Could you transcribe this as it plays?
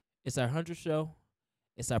It's our 100th show.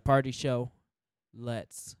 It's our party show.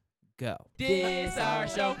 Let's go. This our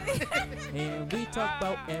show. And we talk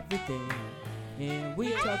about everything. And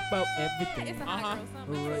we talk about everything. It's a hot girl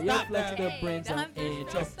summer. Royal Flex, the brains on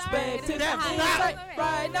intro. Spec to Stop.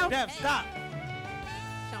 right now. Dev, stop.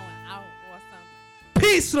 Showing out or something.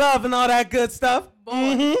 Peace, love, and all that good stuff.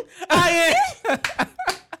 Boy. I am.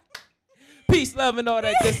 Peace, love, and all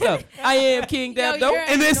that good stuff. I am King Yo, Dabdo. you're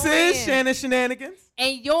And this annoying. is Shannon Shenanigans.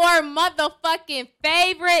 And your motherfucking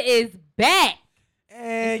favorite is back.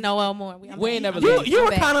 And Noel Moore. We ain't never you, leaving. you I'm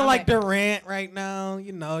were back. kind of I'm like back. Durant right now.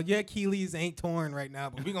 You know, your Achilles ain't torn right now,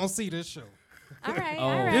 but we going to see this show. All right, Oh.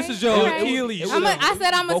 all right. This is your all right. Achilles. I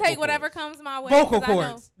said I'm going to Vocal take whatever cords. comes my way. Vocal 'cause I know-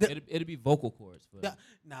 cords. It'll be vocal cords. But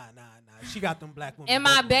Nah. She got them black women. And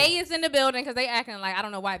my vocal bae cords. is in the building because they acting like I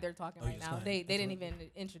don't know why they're talking Oh, right you're now. fine. They That's didn't fine.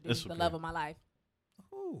 even introduce It's the okay. love of my life.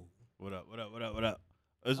 Ooh. What up? What up? What up? What up?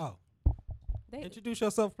 It's- Oh, They, introduce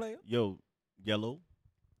yourself, player. Yo, yellow.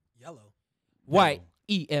 Yellow. white,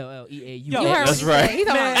 ELLEAU. Yo, you heard That's what he right. said. He's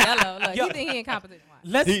talking Man. about yellow. Look, Yo. he think he in competition. Watch.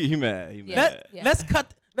 Let's He mad. He Yeah. mad. Yeah.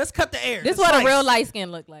 let's cut the air. This is The what a slice. real light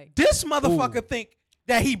skin look like. This motherfucker think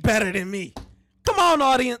that he better than me. Come on,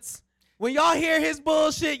 audience. When y'all hear his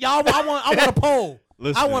bullshit, y'all, I want a poll.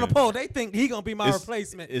 Listen, I want a poll. They think he gonna be my It's-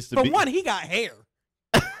 replacement. it's to For be- one, he got hair.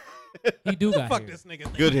 He do got Fuck hair. this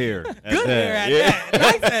nigga. Good hair. Good hair at that.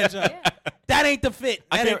 Like that, Joe. Yeah. That ain't the fit.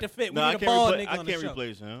 I That can't- ain't the fit. No, We I need a can't bald repla- nigga I on the can't show.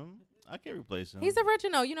 replace him. I can't replace him. He's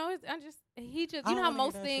original. You know, he just, I you don't know how wanna hear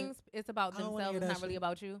most that things, it's about I don't wanna themselves. hear It's that not really shit.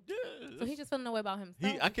 about you. Yeah, So he just feeling the way about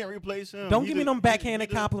himself. I can't replace him. Don't He give me the- them backhanded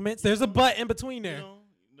he the- compliments. There's a butt in between You there. know,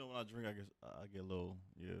 when I drink, I get a little,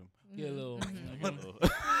 yeah. Get a little. I get a little-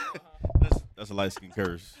 that's a light skin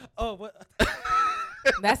curse. Oh, what?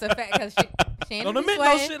 That's a fact because Shannon Don't be admit no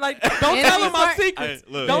sweating. shit like that. Don't Shannon tell be him my sweating. secrets.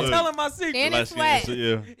 Hey, look, Don't look. tell him my secrets. Shannon Light skin, sweat. so,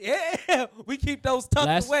 yeah. Yeah, we keep those tucked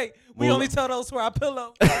Last- away. We Well- only tell those who are our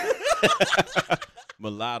pillow.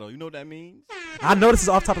 Mulatto. You know what that means? I know this is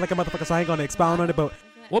off topic like a motherfucker, so I ain't gonna expound on it. But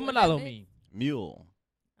What mulatto mean? Mule.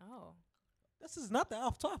 Oh. this is not the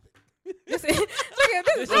off topic. Look at this.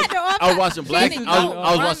 Is not the off I was watching Black. Shannon I was, don't I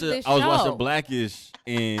was run watching. this I was show. watching Blackish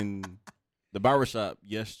in the barbershop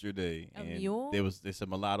yesterday, A and mule? they said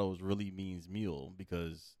mulattoes really means mule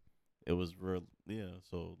because it was real. Yeah,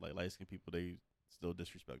 so like light skinned people, they still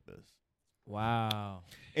disrespect us. Wow.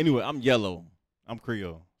 Anyway, I'm yellow. I'm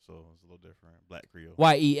Creole, so it's a little different. Black Creole.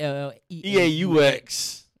 YELLEAUX.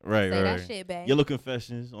 EAUX. Right, Say right. that shit, babe. Yellow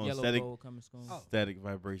Confessions on Yellow Static gold coming soon. Oh. Static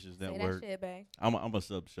Vibrations Say that Network. shit, babe. I'm a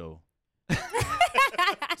sub show.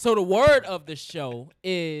 So the word of the show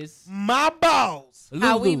is My balls.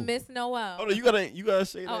 How we Lulu. miss Noel. Oh no, you gotta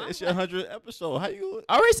say that Oh, it's I'm your 100th episode. How you?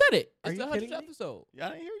 I already said it. Are It's you the kidding 100th me? episode. Yeah, I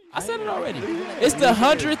didn't hear you. I said it already. Yeah. It's the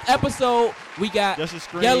 100th episode. We got Just a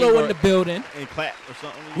screen Yellow or- in the building. and clap or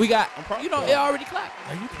something. We got, I'm proud you know, of it already clapped.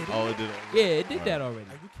 Are you kidding? Oh, me? it did. Yeah, it did that already.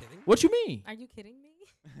 Are you kidding? What you mean? Are you kidding me?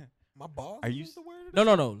 My balls. Are you- is the word?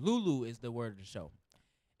 No. Lulu is the word of the show.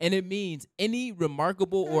 And it means any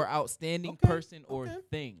remarkable or outstanding Okay. person or Okay.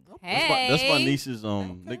 thing. Hey. That's my niece's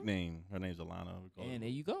Okay. nickname. Her name's Alana. We call her And there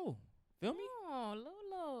Lulu. you go. Feel me? Oh, Lulu.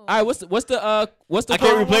 All right, what's the I can't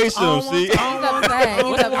code? replace I don't him. want- See, He's upset. He's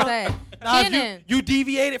What's the- upset. Nah, Shannon. you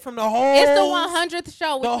deviated from the whole. It's the 100th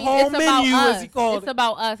show, which The means whole it's about menu, us. as he called It's it.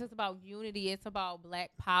 about us. It's about unity. It's about black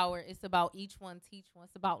power. It's about each one teach one.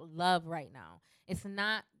 It's about love right now. It's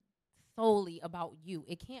not solely about you.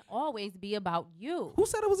 It can't always be about you. Who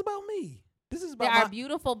said it was about me? This is There about are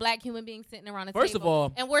beautiful black human beings sitting around the First table. of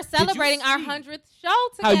all, and we're you celebrating our see 100th show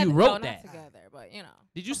how together. you wrote No, not that? together, but you know.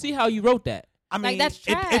 Did you see how you wrote that? I mean, Like, that's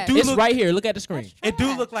it trash. do It's look, right here. Look at the screen. That's It do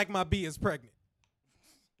trash. look like my bee is pregnant.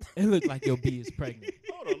 It looked like your bee is pregnant.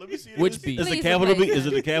 hold on, let me see. Which Is B? it a Please capital B? replace Is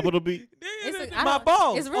it a capital B? It's a- I my don't-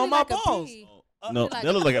 balls. It's really on my like a balls. P. No, like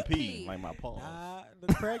that looks like a a P, P. like my paw. Nah,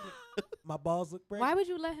 look pregnant. My balls look pregnant. Why would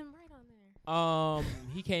you let him write on there?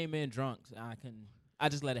 He came in drunk. So I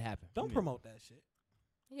just let it happen. Don't promote that shit.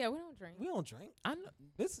 Yeah, we don't drink. We don't drink. I know.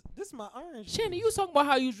 This my orange. Shannon, juice. you was talking about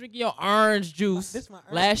how you was drinking your orange juice This my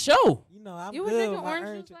orange. last show. You know I'm You was good drinking with my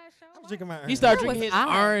orange juice last show? I was drinking my orange. He started That drinking was his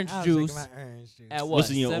odd. orange I was juice drinking my orange juice. at what? What's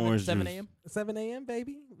in your 7, orange 7 juice? a.m.? 7 a.m.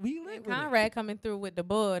 baby. We lit And with it. Conrad coming through with the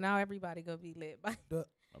bull. Now everybody gonna be lit by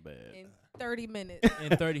My bad. in 30 minutes.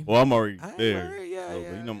 In 30. Well, I'm already I ain't there. worried, yeah, Oh, but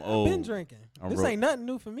yeah. you know I'm I've old. been drinking. I'm This broke. ain't nothing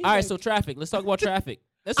new for me. All right, baby. so traffic. Let's talk about traffic.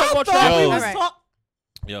 Let's I talk about thought traffic. we Yo. was Alright. talk-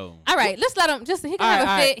 Yo, All right, let's let him just he can All have right,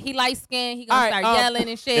 a all fit. He light skin. He gonna All start right, yelling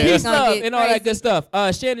and shit. Yeah. He's Peace, gonna love, get and all that crazy. good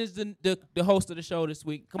stuff. Shannon's the host of the show this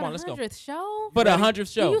week. Come For on, the let's go. 100th show. For the Ready? 100th Do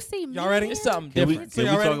show. you see me? Y'all ready? It's something can we different. So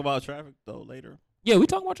y'all talk ready? about traffic though later? Yeah, we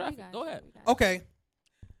talking about We traffic. got Go you, ahead. we got you. Okay.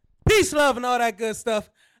 Peace, love, and all that good stuff.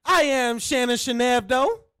 I am Shannon Shenabdo.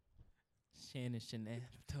 Shannon Shannon.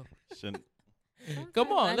 Shouldn't- Come Sometimes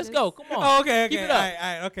on, I let's just- go. Come on. Oh, okay, Keep okay. it All up.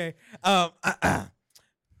 right, okay.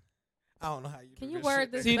 I don't know how you Can do you this word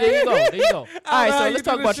shit. this See, better? there you go. There you go. All know right, how so you let's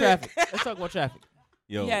do talk this about shit. traffic. Let's talk about traffic.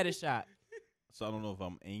 Yo, He had a shot. so I don't know if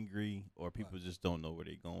I'm angry or people just don't know where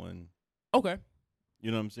they're going. Okay.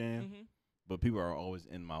 You know what I'm saying? Mhm. But people are always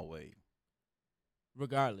in my way.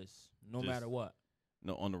 Regardless, no Just- matter what.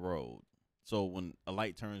 No, on the road. So when a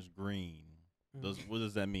light turns green, what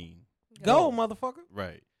does that mean? Go, motherfucker.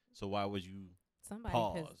 Right. So why would you Somebody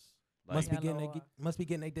pause? pissed Must be Yellow getting or-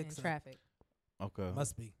 their dick in sucked. traffic. Okay.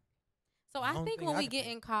 Must be. So I I don't think think when I we could get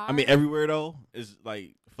think. in cars, I mean, everywhere though is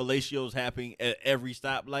like fellatios happening at every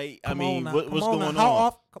stoplight. Come I mean, on now, what's come on going now.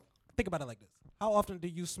 on? Think about it like this. How often do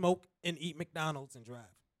you smoke and eat McDonald's and drive?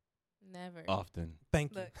 never. Often.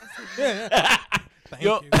 Thank you. Look, Thank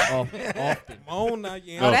Yo. you. Often. Come on now,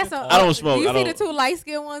 you oh, know. that's a, I don't smoke. You I see the don't- two light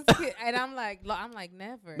skinned ones, and I'm like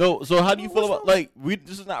never. No. So how do you Well, feel what's about wrong?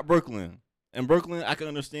 this is not Brooklyn. In Brooklyn, I can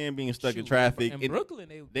understand being stuck in Shoot, traffic. In It- Brooklyn,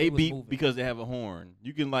 they was beep moving. because they have a horn.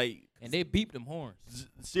 You can like and they beep them horns.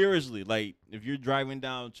 seriously, like if you're driving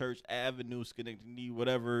down Church Avenue, Schenectady,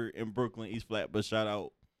 whatever in Brooklyn, East Flatbush, shout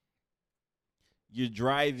out. You're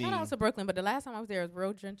driving. Shout out to Brooklyn, but the last time I was there, it was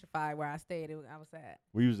real gentrified where I stayed. I was sad.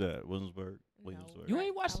 Where you was at? Williamsburg. No. Williamsburg. You Right.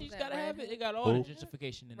 ain't I watched was She's at Gotta Red Have It. Hook. They got all Who? the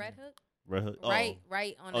gentrification in Red there. Hook, Red Hook.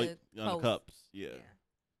 right on Oh, the on the coast. cups. Yeah.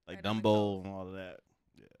 Like Right on the Dumbo coast. and all of that.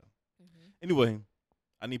 Yeah. Mhm. Anyway,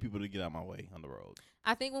 I need people to get out of my way on the road.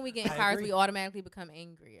 I think when we get in I cars, agree. we automatically become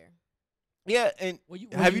angrier. Yeah, and When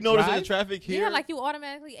have you noticed in the drive, traffic here? Yeah, like you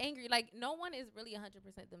automatically angry. Like no one is really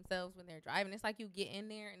 100% themselves when they're driving. It's like you get in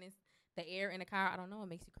there and it's the air in the car. I don't know. It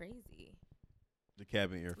makes you crazy. the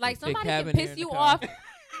cabin air. Like filter. somebody can cabin air piss in the you car. off.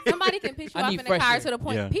 Somebody can piss you I off need in the fresh car air. to the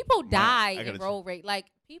point Yeah. people die I in gotta road rage. Like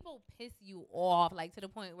people piss you off, like to the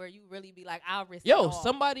point where you really be like, I'll risk it Yo, all.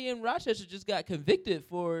 somebody in Rochester just got convicted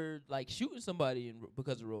for like shooting somebody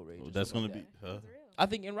because of road rage. Oh, or that's something gonna like be. that. Huh? It's real. I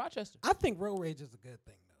think in Rochester. I think road rage is a good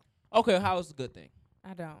thing, though. Okay, how is a good thing?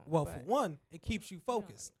 I don't. Well, but- for one, it keeps you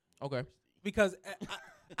focused Okay. because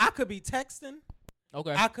I could be texting,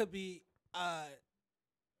 Okay. I could be,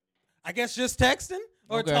 I guess, just texting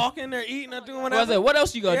or Okay. talking or eating or doing What, was whatever. it? What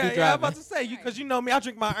else you gonna yeah, do yeah, I'm driving? about to say because you know me, I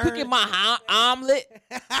drink my Cooking orange. my omelet.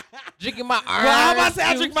 Drinking my orange. Well, I'm about to say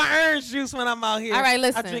I drink juice. my orange juice when I'm out here. All right,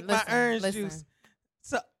 listen. I drink listen, my orange listen. juice.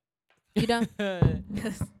 So You done?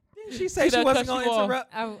 didn't she say She she done wasn't cut gonna you off.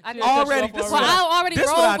 interrupt? I She done- done cut you Already, off this is well, what already. I already this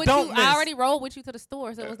what I rolled with don't you. miss. I already rolled with you to the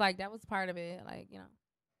store, so it was like that was part of it. Like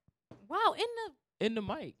wow, in the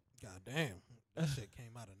mic. God damn, that shit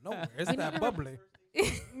came out of nowhere. It's We that never- bubbly.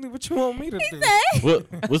 in What you want me to do?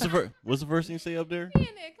 What's the first thing you say up there? Come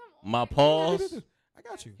on. My pause. I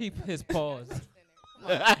got you. His pause.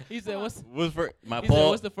 Come on. He said, "What's What's my he said, pause?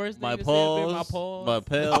 what's the first thing My you said up there? pause. My My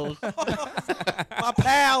pause. pals. My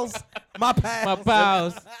pals. My pals. My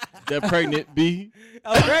pals. that pregnant bee.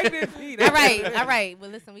 A pregnant Pete. All right. Well,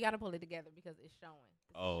 listen, we got to pull it together because it's showing.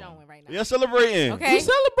 Oh, Showing right now. you're celebrating. Okay. We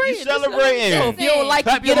celebrating. You celebrating. So if you don't like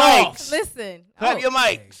Clap it, your get off. mics. Listen. Clap Oh, your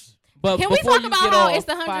mics. But Can we before talk you about get how off, it's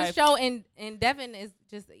the 100th five- show and Devin is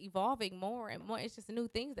just evolving more and more? It's just new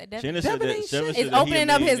things that Devin Shannon said Devin that. ain't Shannon shit. said is that he a opening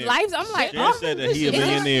up his millionaire. life. I'm like, Shannon oh, said that he a This is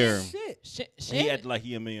millionaire. Shit. Sh- He Shannon- acted like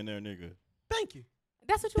he a millionaire nigga. Thank you.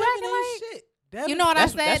 that's what you Devin acting ain't like. shit. Devin, You know what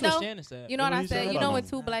that's I said that's what though? Shannon said. You know what What I he said said? You about know when him?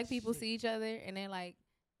 two black people Shit. see each other and they're like,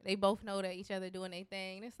 they both know that each other doing their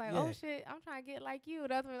thing. It's like, Yeah. oh shit, I'm trying to get like you.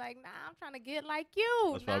 The other one like, nah, I'm trying to get like you.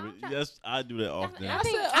 That's Nah, probably I'm try- yes. I do that often. I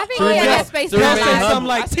think said, I think so we we in got- that space so in we our Y'all got say lives. something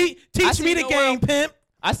like, I see- teach I see me the no game, world. pimp.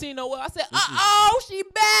 I seen Noel. I said, This is- she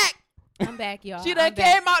back. I'm back, y'all. She I'm done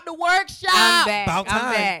back. came out the workshop. I'm back. About I'm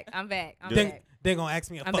time. back. I'm back. I'm Then back. they're going to ask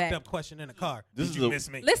me a I'm fucked back. up question in the car. This Did is you a- miss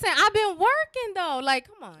me? Listen, I've been working though. Like,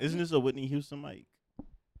 come on. Isn't this a Whitney Houston mic?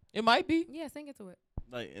 It might be. Yeah, sing it to it.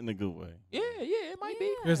 Like in a good way. Yeah, it might be.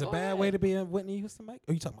 Yeah. There's a Go bad ahead. way to be a Whitney Houston mic?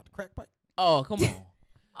 Oh, you talking about the crack pipe? Oh, come on.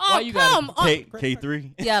 Oh, Why you gotta- come on.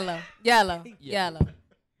 K3. Yellow. Yeah. Yellow.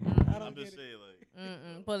 I I'm don't just get it. saying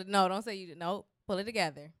like. Pull it. No, don't say you. No, pull it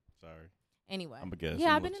together. Sorry. Anyway. I'm a guest. Yeah,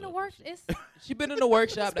 I'm I've been in the work. selfish. It's She been in the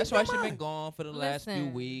workshop. That's why Speak she your been mind. gone for the last few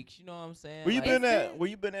Listen. weeks. You know what I'm saying? Where you Like, been at? Where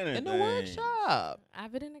you been at? in the Dang. workshop.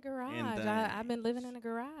 I've been in the garage. things. I've been living in the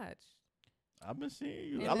garage. I've been seeing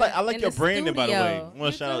you. In I the- like in your the branding, by the way. studio. Want You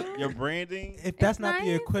to shout too? out your branding? If that's not the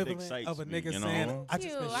nice. equivalent Excites of a me, nigga you saying, know? I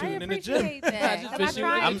just been Thank you. shooting I in the gym. appreciate that. just 'cause been I shooting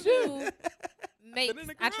try in the to make. in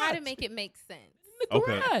the I try to garage. make it make sense.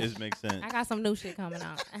 Okay, garage. it makes sense. I got some new shit coming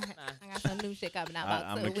out. I got some new shit coming out. about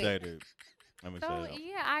I'm 2 weeks. excited. I'm So excited.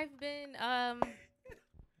 yeah, I've been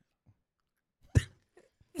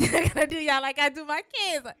I gotta do y'all like I do my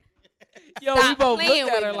kids. Yo, we Stop both playing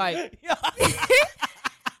looked at with her me. like,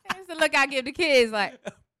 There's a look I give the kids like,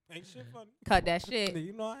 Ain't shit funny. cut that shit.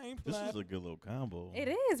 You know I ain't This fly. is a good little combo. It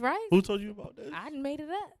is, right? Who told you about this? I made it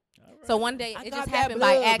up. All right. So one day I it got just that happened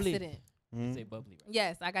by bubbly. accident. Mhm. Say bubbly. Right?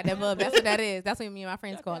 Yes, I got that bub. That's what that is. That's what me and my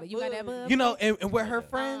friends call it. You got that bub? You know, and with her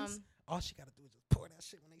friends, all she gotta do is just pour that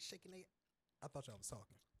shit when they shaking their. I thought y'all was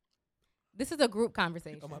talking. This is a group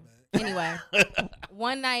conversation. Oh my bad. Anyway,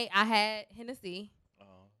 one night I had Hennessy,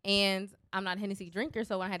 and I'm not a Hennessy drinker,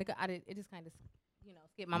 so when I had to go, it just kind of,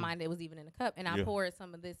 skipped my mind. It was even in the cup, and I Yeah. poured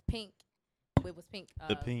some of this pink. It was pink.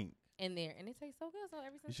 The pink. in there, and it tastes so good. So ever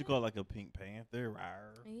since You should then- call it like a Pink Panther.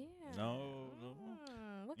 Rawr. Yeah. No.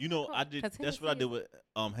 What You can know, call- I did. 'cause That's what I Hennessy did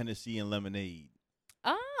with Hennessy and lemonade.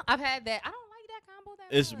 I've had that. I don't like that combo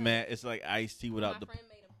that It's much. mad. It's like iced tea My without the. friend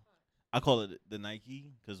made a I call it the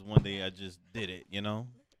Nike because one day I just did it. You know.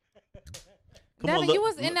 Devin, look- you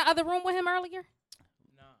was in look- the other room with him earlier.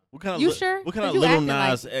 Nah. What kind of You sure? What kind of 'Cause you Little acting like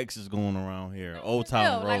Nas it. X is going around here? No, Old for real.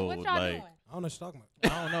 Town Like, Road. what y'all doing? I don't know what you're talking I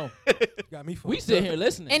about. don't know. You got me. We fucked sit up. here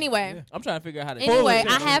listening. Anyway, Yeah. I'm trying to figure out how to. anyway,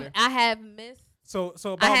 Full I have missed. So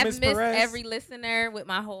I about have Miss missed Perez. every listener with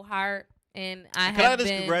my whole heart, and I Can I have just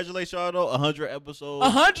been. congratulate y'all though? 100 episodes.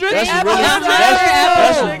 100 That's Thank really, you.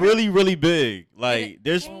 that's Thank really, really big. Like,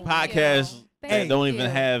 there's Thank podcasts you. that Thank don't even you.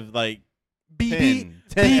 have like BD.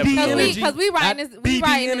 10 BD Cause episodes. we, energy. cause we riding this, we BD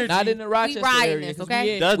riding energy. this. Not in the Rochester riding area. this, 'cause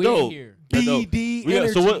okay? We That's in dope. here. That's dope. BD We got-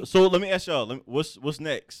 energy. so let me ask y'all. What's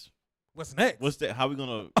next? What's next? What's that? How we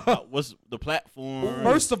gonna? what's the platform?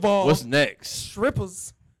 First of all, what's next?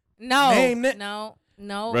 strippers. No, Name it. no.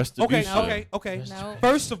 Okay, Restitution. okay. No.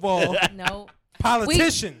 First of all, No.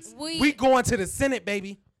 politicians. We- We going to the Senate,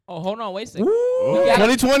 baby. Oh, hold on, wait a second. Ooh. We got-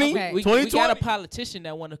 2020. Okay. We got a 2020. politician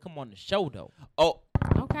that want to come on the show though. Oh,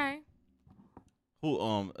 Okay. who?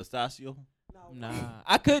 Estacio. Nah,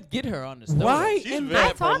 I could get her on the show. Why She's in very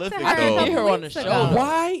I talked to prolific her I can though. get her on the weeks show. ago.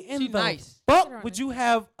 Why in She the nice. fuck would you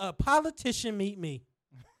have a politician meet me?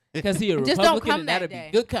 Because he a Just Republican don't come and that that'd day.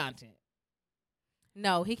 be good content.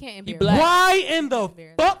 No, he can't He embarrass. black. Why in the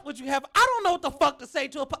Embarrassing. fuck would you have? I don't know what the fuck to say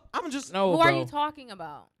to a. I'm just. No, Who bro. are you talking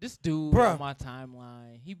about? This dude Bruh. on my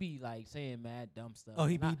timeline, he be like saying mad dumb stuff. Oh,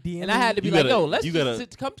 he And I- be DMing And I had to be You like, gotta- yo, let's you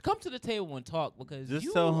just gotta- come to the table and talk because Just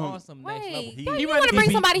you tell him- on some next level. Wait, He, you he want to running, bring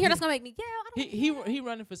he- somebody here he- that's gonna make me? Yeah, I don't. he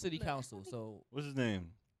running for city council. So What's his name?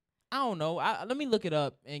 I don't know. Let me look it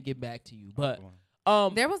up and get back to you. But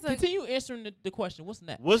There was a. continue answering the question. What's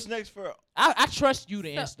next? What's next for? I trust you to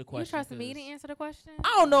So, answer the question. You trust me to 'cause answer the question?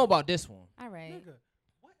 I don't know about this one. All right. Nigga,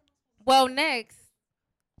 Well, next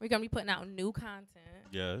we're gonna be putting out new content.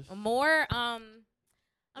 Yes. More.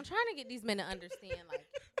 I'm trying to get these men to understand like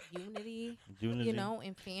unity, Unity. you know,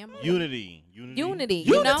 and family. Unity. Unity.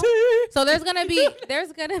 You know. Unity. So there's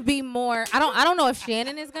gonna be more. I don't know if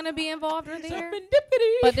Shannon is gonna be involved or there,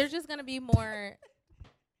 but there's just gonna be more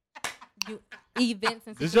events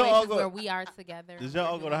and Does y'all all situations go- where we are together. Does y'all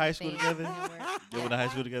all go to high school things, together? and we're- You went to high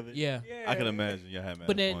school together? Yeah. I can imagine. Y'all had mad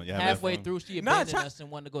But then fun. Y'all had mad halfway fun. through, she Nah, abandoned try- us and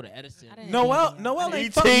wanted to go to Edison. I didn't Noel, do Noel that. ain't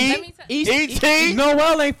E.T. fuck with me. Let me tell- E.T.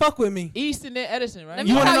 Noel ain't fuck with me. East and then Edison, right? Let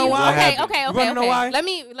me You wanna tell know you. why? What Okay, happened? okay, You okay, wanna know okay. why?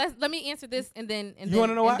 Let me answer this and then You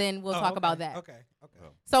want to know why? and then we'll Oh, talk okay, about that. Okay.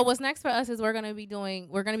 So what's next for us is we're gonna be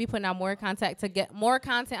putting out more content to get more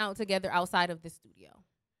content out together outside of the studio.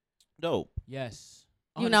 Dope. Yes.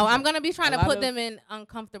 You know, 100%. I'm gonna be trying A to lot put of- them in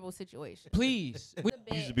uncomfortable situations. Please. We-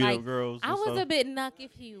 A You used to bit, beat like, up girls. I and was stuff? a bit nucky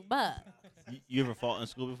few, but You ever fought in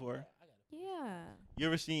school before? yeah. You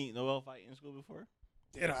ever seen Noel fight in school before?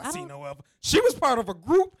 Did I I see don't- Noel? She was part of a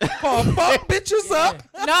group called Fuck Bitches Up.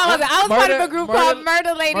 No, I wasn't. I was part of Murder- a group murder- called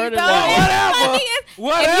Murder Ladies. Murder So Ladies. it's Whatever. funny as- If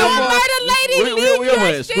Whatever. you're a murder lady, We leave over your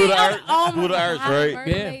at shit School to on- Arts- oh School to my Arts, God, right?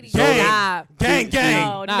 Murder Yeah. ladies. Gang. Stop. Gang, gang.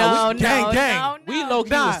 No, Nah, no, we- no, gang, gang. no, We no. low key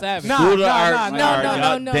Nah, was savage. nah. School to Arts. no, are no,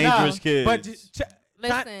 y'all no, dangerous no. kids. But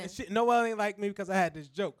Listen. Noel ain't like me because I had this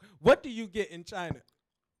joke. What do you get in China?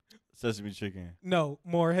 Sesame chicken. No,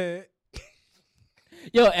 more head.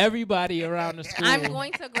 Yo, everybody around the school. I'm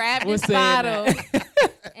going to grab was this saying bottle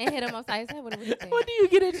that. and hit him upside his head. What do you think? What do you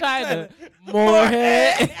get in China?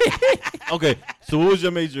 Morehead. Okay, so what was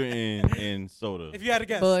your major in soda? If you had to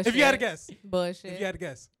guess. Bullshit. If you had to guess. Bullshit. If you had to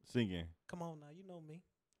guess. Singing. Come on now, you know me.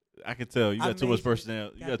 I can tell you I got too much majored-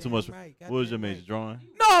 personality. You got too much. goddamn right, What was your goddamn major? right. Drawing.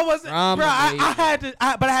 No, I wasn't. Drama Bro, I major. had to.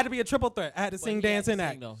 But I had to be a triple threat. I had to sing, Well, dance, yeah, and sing,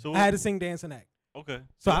 act. though. So I had to sing, dance, and act. Okay.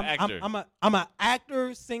 So You're an I'm actor. I'm an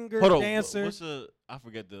actor, singer, Hold on. dancer. What's the? I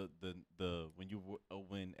forget the when you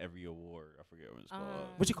win every award. I forget what it's called.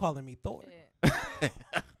 What you calling me, Thor? Shit. Is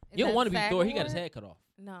You don't that want to be SAG Thor. He got his award? head cut off.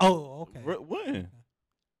 No. Oh, okay. When?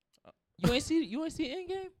 You ain't see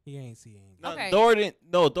Endgame? He ain't seeing. No, Okay. Thor didn't.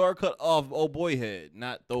 No, Thor cut off old boy head,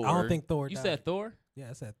 not Thor. I don't think Thor. You died. said Thor? Yeah,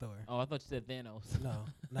 I said Thor. Oh, I thought you said Thanos. No,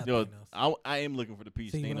 not Yo, Thanos. I am looking for the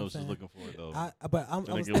piece. See what I'm Thanos is saying? looking for it though. But I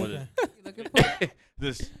Gonna was get with thinking. You looking for?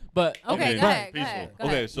 This. But Okay, go ahead, go peaceful. ahead, go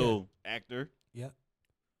Okay, ahead. so actor.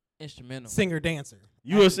 instrumental. Singer dancer.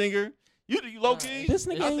 You a singer? You low key? This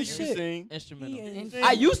nigga I ain't think you can shit. sing. Instrumental. He ain't shit.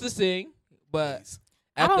 I used to sing, but Please.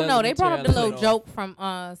 I don't after know. They brought up the retired, I little let it off. joke from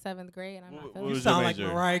 7th grade, and I'm not What feeling You was it. your sound like major?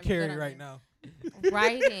 Mariah I'm Carey good at right it. now.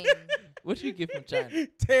 Writing. What you get from China?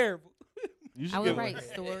 Terrible. You should I would get write one.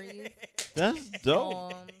 stories, That's dope.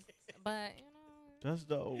 poems, but That's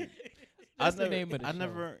dope. That's the name of the I show.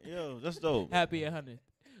 never. Yo, that's dope. Happy 100.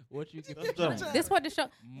 What you get That's from dope. China? this what the show.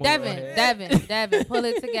 More Devin, ahead. Devin, pull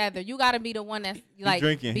it together. You gotta be the one that's like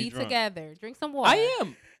drinking, he be drunk. together. Drink some water. I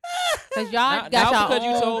am. Cause y'all Now, got now y'all because you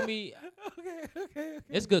own- told me Okay.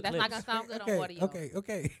 it's good That's clips. not gonna sound good okay, on audio.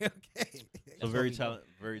 okay. So what very we talented,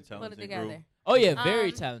 very Put it talented together. group. Oh yeah, very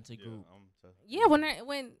Um, talented Yeah, group. Yeah,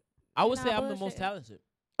 when I would Nah, say I'm the most bullshit. talented.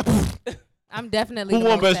 I'm definitely Who the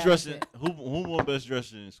won most best dressing? talented. Who won best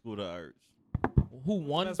dressing in School of Arts? Who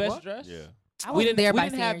won Best best what? dress? Yeah. I We was didn't- there we by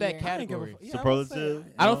didn't have senior that year. category. Superlative?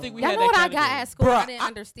 I don't think we Y'all had know what that I got category. at school? Bruh, I didn't I-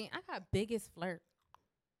 understand. I got biggest flirt.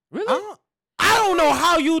 Really? I don't know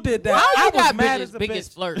how you did that. How I you was got mad biggest, as a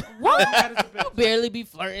biggest bitch. flirt? What? Mad as a bitch. You barely be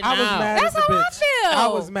flirting I was now. mad That's as a how I bitch. feel. I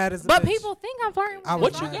was mad as a But bitch. people think I'm flirting with I them.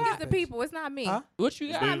 was so I mad think as it's a the bitch. people. It's not me. Huh? What you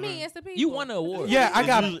It's got? not me. It's the people. You won an award. Yeah, I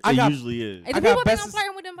got It usually is. And I the got people think best I'm as-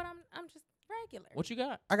 flirting with them, but I'm just regular. What you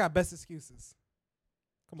got? I got best excuses.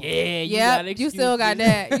 Come on. Yeah, you Yeah, got you still got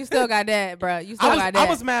excuses. that. You still got that, bro. You still got that. I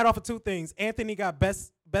was mad off of two things. Anthony got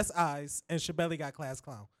best eyes, and Shabelli got class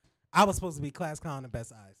clown. I was supposed to be class clown and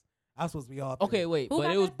best eyes. I was supposed to be all three. Okay, wait, Who but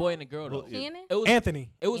got it was that? boy and a girl though. Who- Shannon? It was Anthony.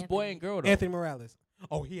 it was boy Anthony. and girl though. Anthony Morales.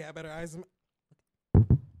 Oh, he had better eyes than me.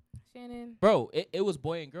 Shannon. Bro, it was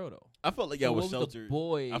boy and girl though. I felt like So y'all what was was the sheltered.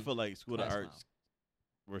 boy I feel like School of class Arts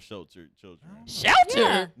were sheltered children. Shelter.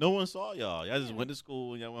 Yeah. No one saw y'all. Y'all just went to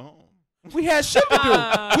school and y'all went home. We had shit to do.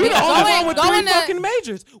 Ah. We the Go only in- one with go three in the- fucking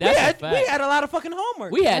majors. That's a We fact. had a lot of fucking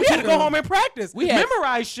homework. We had to go two. home and practice. We had-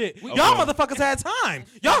 memorize shit. we- Y'all Okay. motherfuckers had time.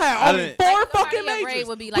 Y'all had I only didn't- four Like, somebody fucking in your grade majors.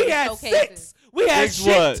 would be like We had showcases. 6. We had Six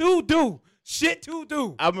shit what? to do. Shit to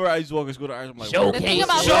do. I remember I used to walk in School of Arts. I'm like, Showcase. The thing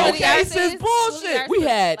about Showcase School of the Arts is School of the bullshit. Arts We is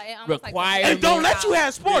had like almost like required- And don't let you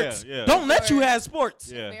have sports. Yeah. Don't let you have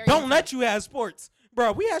sports. Yeah. Very Don't intense. let you have sports.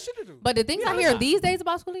 Bro, we had shit to do. But the things I hear these days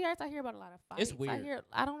about School of the Arts, I hear about a lot of fights. It's weird.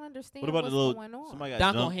 I don't understand What about what's the little going on. somebody got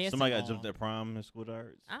Duncan jumped? Hansen Somebody got on. jumped at prom in School of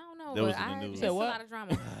Arts. I don't know, That was but in the I news. it's You said a what? lot of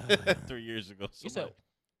drama. 3 years ago. You Somebody, said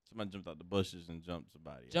somebody jumped out the bushes and jumped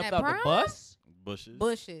somebody. jumped At out prom? the bus. Bushes.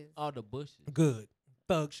 Bushes. All the bushes. Good.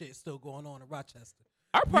 Thug shit still going on in Rochester.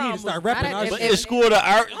 Our We prom need to was start Not repping at- our if- But shit. in School of the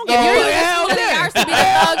Arts, If you're Oh, using hell School of the yeah. Arts to be the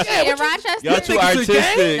Hell thug yeah, shit in what you- Rochester, y'all You too think it's a game?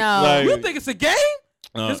 artistic. No. Like, You think it's a game?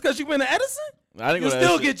 uh, Just because you been to Edison? I didn't You go to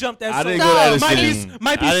still Edison. get jumped at I didn't some- go to So- Edison.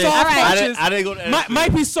 Might be I didn't- soft Alright. punches. I didn't go to Edison.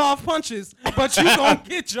 Might be soft punches, but you gonna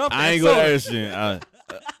get jumped. I at ain't go to some. Edison.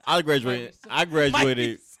 I graduated. I Might be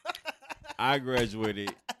graduated. soft. I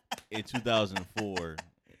graduated in 2004.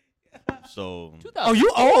 So 2004. Oh,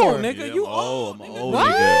 you old, nigga. Yeah, You I'm old. old. I'm nigga. old,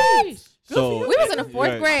 What? Jeez. So We was in the fourth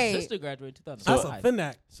yeah. grade. Sister graduated 2000. That's So- a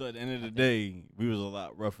finnack. So at the end of the day, we was a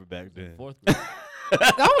lot rougher back then. Fourth grade.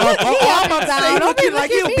 Don't look Oh, me I'm up about and to say, down. you Don't be looking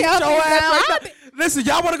like he'll looking beat me up your and ass down. right now. Listen,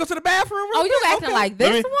 y'all want to go to the bathroom? real Oh, you quick? acting Okay. like this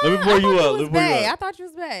Let me one? pour I you thought up, you let was me pour you bae. up. I thought you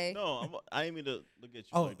was bae. No, I ain't mean to look at you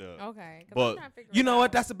Oh. like that. Okay. 'Cause But- I'm trying to figure You it know what?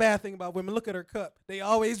 out. That's the bad thing about women. Look at her cup. They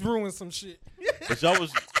always ruin some shit. But y'all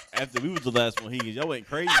was after we was the last one. Y'all went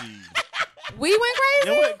crazy. We went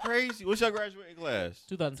Y'all crazy. went crazy. What's y'all graduating class?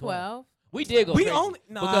 2012. 12. We did go We crazy. only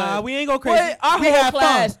because we ain't go crazy. Wait, our we whole had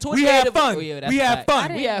class, fun. We had 28 of- fun. oh, yeah, that's we a had fact.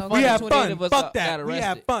 fun. We had fun. We had 28 fun. of us Fuck got that. We had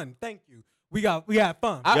arrested. fun. Thank you. We had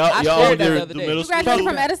fun. I Y'all shared went that there the other the day. middle You school. graduated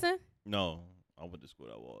from that. Edison? No, I went to school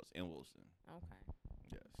at Walls in Wilson. Okay.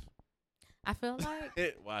 Yes. I feel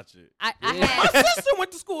like Watch it. I Yeah. My had. sister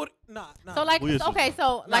went to school. Nah. So like Who your okay, sister?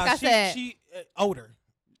 so like I she, said, she older.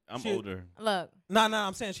 I'm Shit. older. look. Nah.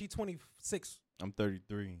 I'm saying she 26. I'm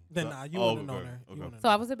 33. Then So- nah, you oh, wouldn't have known okay, her. You okay. wouldn't So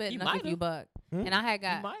I have was a bit You nucky might've. you buck, Hmm? and I had You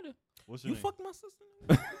got. might have. What's her You name? fucked my sister.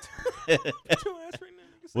 Your ass right now.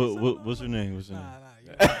 You say something What's her about name? What's her Nah,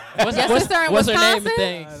 name? nah. Your sister in what's her name and Wisconsin?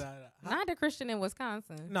 things? Not the Christian in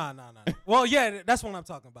Wisconsin. Nah. Well, yeah, that's what I'm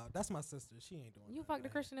talking about. That's my sister. She ain't doing You that, fucked the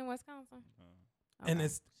man. Christian in Wisconsin. And Okay.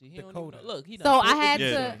 it's See, he don't even Dakota. know. Look, he So done I flipped had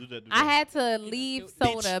it. to- do that. I had to leave Bitch,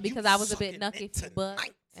 soda you because I was a bit sucking nucky it to buck,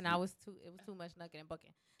 tonight. and it was too much nucking and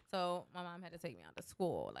bucking. So my mom had to take me out to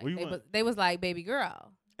school. Like Where you went? they was like, baby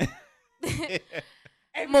girl,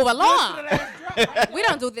 Hey, move listen along. to that drop. we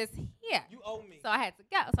don't do this here. You owe me. So I had to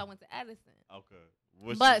go. So I went to Edison. Okay.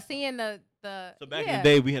 What's But your- seeing the so back yeah. in the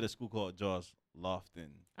day, we had a school called Joss Lofton,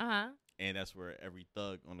 Uh huh. and that's where every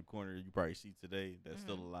thug on the corner you probably see today that's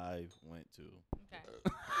still alive went to.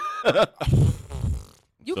 Okay.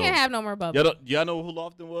 You So, can't have no more bubbles. Y'all know who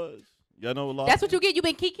Lofton was? Y'all know who Lofton? That's what you get. You've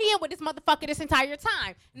been kikiing with this motherfucker this entire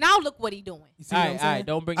time. Now look what he doing. You see All what I'm right, all saying? right.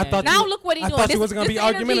 Don't bring I that. thought in. Now look what he I doing. thought you This, wasn't gonna this be the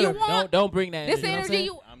energy argumentative. you want. Don't bring that. This in, you know what I'm energy saying?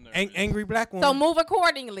 you. I'm nervous. Angry black woman. So move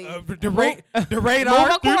accordingly. The radar.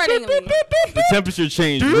 Move accordingly. The temperature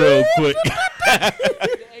changed real quick.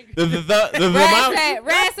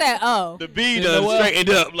 Red said, oh. The beat You know what? straightened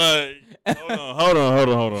up like. Hold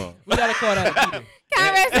on. We gotta call that a meter.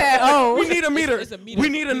 Conrad said, oh. We need a meter. It's a meter. We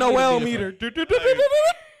need a We Noel need a meter. meter.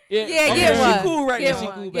 Yeah, okay. get one. She cool right Get now. She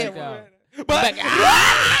one, cool get back one. out. But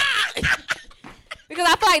Because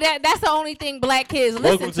I feel like that's the only thing black kids listen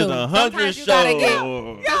Welcome to the 100 Sometimes you show. gotta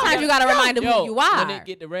get. Sometimes you gotta remind them Yo, who you are. when it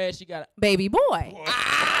get the red, she got. Baby boy.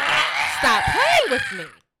 Stop playing with me.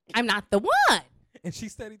 I'm not the one. and she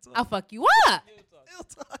steady talking. I'll fuck you up.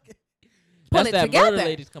 Still talking. Pull That's it that together. murder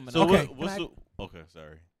lady's coming So out. Okay, what's can the? Okay,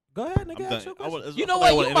 sorry. Go ahead, I'm nigga. done. Ask your question. You know I what?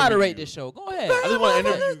 wanna You interview moderate you. this show. Go ahead. I just want to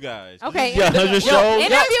interview you guys. Okay. Yeah, 100 Yo, show.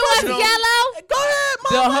 interview us, Yo. Yellow. Go ahead,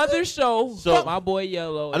 The mama. 100 show. So- my boy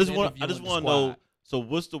Yellow. I just is want to interviewing the know. squad. So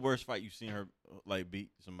what's the worst fight you've seen her like beat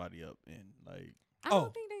somebody up in? Like I Oh.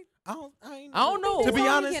 don't think they. I don't know. To be They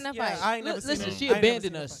honest, getting a yeah, fight. I ain't never seen Listen, her. she I ain't never abandoned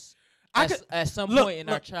seen her us I at, could- at some look, point in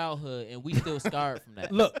our look. childhood, and we still scarred from that.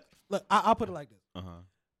 fight. Look. I'll put it like this. uh-huh.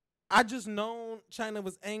 I just known China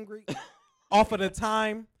was angry off of the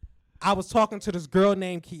time I was talking to this girl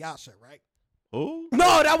named Kiasha, right? Who?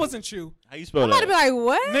 No, that wasn't you. How you spell I'm about to that? be like,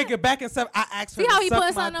 what? Nigga, back in seven, I asked her See to how he suck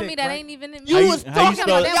put my something on me dick, that right? ain't even. You me. was how you talking spell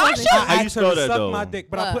about that? that wasn't I How you asked her spell to that, suck though? my dick,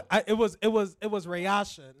 but What? it was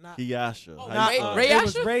Rayasha, not Kiyasha. Oh, How not you Ray- spell Ray- that? it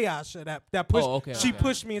was Rayasha that pushed. Oh, okay, She okay.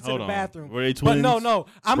 pushed me into Hold the on. bathroom. Were they But twins? no,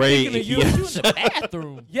 I'm Ray thinking of you. and You in the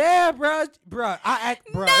bathroom. Yeah, bruh. I act,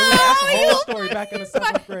 bruh. No, That's a you- whole story back in the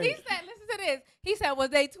 7th He grade. said, listen to this. He said, was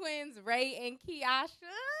they twins, Ray and Kiasha?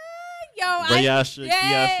 Yo, Rayasha, I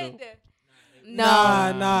Kiasha. dead.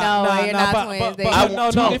 Nah, No, you're not twins. They- I no,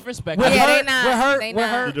 want two no. different With spectrums. Yeah, her, they not. with her, They with not.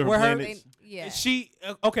 her, Two different with her. planets. Yeah. She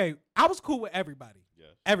okay. I was cool with everybody. Yes.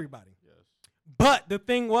 Everybody. Yes. But the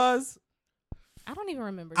thing was, I don't even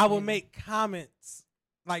remember. I would seeing make comments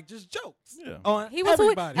like just jokes Yeah. on He was who,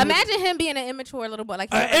 everybody. imagine him being an immature little boy,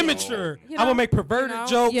 like Immature. You I know? would make perverted You know?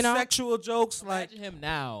 jokes, You know? sexual jokes, like, Imagine him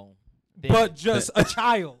now. but just a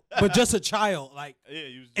child. But just a child. Like Yeah,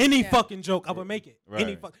 you was any Yeah. fucking joke, I would make it. Right.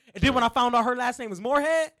 Any fuck. And then when I found out her last name was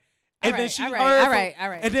Moorhead, and then she heard. all from- right.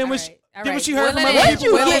 and then when she- then when she heard from Will other it What is, did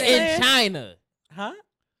you will get it is. in China? Huh?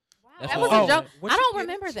 That's That what- was a Oh. joke. What I you don't get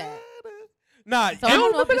remember in that. China? Nah, So I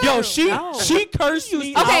don't know if it's yo, true. she No. she cursed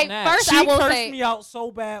me. Okay, Snap. first She I will cursed say. me out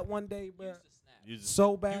so bad one day, bro. you just-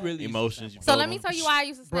 So bad. You really emotions. You So felt let me them. tell you why I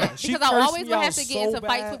used to Bruh, snap. she Because I cursed always me would out have to get so into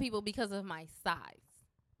fights bad. with people because of my size.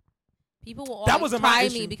 People will That always wasn't my try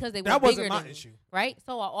issue. me because they were That wasn't bigger my than me, issue. right?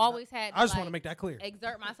 So I always had. I just to, want to make that clear.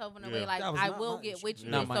 exert myself in a Yeah. way like That was I not will my get issue. with you,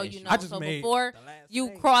 Not just my so issue. you know. I just So made before the last you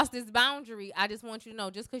name. cross this boundary, I just want you to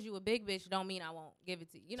know, just because you a big bitch, don't mean I won't give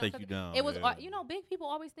it to you. You know, Take 'cause you down. it was, yeah. you know, big people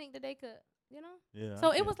always think that they could, you know. Yeah. So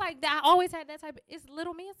I it get was like that. I always had that type of. It's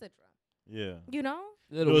little man syndrome, Yeah. you know.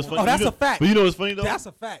 Little You know what's one. funny? Oh, that's You know- a fact. But you know what's funny though? That's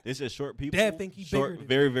a fact. They said short people. Dad think he short, bigger than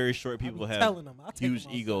very me. very short I be people have telling them, I'll take huge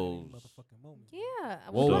them outside egos. any motherfucking moment. Yeah.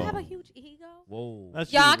 Whoa. Do I have a huge ego? Whoa.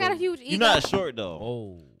 That's Y'all you, got bro. a huge You're not ego. short though.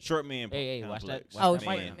 Whoa. Short man. Hey, watch that- complex. watch Oh, that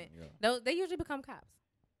short mic. man. Yeah. They usually become cops.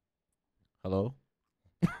 Hello.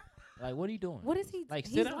 Like, what are you doing? What is he? Like,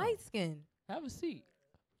 He's sit down. light skinned. Have a seat.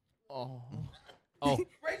 Oh. Oh.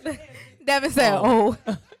 Devin said, "Oh,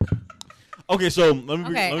 Okay, so let me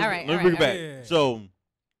Okay, let me, all right, let me all bring right, it back. all right. So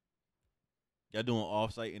y'all doing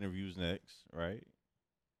off-site interviews next, right?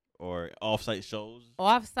 Or off-site shows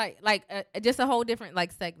off-site, like just a whole different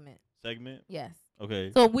like segment." segment? Yes.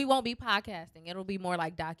 Okay. So we won't be podcasting. It'll be more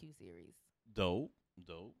like docu-series. Dope.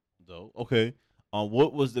 Okay.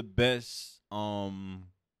 What was the best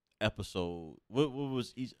episode? What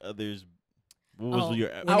was each other's? What was Oh. your?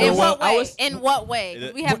 I In was- what way? I was- In what way?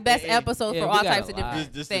 'Cause we have best episodes Yeah, for we all got types a of lot.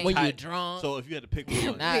 different This- things. When you Type- drunk, So if you had to pick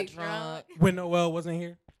one, not Big drunk. When Noel wasn't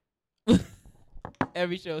here.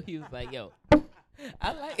 Every show he was like, "Yo,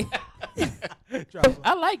 I like, Drop it.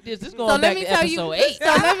 I like this. This So going let back me to tell episode you. 8." So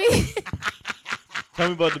let me. tell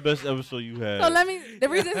me about the best episode you had. So let me. The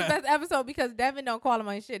reason it's the best episode because Devin don't call him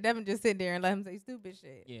on shit. Devin just sit there and let him say stupid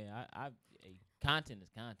shit. Yeah, hey, content is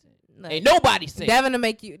content. Look, Ain't nobody say. Devin will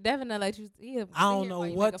make you. Devin will let you. I don't know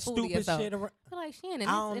what stupid shit around. I feel like Shannon.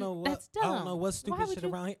 I don't know what. That's dumb. I don't know what stupid Why would shit you-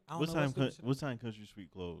 around here. I don't what know time? stupid shit. What time Country Sweet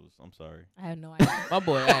closed? I'm sorry. I have no idea. My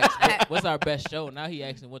boy asked, "What's our best show?" Now he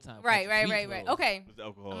asking what time. right. Country Sweet Okay. What's the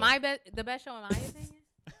alcohol? The best show in my opinion.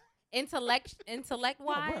 intellect No,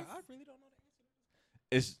 wise. bro, I really don't know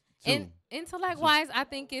that. It's two. Intellect wise, I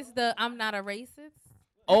think it's the I'm not a racist.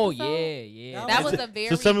 Oh episode. That yeah. That was was a very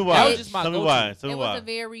So tell me That why. was just my Tell me go-to. why. Tell me it was why. a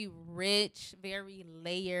very rich, very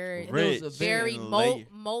layered, Rich. it was a very and layered.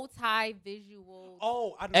 multi-visual.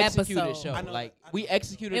 Oh, I know. Executed episode. show. I know Like that. I we know.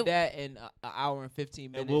 executed It- that in an hour and 15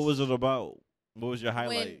 And minutes. what was it about? What was your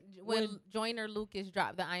highlight? when Joyner Lucas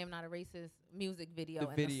dropped the "I Am Not a Racist" music video the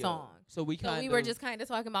and video? the song. So we So kind we of were just kind of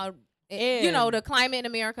talking about, And- the climate in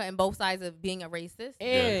America and both sides of being a racist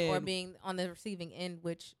and or being on the receiving end,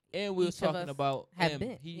 which and we was each of talking us about have him.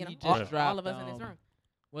 been. He You know, just all, dropped all of us in this room.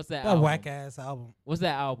 What's that? That album? whack ass album. What's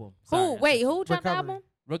that album? Who? Sorry, I Wait, said- who dropped the Recovery.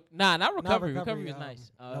 album? Nah, not Not recovery. Recovery is album.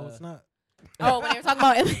 nice. No, it's not. Oh, when you're talking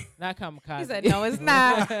about him. Not kamikaze. He said, no, it's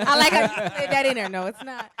not. I like how you said that in there. No, it's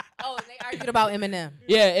not. Oh, they argued about Eminem.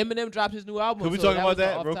 Yeah, Eminem dropped his new album. Can we so talk that about was the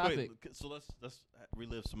that real off-topic. quick? So let's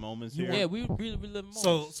relive some moments You here. Yeah, we really live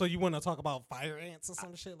So you want to talk about fire ants or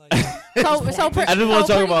some shit like that? So I just want to talk pretty about much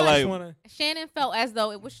like Wanna- Shannon felt as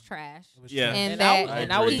though it was trash. it was Yeah. trash. And And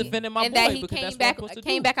that I was he- defending my and boy that he because came that's what I'm back supposed to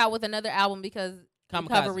came do. back out with another album because Kamikaze.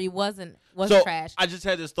 Recovery was So trash. I just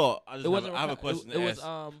had this thought. I have a Reco- question it to was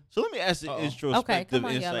ask. So let me ask the Uh-oh. introspective come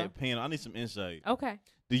on, Yellow. insight panel. I need some insight. Okay.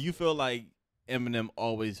 Do you feel like Eminem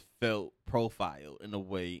always felt profiled in a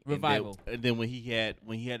way? Revival. And then when he had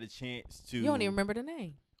a chance to, You don't even remember the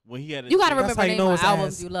name. when he had a You got to chance- That's remember how the you name know of it's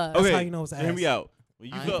albums ass. you love. That's Okay, how you know it's so hear ass. me out. When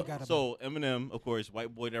you I go, forgot about so Eminem, of course,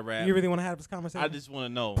 white boy that rap. You really want to have this conversation? I just want to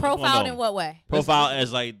know. Profiled in what way? Profile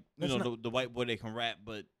as like let's the white boy that can rap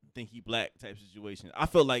but think he black type situation. I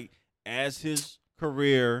feel like as his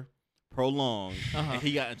career prolonged Uh-huh. and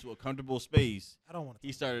he got into a comfortable space, I don't want to.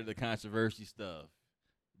 he started the controversy stuff.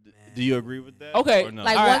 Man. Do you agree with that? Okay, or no?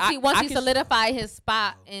 Like All right, once I he can- solidified his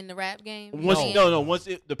spot in the rap game. once then- once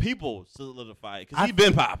the people solidified because I- he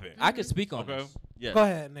been popping. I could speak on Okay, this. yeah. Go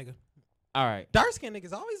ahead, nigga. All right. Dark skinned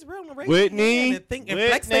niggas always real on the radio. Whitney, and think and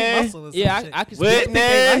flex their Whitney. muscle. Or Yeah, some shit. I can speak. They think they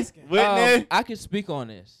Whitney, light-skinned. Whitney. I can speak on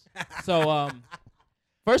this. So,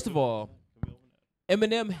 first of all,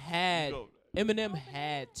 Eminem had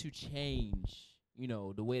to change,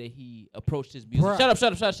 the way that he approached his music. Bruh.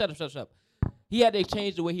 Shut up. He had to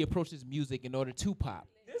change the way he approached his music in order to pop.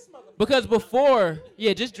 Because before,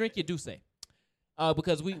 just drink your Douce.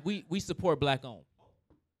 Because we support black owned.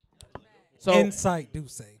 So Insight do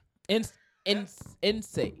say.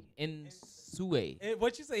 Insue.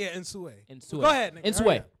 What you say? Yeah, Insue. Insue. Go ahead, nigga. Insue.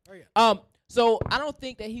 Hurry up. Hurry up. So I don't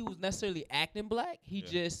think that he was necessarily acting black. He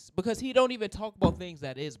just because he don't even talk about things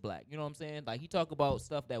that is black. You know what I'm saying? Like he talk about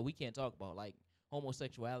stuff that we can't talk about, like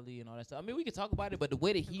homosexuality and all that stuff. I mean, we can talk about it, but the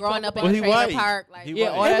way that he growing talk up about in he a trailer white. park, like He yeah,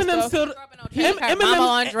 white. all that Eminem stuff. still. grew up in a trailer park, Eminem, mama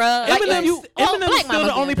on drugs. Like, Eminem, you- oh, Eminem's black still mama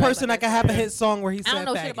the be only on drugs, person that like can have a hit song where he I said don't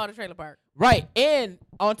know faggot. shit about a trailer park. Right, and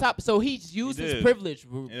on top, so he's used He his did. privilege.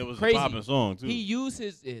 And it was crazy. a popping song too. He used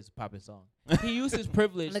his popping song. He used his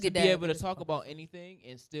privilege Look to at be that. able to Look at talk this. about anything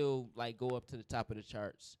and still like go up to the top of the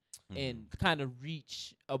charts Mhm. and kind of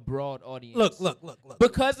reach a broad audience. Look.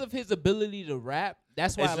 Because of his ability to rap,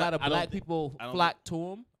 that's why It's a lot not- of I don't black think- people I don't flock to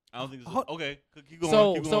him. I don't think it's Hold- okay. Keep going.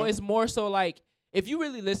 So keep so going. it's more so like if you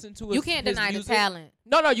really listen to his, You can't his deny music, the talent,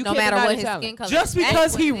 No, you no can't matter deny what the his talent. skin color. Just That's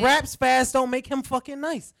because what he it is. raps fast don't make him fucking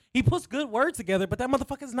nice. He puts good words together, but that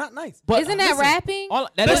motherfucker's not nice. But Isn't that listen, rapping?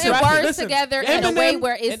 that is Putting rapping. words Listen, together in a Eminem- way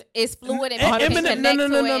where and- it's fluid and Eminem- people can connect to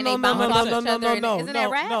it and they bounce off each other. and- Isn't that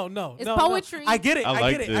rap? No. It's poetry. I get it. I I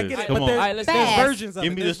like get it. I this. get it. Come But on. there's, Alright, let's there's go. versions of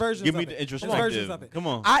Give it. me There's this. versions Give of me it. the There's versions introspective. of it. Come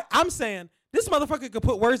on. I'm saying this motherfucker could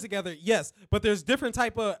put words together, yes, but there's different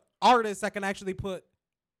type of artists that can actually put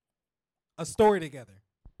a story together.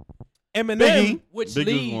 Eminem, Biggie. which Biggie was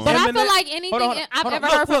leads. one. But I Eminem- feel like anything Hold on, I've hold on. ever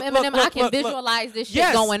Look, heard from look, Eminem, look, I can look, look. visualize this shit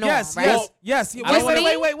yes, going yes, on, right? yes. I don't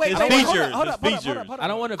Wait, wanna- wait. His Hold up, features, hold his up. features. I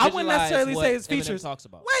don't want to I visualize wouldn't necessarily what say his Eminem features. talks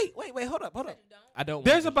about. Wait, hold up. I don't.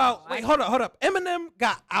 There's wanna about visualize. hold up. Eminem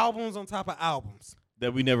got albums on top of albums.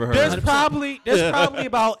 That we never heard. There's 100%. probably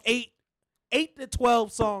about eight to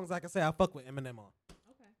 12 songs I can say I fuck with Eminem on.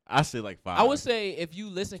 I say like 5. I would say if you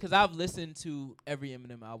listen, because I've listened to every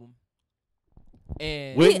Eminem album,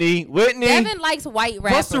 and Whitney. Devin likes white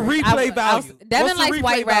rappers. What's the replay value? Devin What's the likes replay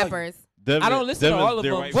white value? rappers. Devin, I don't listen to all of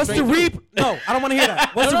they're them. White What's the Straight No, I don't want to hear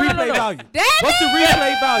that. What's No, the no, replay no. value? Devin! What's the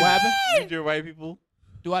replay value? what happened? You do white people.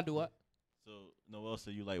 Do I do what? So Noel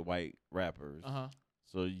said you like white rappers. Uh huh.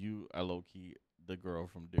 So you are low key the girl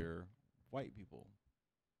from Dear White People.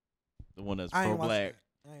 The one that's I pro ain't watched black.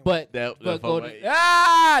 that. I ain't But That but pro go white.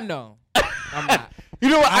 to no, I'm not. You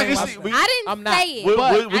know what? I I ain't can watched see. that. we- I didn't I'm not. say it. Would-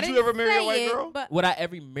 but would I you didn't ever marry a say white it, girl? But Would I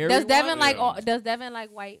ever marry? does Devin one? like Yeah. does Devin like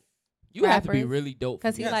white? You have to be rappers? really dope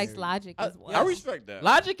Because for he me to likes marry. Logic as well. I respect that.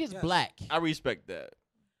 Logic is Yes. black. I respect that.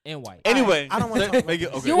 and white. Anyway, I don't wanna talk about make it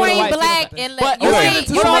this. okay. You What do ain't white black say about unless But- you okay. ain't,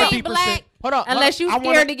 you Let's ain't talk black Hold on. unless you I scared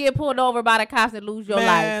wanna- to get pulled over by the cops and lose your life.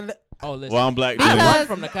 Man, Oh, listen. Well, I'm black. Because- too. Run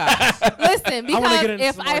from the cops. Listen, I wanna because get into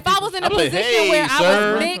if some more if I was in a I'm like, position hey, where sir. I was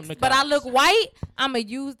Run from mixed the but I cops. look white, I'ma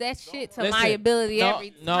use that shit to my Listen, ability no,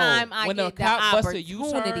 every no. time I when get a the cop busts a opportunity.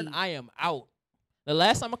 U-turn, I am out. The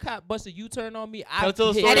last time a cop busted a U-turn on me, I Can I tell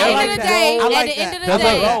a hit story At the I end like of the that. day, I like at the that. end of I the like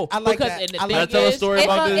day, that. I like because that. and the I thing like Can I tell a is, story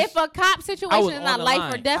about this? if a cop I situation was is on not the life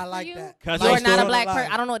line. or death I for like you, that. Can I you're tell a not a story? black Lie.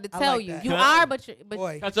 person. I don't know what to I tell like you. that. You Can I- are, but you. But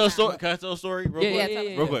Boy. Can I tell a story? Can I tell a story real Yeah, quick? yeah,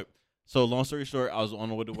 yeah. Real quick. So long story short, I was on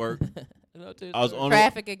the way to work. I was on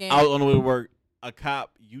traffic again. I was on the way to work. A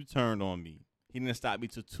cop U-turned on me. He didn't stop me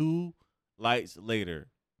till 2 lights later.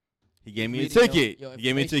 He gave me a Reading ticket. your He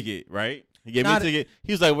gave me a information. ticket, right? He gave me a Not- ticket.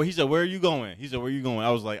 He was like, "Well," he said, "Where are you going?" He said, "Where are you going?" I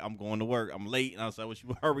was like, "I'm going to work. I'm late." And I was like, "Well,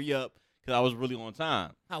 you hurry up," because I was really on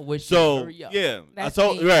time. I wish So you hurry up. yeah, That's I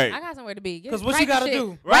told me. right. I got somewhere to be. Because what Write you the gotta shit.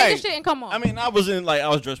 do? Write Right. the shit and come on. I mean, I was in like I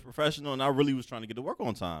was dressed professional, and I really was trying to get to work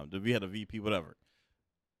on time. We had a VP, whatever.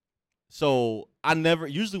 So I never.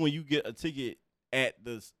 Usually, when you get a ticket at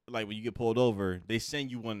this, like when you get pulled over, they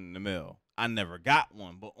send you one in the mail. I never got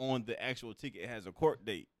one, but on the actual ticket it has a court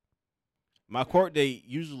date. My court date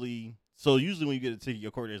usually when you get a ticket,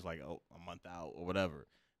 your court date is like a month out or whatever.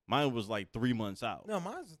 Mine was like 3 months out. No,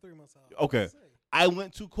 mine's just 3 months out. Okay. I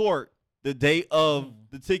went to court the day of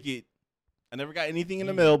the ticket. I never got anything in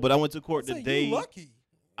the mail, but I went to court the day. You lucky.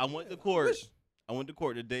 I went to court. I went to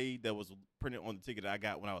court the day that was printed on the ticket that I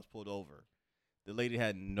got when I was pulled over. The lady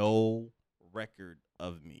had no record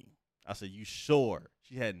of me. I said, "You sure?"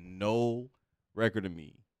 She had no record of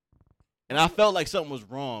me, and I felt like something was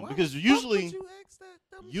wrong because usually you ask that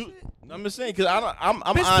dumb you. shit? I'm just saying because I'm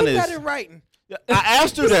Bitch, honest. put that in writing. I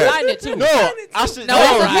asked her Sign that. it too. No, Sign it I too. said no,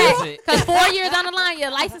 No, that's a right. fact. Because 4 years down the line, your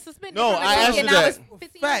license suspended. No, from the I ticket, asked and her now that.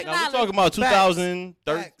 it's Fact. No, we're $1,500. talking about Facts. 2013.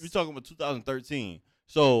 Facts. We're talking about 2013.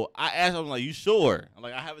 So I asked her, I'm like, "You sure?" I'm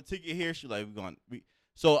like, "I have a ticket here." She's like, "We're going."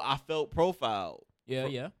 So I felt profiled. Yeah,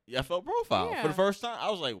 yeah. Yeah, I felt profiled Yeah. for the first time. I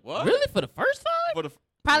was like, "What?" Really? For the first time? For the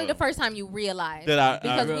Probably yeah. the first time you realize That I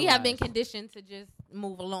because we have been realized. conditioned to just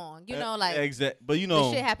move along. You know, like exact. But you the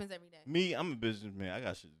know, shit happens every day. me, I'm a businessman. I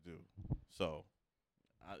got shit to do. So,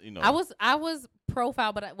 you know, I was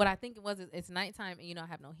profiled, but what I think it was is it's nighttime and I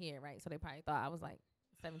have no hair, right? So they probably thought I was like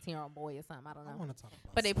 17-year-old boy or something. I don't I know. want to talk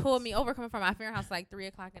about But they sex. pulled me over coming from my friend's house like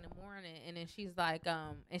 3:00 in the morning, and then she's like,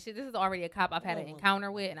 and this is already a cop I've had an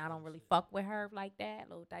encounter with, and I don't really fuck with her like that,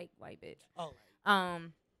 little dyke white bitch. Oh,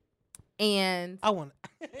 And I want.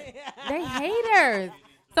 they haters.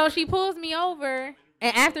 So she pulls me over,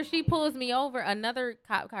 and after she pulls me over, another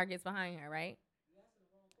cop car gets behind her, right?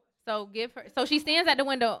 So give her. So she stands at the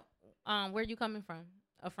window. Where you coming from?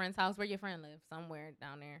 A friend's house. Where your friend lives? Somewhere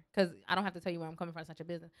down there. Cause I don't have to tell you where I'm coming from. It's not your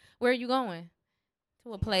business. Where are you going?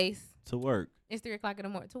 To a place. to work, It's 3:00 in the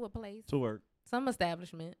morning. To a place. to work, Some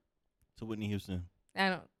establishment. to Whitney Houston. I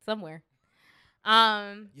don't. Somewhere.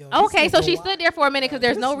 Yo, this Okay, so nigga she wild. stood there for a minute because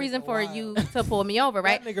there's This no nigga reason for you wild. to pull me over,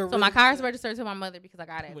 right? That nigga So my really car is said- registered to my mother because I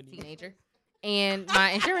got it as a teenager, and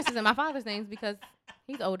my insurance is in my father's names because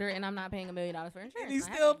he's older and I'm not paying $1 million for insurance. And he's I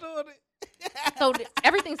have still to. doing it. So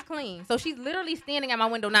everything's clean. So she's literally standing at my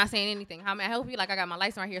window, not saying anything. How may I help you? Like I got my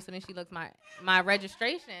license right here. So then she looks my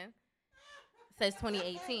registration says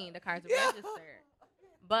 2018. The car's Yeah. registered,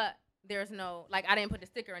 but there's no I didn't put the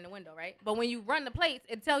sticker in the window, right? But when you run the plates,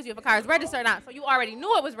 it tells you if a car is registered or not. So you already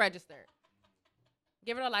knew it was registered.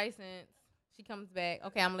 Give her the license. She comes back.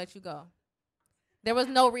 Okay, I'm gonna let you go. There was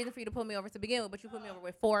no reason for you to pull me over to begin with, but you put me over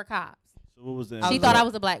with 4 cops. So what was that? She thought I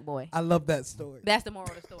was a black boy. I love that story. That's the moral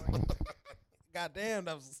of the story. God damn,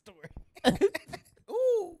 that was a story.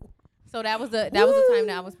 Ooh. So that was the time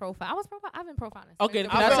that I was profiled. I've been profiling. Okay,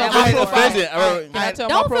 Since can the I first tell time my I was profile? profiled. offended. Can I tell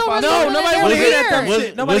Don't my feel profile? really No, good. nobody They're wanna hear that weird. dumb Was shit.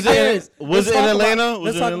 it- Nobody was cares. it- was Let's it in talk about- Atlanta? Was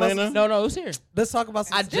let's it talk in about Atlanta? some- No, it was here. Let's talk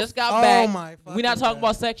about. I some- just got Oh back. my. We not fucking talking God.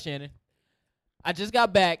 about sex, Shannon. I just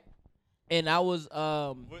got back, and I was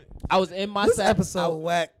in my This sex. episode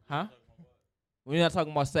whack. Huh? We're not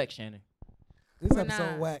talking about sex, Shannon. This We're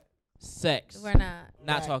episode not. whack. Sex. We're not.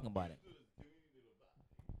 Not Right. talking about it.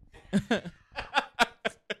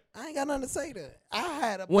 I ain't got nothing to say to it. I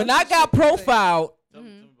had a. When bunch I of got shit to say. profiled,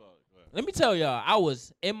 Mhm. let me tell y'all, I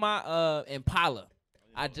was in my Impala.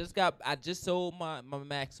 I just sold my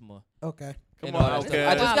Maxima. Okay. Come and all on, that stuff. okay.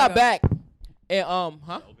 I just Wow. got back, and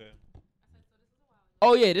huh? Okay.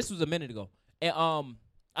 Oh yeah, this was a minute ago, and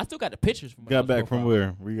I still got the pictures from when I Got was back from profiled.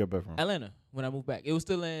 where? Where you got back from? Atlanta, when I moved back. It was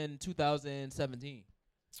still in 2017.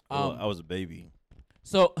 Well, I was a baby.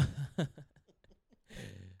 So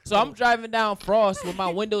I'm driving down Frost with my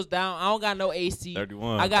windows down. I don't got no AC.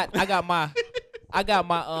 31. I got my I got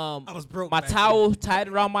my I was broke. my back towel tied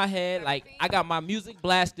around my head. Like I got my music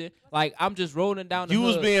blasted. Like I'm just rolling down the You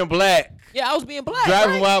was hood. being black, Yeah, I was being black.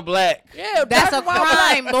 driving right? while black. Yeah, That's a driving while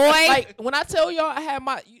black. crime, boy. Like when I tell y'all, I had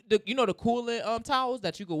my you know the cooling towels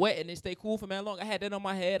that you could wet and they stay cool for man long. I had that on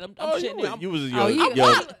my head. I'm Oh, shitting it. you was in Oh, your, you- your, you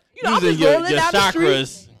know, you I'm was in just your rolling down the street.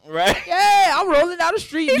 chakras, right? Yeah, I'm rolling down the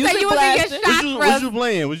street. He said music you was in your blasting. shot- What you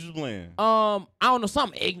playing? What you playing? I don't know,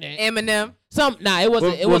 something ignorant. Eminem. It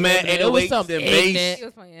wasn't. It was man, it was 808s something and bass. ignorant. He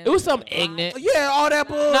was playing. It was something ignorant. Yeah, all that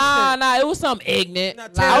bullshit. Nah, it was something ignorant. Now,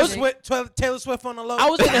 Taylor Swift on the low. I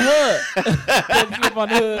was in the hood. Taylor Swift on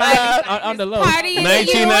the hood. on the low. Party in the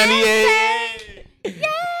 1998.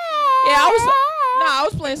 Yeah, I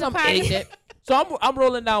was playing something party. ignorant. So I'm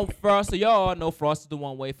rolling down Frost. So y'all all know Frost is the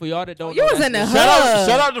one way. For y'all that don't You know, was that's in the the- hood.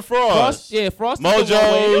 Shout out to Frost. Frost. Yeah, Frost is the one way.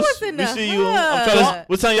 Mojos. was in We the see you. I'm trying hood. to.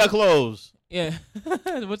 What time y'all close? Yeah.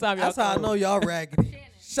 What time y'all? That's how I close? know y'all raggedy.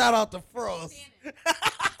 Shout out to Frost.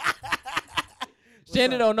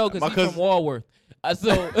 Shannon don't know My because he's cousin- from Walworth.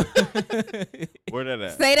 So Where that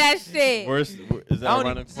at? Say that shit. Is that I don't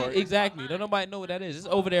around even, the park? exactly. Don't nobody know what that is. It's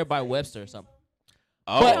over there by Webster or something.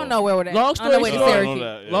 Oh. I don't know where we're at. Long I don't know story where Oh, I to know Syracuse.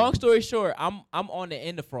 that, yeah. Long story short, I'm on the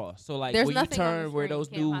end of Frost. So like There's where you nothing on the turn where screen. those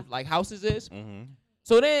Can't new possibly- like houses is. Mhm.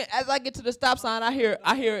 So then as I get to the stop sign, I hear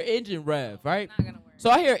an engine rev, right? Not gonna work. So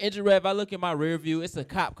I hear an engine rev. I look in my rear view. It's a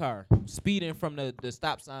cop car speeding from the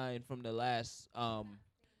stop sign from the last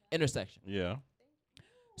intersection. Yeah.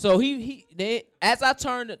 So then as I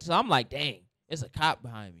turned, so I'm like, dang, it's a cop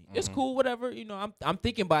behind me. It's Mhm. cool, whatever. You know, I'm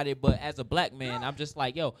thinking about it, but as a black man, I'm just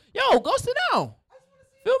like, yo, go sit down.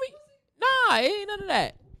 Feel me? Nah, it ain't none of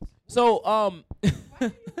that. So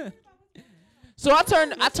so I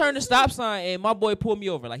turned the stop sign and my boy pulled me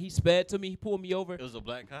over. Like he sped to me, he pulled me over. It was a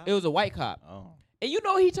black cop. It was a white cop. Oh. And you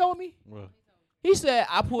know what he told me? Well, He said,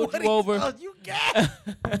 I pulled you over. You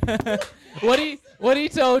got. What he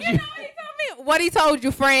told you? What he told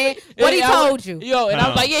you, friend? What he Yeah, I told you? Yo, and I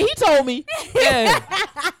was like, yeah, he told me. Yeah.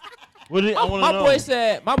 what did I want to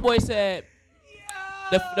know? My boy said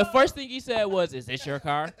the first thing he said was, "Is this your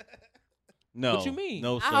car?" No. What you mean?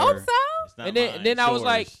 No, sir. I hope so. It's not And then- mine. then I was Yours.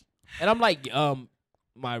 like- And I'm like,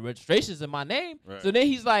 my registration's in my name. Right. So then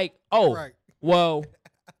he's like, oh, Right. well,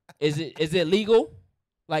 is it legal?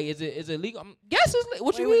 Like, is it legal? Yes, it's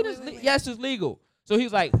what you Wait, mean? wait. Yes, it's legal. So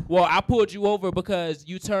he's like, well, I pulled you over because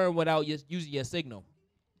you turned without using your signal.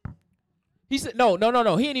 He said, no.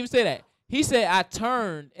 He didn't even say that. He said I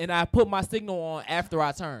turned and I put my signal on after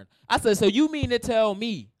I turned. I said, so you mean to tell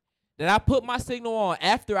me that I put my signal on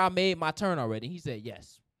after I made my turn already? He said,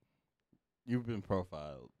 yes. You've been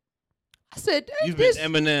profiled. I said, You've been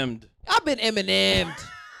Eminem'd. I've been Eminem'd.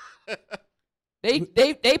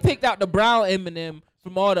 They picked out the brown Eminem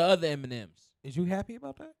from all the other Eminems. Is you happy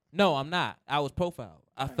about that? No, I'm not. I was profiled.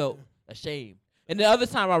 I felt ashamed. And the other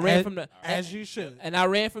time I ran from the As you should. and I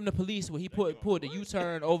ran from the police when he pulled the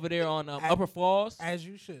U-turn over there on Upper Falls, As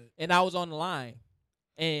you should. and I was on the line,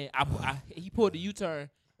 and he pulled the U-turn,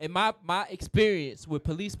 and my experience with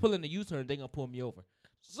police pulling the U-turn, they gonna pull me over.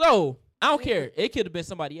 So I don't care. It could have been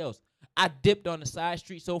somebody else. I dipped on the side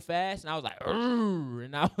street so fast, and I was like, "Urgh,"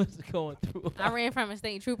 and I was going through. I ran from a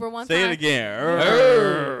state trooper one Say time. it again.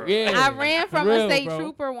 Urgh. Yeah. I ran from For a real, state bro.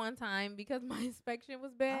 trooper one time because my inspection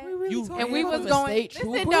was bad. You And we ran was from a going. state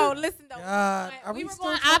Listen trooper? though. God, are We we were still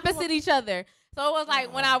going talking opposite about- each other. So it was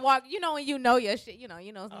like when I walked, when you know your shit, you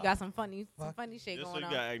got some funny shit Just so going you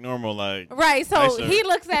on. got act normal, like. Right, so Nice, sir. he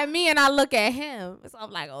looks at me and I look at him. So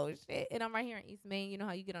I'm like, oh shit. And I'm right here in East Maine. You know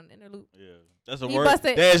how you get on the inner loop? Yeah, that's a He word.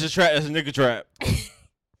 busted- That's a trap. That's a nigga trap.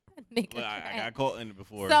 Nigga. Look, I got caught in it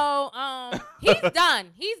before. So he's done.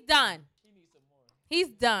 He's done. He's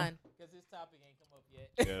done. Because this topic ain't come up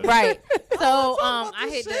yet. Yeah. Right. So talking about I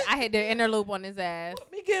this hit shit. I hit the inner loop on his ass.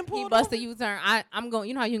 Me getting He pulled busted over? U-turn. I'm going.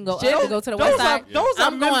 You know how you can go Shit, up and go to the those west are, side. those are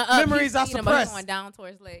I'm going up. memories I He's speeding, but he's suppressed. going down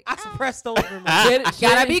towards Lake. I suppressed those memories.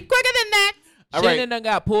 Gotta be quicker than that. All right. Shannon done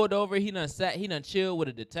got pulled over. He done chilled with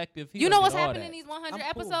a detective. He You done know did what's all happening that. in these 100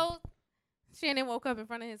 I'm cool. episodes? Shannon woke up in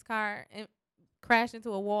front of his car and crashed into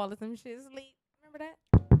a wall or some shit. Sleep. Remember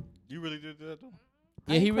that? You really did that though?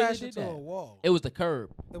 Yeah, I he ain't really crashed did into that. a wall. It was the curb.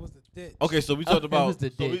 It was the ditch. Okay, so we Oh, talked it about. was the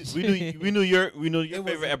So ditch. we knew your It was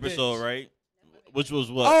favorite a episode, ditch. right? Which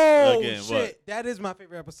was what? Oh Again, shit, what? that is my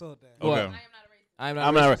favorite episode. Then. What? Okay. I'm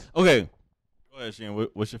I'm not right. Okay. Go ahead, Shane.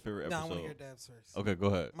 What's your favorite Nah, I episode? want to hear Dad's first. Okay, go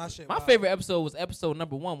ahead. My shit. My wild. favorite episode was episode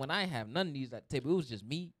number 1 when I ain't have none of these at the table. It was just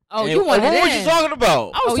me. Oh, And you wanted what was in. you talking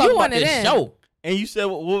about? I was Oh, you talking about wanted this in. show. And you said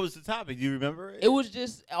what was the topic? Do you remember it? It was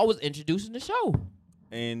just I was introducing the show.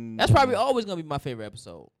 And That's probably always gonna be my favorite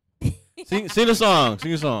episode. sing a song.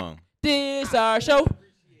 Sing a song. This our show,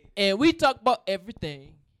 and we talk about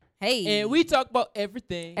everything. Hey. And we talk about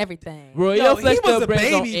everything. everything. Royal Yo, he Flex was the a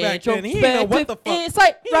brains on baby back then. He didn't know what the fuck.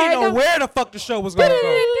 Insight He right didn't know now. where the fuck the show was gonna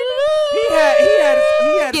go. He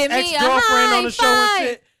had Give his me a ex-girlfriend on the show high and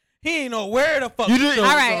shit. He ain't know where the fuck You the did. show All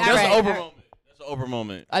was right, gonna all That's go. right. an Oprah moment. That's an Oprah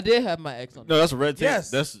moment. I did have my ex on. No, that's a red tape.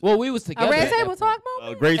 Yes. That's Well, we was A together. red at that table point. talk a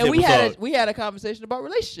moment? great And table talk. we had a conversation about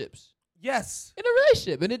relationships Yes. in a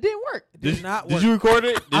relationship, and it didn't work. Did not Did work. you record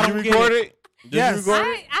it? I Did you don't get record it. it? Did Yes. you record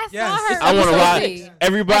it? I Yes. saw her. I wanna episode watch six.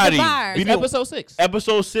 Everybody, bar. we It's do episode 6.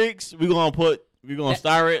 episode 6. We gonna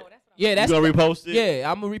star it. Yeah, You that's gonna repost it?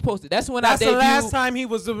 yeah. I'm gonna repost it. That's when That's I the debuted last time he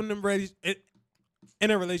was in a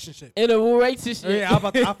relationship. in a relationship. Yeah, I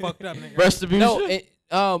fucked up, nigga. Retribution.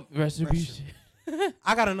 No, retribution.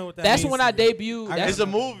 I gotta know what that That's means. when I nigga. debuted. I That's It's a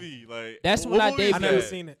movie. Like That's what when I movie is debuted. I never that?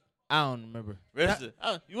 seen it. I don't remember.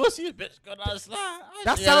 You want to see a bitch go down the slide?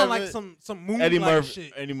 That sounds like some moonlight Eddie Murphy.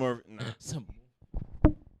 shit. Eddie Murphy. Nah. Some,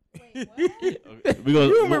 Okay, we gonna,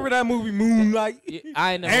 You remember that movie Moonlight? yeah,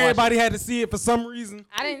 I ain't never watched Everybody had to see it for some reason.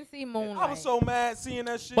 I didn't see Moonlight. I was so mad seeing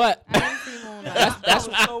that shit. it. But I didn't see Moonlight. I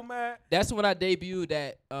was so mad. that's when I debuted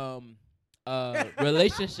at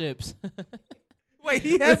relationships. Wait,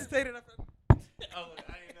 he hesitated.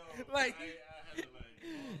 Like,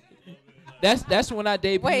 That's when I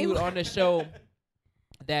debuted Wait. on the show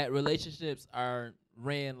that relationships are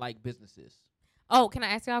ran like businesses. Oh, can I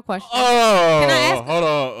ask y'all a question? Oh, Can I ask- hold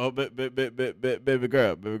on. Oh, baby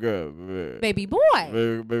girl. Baby boy,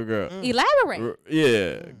 Baby girl. elaborate.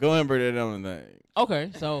 Yeah, go ahead and break that down tonight.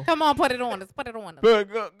 Okay, so Come on, put it on us. Put it on us. Go ahead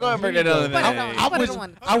and break that down Put it on. tonight. Put it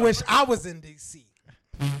on. I wish I was in DC.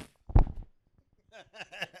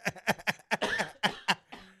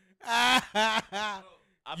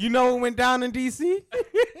 You know what went down in DC?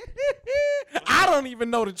 I don't even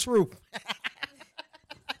know the truth.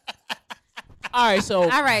 all right, so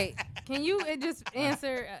All right. Can you just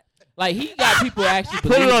answer? like he got people actually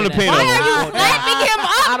Put it on the believing panel. that. Why are you Oh, slapping him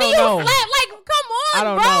up? I don't you know. Like, come I on,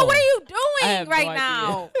 don't bro. know. What are you I doing have right no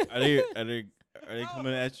now? idea. Are they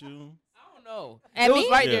coming at you? I don't know. At it was me?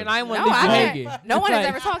 right Yeah. there, and I didn't want No, to leave you I hanging. can't. No one has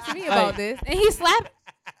Like, ever talked to me about like- this. And he slapped.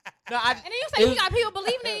 No, I, And then you it say you was- got people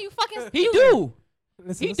believing it. You fucking. he do.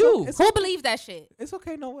 Listen, He it's do. It's, Who believes that shit? it's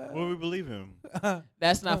okay, Noel. What we believe him?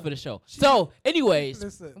 That's not for the show. So, anyways,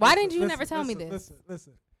 Listen, Why listen, didn't you listen, never tell me listen, this?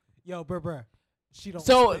 Listen. Yo, bruh. She don't.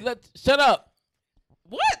 so respect. shut up.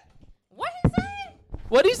 What? What he say?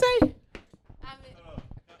 What'd he say? I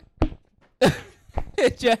mean,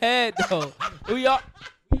 Hit your head though. We are.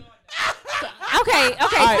 okay. All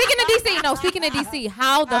right. Speaking of DC,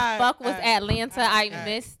 how the Alright, fuck was alright, Atlanta? I alright.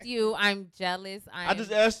 missed you. I'm jealous. I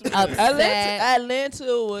just asked him. Upset. Atlanta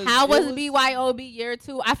was. How it was BYOB year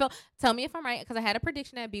 2? I felt. Tell me if I'm right, because I had a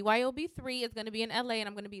prediction that BYOB 3 is going to be in LA, and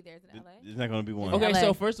I'm going to be there. Is it in LA? It's not gonna be one. Okay, LA.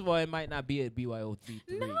 so first of all, it might not be at BYO 3.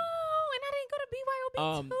 No, and I didn't go to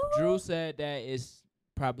BYOB 2. Drew said that it's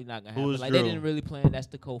probably not gonna Who happen. is Like Drew? they didn't really plan. That's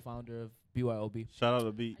the co-founder of BYOB. Shout out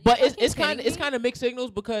to Beat. But You it's fucking kind of kidding it's me? kind of mixed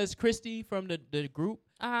signals because Christy from the group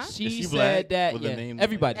Uh-huh. she Is she said black that with a yeah name?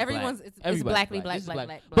 everybody Everyone's it's Everybody's blackly black, This is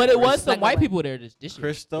black. but it was Black, some black, white black. people there this year.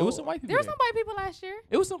 Christo? It was some white people. There were some white people last year.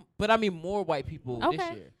 It was some, but I mean more white people this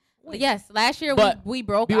Okay. year. Yes, last year But we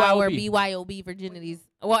broke BYOB. our BYOB virginities.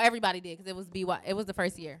 Well, everybody did because it was It was the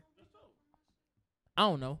first year. I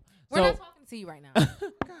don't know. We're So not talking to you right now.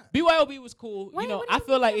 BYOB was cool. Wait, you know, what are I you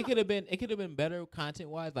feel like talking it could have been better content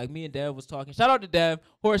wise. Like me and Dev was talking. Shout out to Dev,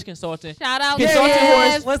 Horse Consulting. Shout out Consulting to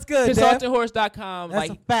Horse. Dev. What's good, Dev? Consultinghorse.com. That's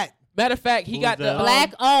Like a fact. matter of fact, he Who's got that? the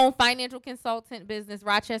Black owned financial consultant business,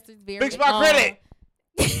 Rochester's very Fix my own. credit.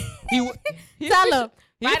 He Tell him.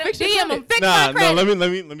 He Write him, fixed your DM him. credit. Fix Nah, my credit. no.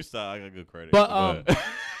 Let me stop. I got good credit. But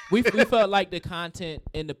we felt like the content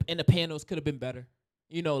in the panels could have been better.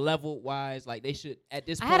 You know, level wise, like they should at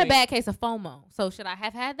this I point. had a bad case of FOMO. So should I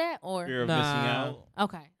have had that or? fear of Nah. missing out.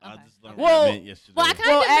 Okay. I Okay. just learned Well- what it meant yesterday. Well, I kind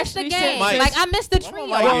Well, of missed the actually, game. Mike- Like I missed the Why trio.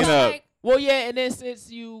 am I I was waking up? like, Well, yeah, and then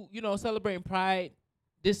since you know celebrating Pride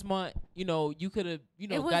this month, you know you could have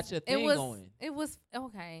got your thing going. It was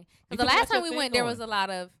okay. You Because the could've last got your time we thing went, there was going. a lot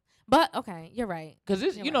of. But okay, you're right. Because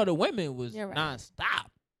You're you know the women was You're right. nonstop.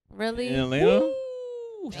 Really? in Atlanta.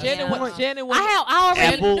 Ooh, Damn. Shannon was I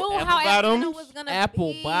already Apple- knew apple how Atlanta bottoms? was gonna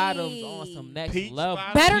apple be. bottoms on some next Peach level.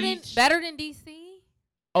 bottoms? better than DC.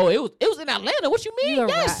 Oh, it was in Atlanta. What you mean? You're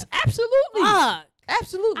Yes, right. absolutely, Fuck.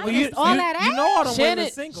 absolutely. I missed all that You know all them Shannon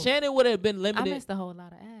women single. Shannon would have been I limited, missed a whole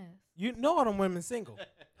lot of ass. You know all them women single.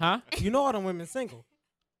 huh? You know all them women single.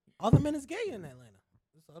 All the men is gay in Atlanta.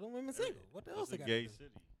 There's all them women single. What the else It's they a got? gay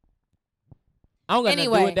city. I don't got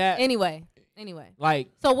nothing to do with that. Anyway. Like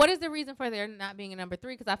So what is the reason for there not being a number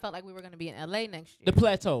 3? Because I felt like we were gonna be in LA next year. the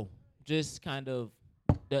plateau, just kind of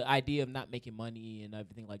the idea of not making money and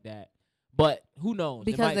everything like that. But Who knows? It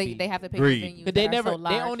because might they be. have to pick Agreed. the venues. But they that are never. so They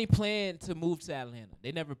large. only plan to move to Atlanta.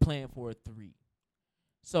 They never planned for a 3.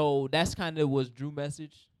 So that's kind of was Drew's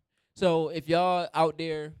message. So if y'all out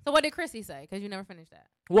there, So what did Chrissy say? Because you never finished that.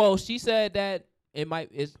 well, she said that it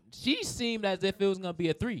might. She seemed as if it was gonna be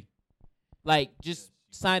a 3, like just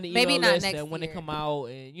sign the email Maybe not list next and when year. they come out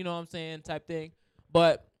and you know what I'm saying type thing.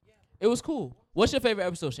 But it was cool. What's your favorite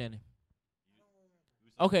episode, Shannon?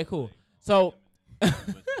 Okay, cool. So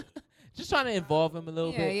just trying to involve him a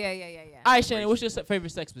little bit. Yeah. All right, Shannon, what's your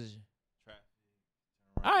favorite sex position?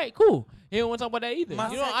 All right, cool. He don't want to talk about that either. My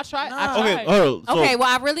You know, I sex- tried. nah. I tried. Okay, hold on. So, Okay, well,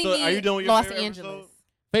 I really so need are you done with your Los favorite Angeles. episode?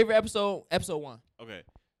 Favorite episode 1. Okay.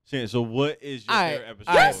 Shannon, so what is your All right, favorite episode?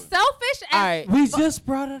 all You're right. selfish All as right. We just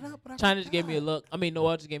brought it up. But I China just gave me a forgot. look. I mean,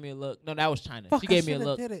 Noel just gave me a look. No, that was China. Fuck, She I gave me a shoulda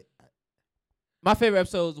look. did it. My favorite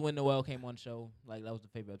episode is when Noel came on the show. Like, that was the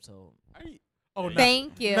favorite episode. Oh, no.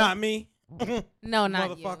 Thank you. Not me. No,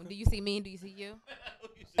 not you. Motherfucker. Do you see me and do you see you?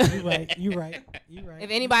 You right. You right. You right. If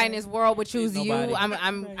anybody in this world would choose you, nobody.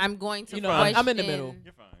 I'm going to You know, question. I'm in the middle.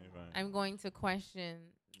 You're fine. You're fine. I'm going to question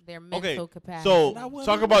their Okay, mental capacity. So That wasn't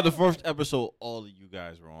talk about the bad. first episode all of you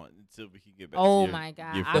guys were on until we can get back. Oh to your, my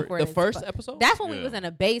God, your I first- awkward The as first fuck. episode? That's when we Yeah. was in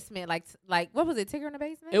a basement. Like what was it? Tigger in the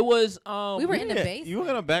basement. It was, We were in the Yeah, basement. You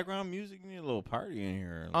got a background music? You need a little party in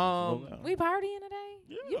here. Slow down. We partying today.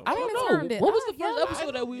 Yeah. You I don't kinda know. turned it What was up, the first yo.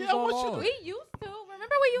 episode that we was Yeah, what on? you We used to.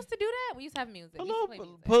 Remember we used to do that. We used to have music. Put a We used to play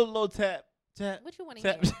little, music. put a little tap. What you want to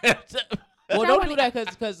Tap, hear? tap, tap. Well, Y'all don't wanna- do that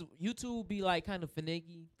because YouTube be like kind of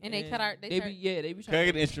finicky. And they cut our- they They turn- be they be Can I trying.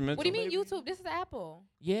 get an instrumental? What do you mean maybe? YouTube? This is Apple.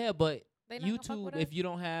 Yeah, but They not gonna fuck YouTube, with if us? you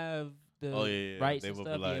don't have the Oh, yeah. rights They and will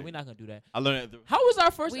be stuff, yeah, like- we're not gonna do that. I learned at the. How was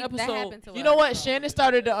our first That episode? happened to You know us. what? Shannon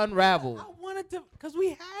started to unravel I wanted to, because we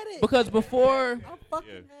had it. because before I fucking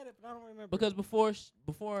Yeah. had it, but I don't remember. because before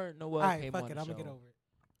Noel All right, came fuck on it. the I'm show, gonna get over it.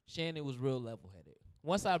 Shannon was real level headed.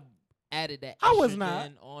 Once I added that I was estrogen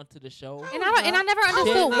not. onto the show, And I never understood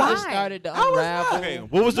Shannon why. just started to I was unravel. not. Okay,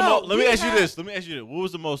 what was the No, let me we ask you had- this. Let me ask you this. What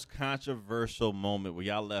was the most controversial moment where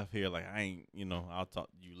y'all left here like I ain't, I'll talk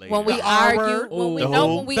to you later. When we The R argue, word. when we Ooh. know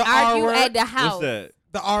The when we the R argue word. at the What's house. that?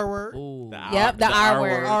 The R word. Ooh. Yep, the R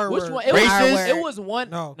word. R Which word. one? It was, Racist? it was one.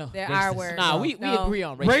 No. no. The racist. R word. Nah, No. we No. agree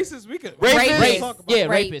on racist. Racist. We could. Rapist? we could Rape. talk about Yeah, it.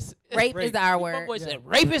 rapist. Rape is the R My word. boy Yeah. said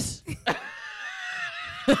rapist.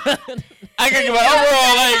 I gotta give my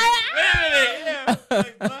overall like.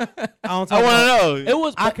 I don't talk I want about to know. It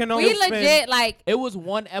was. I can only We spend- legit like It was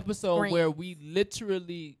one episode Scream. where we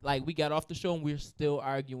literally like we got off the show and we were still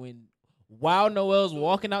arguing while Noel's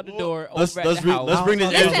walking out the door Let's over at the house. let's bring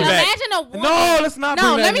this Listen, energy listen. back. Imagine a woman. No, let's not. No,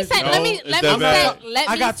 bring let that me into set. it. Let me it's let that me bad. set. Let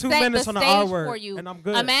I me got 2 set minutes the on the stage R word, for you. and I'm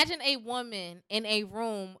good. Imagine a woman in a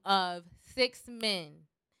room of 6 men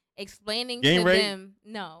explaining Gang to rape? them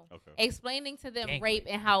Okay. explaining to them Gang rape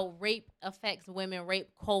and how rape affects women, rape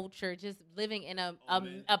culture, just living in a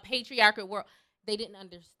man. a patriarchal world. They didn't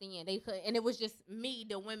understand. They could, and it was just me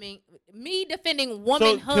defending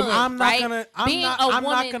womanhood. I'm not right? gonna. I'm being not. a I'm woman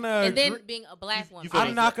not gonna. and then agree- being a black woman. feel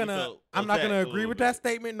I'm not you gonna. felt I'm not gonna attacked a agree little with bit. that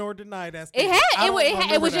statement nor deny that It statement. had I it, don't wa- it, had, it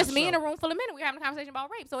remember was that just me in show. a room full of men. We were having a conversation about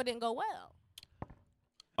rape, so it didn't go well.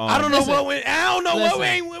 I don't know Listen. what went. I don't know what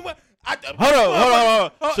Listen. went. Hold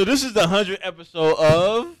Hold on. So this is the 100th episode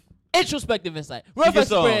of. Introspective insight. Sing your Reflex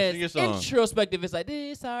song, Friends. sing your song. Introspective insight.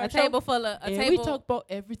 This our A show. table full of And table. we talk about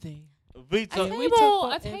everything. We a talk, we talk table,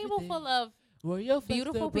 about a table everything. full of Where your flex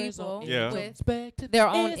beautiful the brains people on Yeah. with inspect their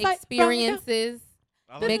own insight from experiences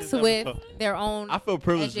I like mixed this with episode. their own I feel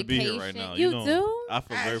privileged to be here right education. now. You know. do? I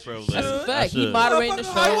feel very As you privileged. That's a should. fact. I He should. moderating the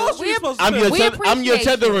How else show. we supposed to I'm feel? your We I'm your appreciate you.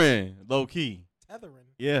 tethering, low key. Tethering.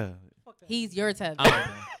 Yeah, He's your tether.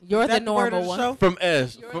 Oh, You're Is the that the word normal of the one. show? from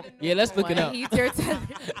S. You're From- the Yeah, let's look it normal up. one. He's your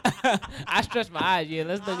tether. I stretched my eyes. Yeah,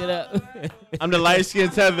 let's look it up. I'm the light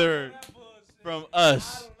skinned tether from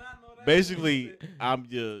us. Basically, I'm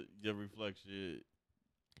your reflection.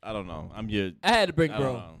 I don't know. I'm your. I had to bring I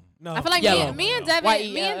don't bro. know. No. I feel like Yellow. me and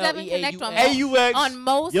Devin, connect on YELLEAUX. on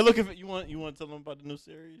most. You're looking for you want to tell them about the new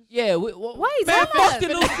series? Yeah. Wait, man, tell us. fuck the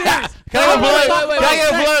new series. Can I Wait, get a plug? wait, Can I wait,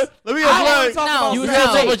 get a wait. plug? Let me get I a wanna plug. talk No. about You We're was gonna gonna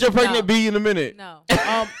talk say- about your pregnant No. bee in a minute. No,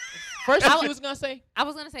 First, what you was gonna say? I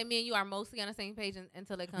was gonna say me and you are mostly on the same page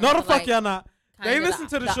until it comes. No, the to fuck like, y'all not. They kinda listen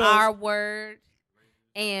to the shows. R word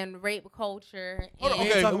and rape culture. Hold on, and-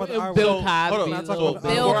 We ain't talking about the R Bill word. Cosby. Hold on. Not talking So about the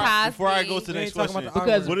Bill before I go Cosby. to the We next ain't talking question, about the R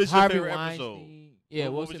Because what is your Harvey favorite episode? Weinstein. Yeah,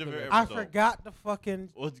 What what's was your your favorite favorite I episode? forgot the fucking.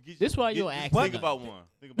 This why you'll Think ask What? me. about one.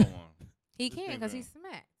 Think about one. He Just can think because about he's it.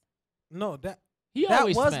 smacked. No, that He that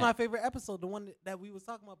always was smack. my favorite episode. The one that we was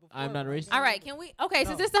talking about before. I'm not but I racist. can't All right, remember. can we? Okay, No.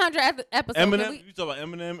 since it's the 100th episode, can Eminem. we? You talk about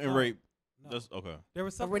Eminem and No. rape. No. That's okay. There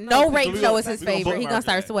was something No else. rape we show gonna- is his we gonna favorite. He bookmark gonna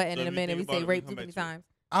start that. sweating So in a if you minute. We think say about it, rape we too come many back to it. times.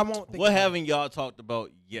 I won't think What about it. haven't y'all talked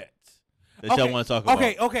about yet? that y'all want to talk about.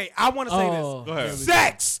 Okay. I want to say Oh, this. Go ahead. there we go.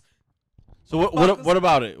 Sex. So what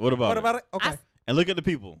about it? What about What it? about it? Okay. I- And look at the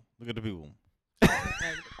people. Look at the people.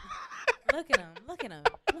 Look at him. Look at him.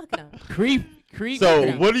 Look at him. Creep. So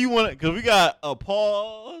Yeah. what do you want? Because we got a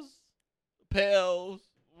pause, pals.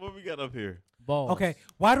 What we got up here? Balls. Okay.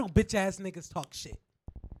 Why do bitch ass niggas talk shit?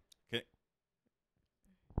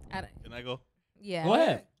 Can I go? Yeah. Go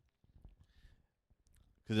ahead.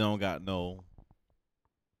 Because they don't got no.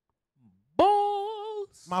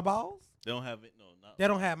 Balls. My balls? They don't have it. No, not. They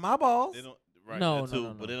don't have my balls. They don't. Right. No, that no, too, no,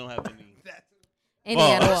 no. But they don't have any. Any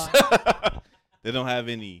at all. balls. They don't have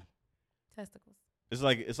any. Testicles.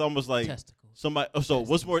 It's almost like Testicles. somebody. Oh, so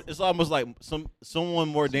what's more? It's almost like someone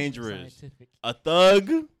more dangerous. Scientific. A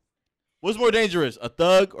thug. What's more dangerous? A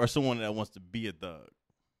thug or someone that wants to be a thug?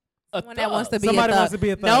 Someone that wants to be Somebody a thug. wants to be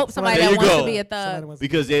a thug. Nope. Somebody There that you wants go. to be a Somebody thug. wants to be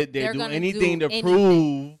Because they They're do gonna anything do to anything.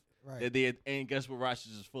 prove Right. that they. And guess what?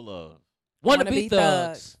 Rochester is full of. Wanna Wanna be be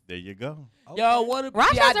thugs. There you go. Okay. Yo, wanna be.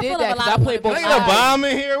 Rochester's I did full of that a 'cause lot I of played both wanna Look be at the sides. bomb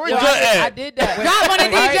in here. Where Yo, you I at? did that. Drop one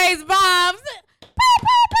of Right? DJ's bombs.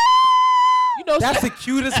 You know, That's the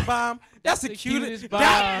cutest bomb. That's the the cutest. cutest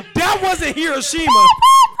That, bomb. that wasn't Hiroshima.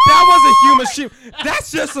 That wasn't Hiroshima.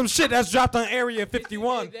 That's just some shit that's dropped on Area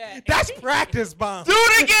 51. that. That's practice bomb. Do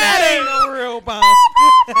it That ain't again. no real bomb.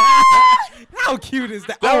 How cute is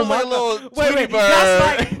that? That oh was my like a little God. Wait,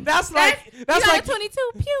 Tweety That's like You that's got like a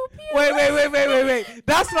 22. Pew pew. wait.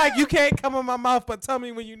 That's like you can't come in my mouth, but tell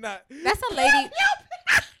me when you're not. That's a lady.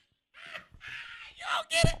 You don't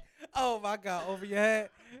get it. Oh my God, over your head.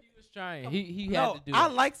 He was trying. He had No, to do I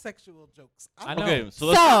it. like sexual jokes. I know. Okay,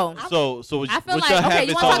 so I feel what's like your okay. habits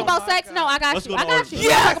You want to talk on? about Oh, sex? my No, I got Let's you. go I to got order. you. You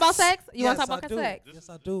want to talk about Yes! sex? You want Yes, to talk I about do. sex? Yes,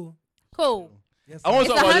 I do. Cool. Yes, I wanna It's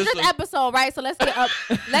the talk about this 100th episode, right? So let's get up.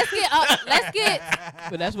 Let's get.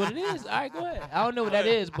 But that's what it is. All right, go ahead. I don't know what that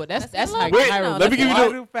is, but that's Let's how get Wait, Cairo let me give you Why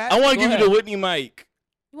the. do fat- I want to Go give you ahead. the Whitney mic.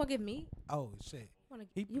 You want to give me? Oh shit.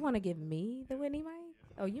 You want to give me the Whitney mic?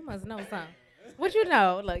 Oh, you must know something. What you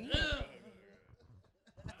know? Look.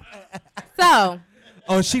 So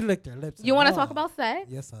Oh, she licked her lips. you want to Oh. talk about sex?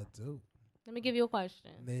 Yes, I do. Let me give you a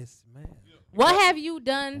question. Yes, man. What have you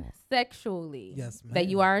done sexually Yes, that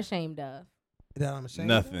you ma'am. are ashamed of? That I'm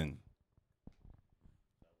ashamed. of? Nothing.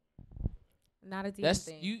 Not a damn That's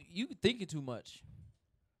thing. you thinking too much.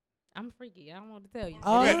 I'm freaky. I don't want to tell you.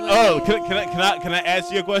 Oh. It is Okay, what oh, can I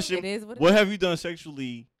ask you a question? it is. What it What is. have you done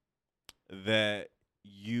sexually that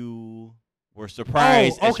you were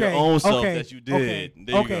surprised at your own self that you did? Okay,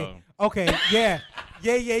 There you okay, go. okay, yeah. Oh,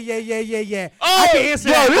 I can answer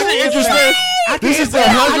yo, that. this I can is answer interesting. that. I can This is answer the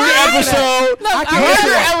that. 100th I can answer that. episode. Look, I can I answer wanna-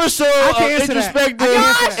 that. Episode I can of answer that. introspective I can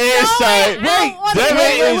answer that. insight. Wait, Devin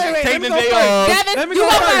wait, is let taking me the go day first. off. Devin, Let me you go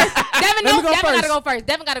go first. first. Devin, Let no, me go Devin gotta first. go first.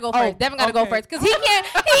 Devin gotta go Oh, first. Devin gotta go okay. first because he can't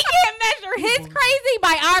measure his crazy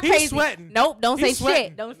by our He's crazy. sweating. Nope, don't He's say sweating.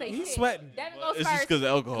 shit. Don't say He's shit. sweating. Devin goes It's just first. because of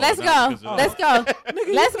alcohol. Let's not go. because of- Let's go. Nigga,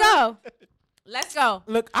 you Let's said- go. Let's go.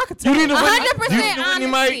 Look, I could tell. You need the Whitney, 100% do you need the Whitney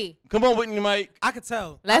honesty. mic? Come on, Whitney mic. I could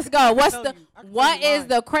tell. Let's go. What's tell the you. I can what tell you is why.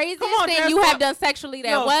 the craziest Come on, thing Dev, you have stop. done sexually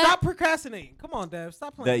that Yo, what? stop procrastinating. Come on, Dev.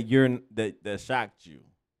 Stop playing. That shocked you.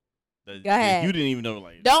 That, Go ahead. You didn't even know.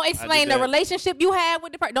 Like, Don't I explain did the that. relationship you had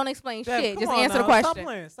with the person. Don't explain Dev, shit. come Just on answer now. the question. Stop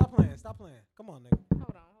playing. Stop playing. Stop playing. Come on, nigga.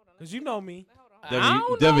 Hold on. Cause you know me. Devin, I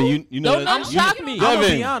don't Devin, know. you know Don't that. none you- shock me. I'm gonna be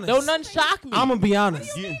Devin, honest. Don't none shock me. I'm gonna be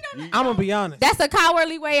honest. you- I'm gonna be honest. That's a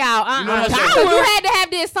cowardly way out. You know that's Because a- you had to have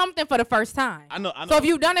did something for the first time. I know. So if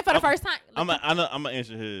you've done it for the first time, I'm gonna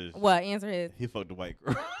answer his. what? Answer his. He fucked the white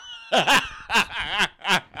girl.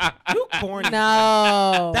 You corny.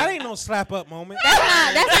 No. That ain't no slap up moment.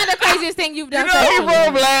 That's not the craziest thing you've You done. know he sexually.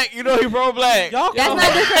 pro black. You know he pro black. Y'all That's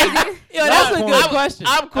not the craziest. Yo, that's a Y'all good corny. question.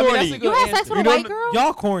 I'm I mean, corny. that's a good You had sex answer. with You a know white the- girl?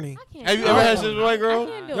 Y'all corny. I can't Have you do ever that. had sex with a white girl? I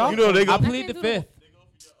can't do Y'all- it. You know they I go. plead the do fifth.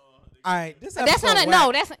 All right, this That's episode not a whack.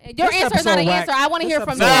 no. That's your This answer is not an episode answer. whack. I want to This hear from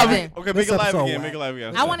episode Nah, Devin. okay, make This it live episode again. whack. Make it live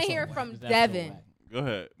again. I want to episode hear whack. from This episode Devin. whack. Go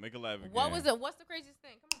ahead. Make it live again. What was it? What's the craziest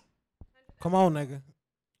thing? Come on, nigga.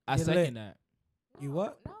 I Get second lit. that. You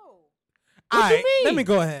what? No. All What you right, mean? let me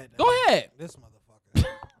go ahead. Go ahead. This motherfucker.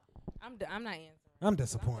 I'm not answering. I'm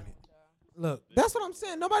disappointed. Look, that's what I'm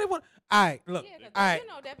saying. Nobody want. All right, look. Yeah, 'cause All right, you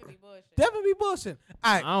know Devin be bullshit. Devin be bullshit. All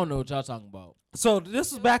I right, don't know what y'all talking about. so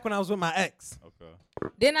this was back when I was with my ex.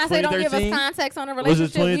 Okay. Didn't I say don't give us 2013? context on a Was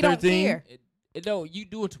it relationship? We don't 2013? care. No, you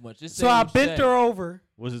doing too much. Just So say I what you bent said. her over.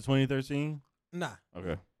 Was it 2013? Nah,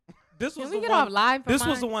 Okay. this Can was we the get one. off live? This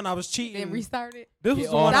was the one I was Then cheating. restart it. This was Get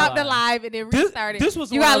the one. off Stop the live and then This- restart it. this was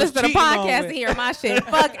the you one I gotta was listen to the cheating on podcast with. to hear my shit.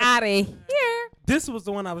 Fuck out of here. This was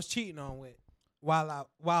the one I was cheating on with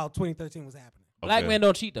while 2013 was happening. Black Okay. men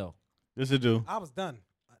don't cheat though. Yes, it do. I was done.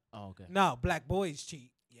 Oh, okay. No, black boys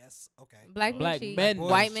cheat. Yes, okay. Black men Black cheat. men don't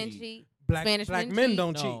White men cheat. cheat. Black Spanish black men men cheat.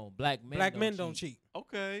 don't cheat. No, black men. Black men don't cheat.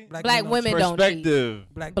 Okay. Black men don't women cheat. don't cheat. Perspective.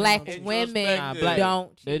 Black Black men don't cheat. women Nah, black- don't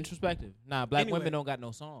They're cheat. introspective. Nah, black Anyway. women don't got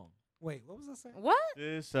no song. Wait, what was I saying? What?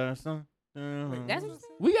 This our son. Wait, That's what what was I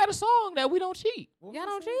saying? We got a song that we don't cheat. What Y'all was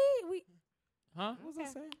I don't saying? cheat. We. Huh? What was I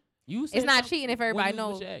saying? You It's said not something cheating if when everybody you was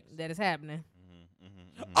knows with your ex. that it's happening.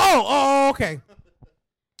 Oh, okay.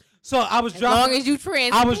 So I was As long dropping. as you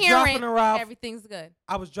dropping transparent, her off. everything's good.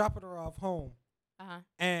 I was dropping her off home, Uh-huh.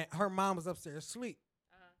 and her mom was upstairs asleep.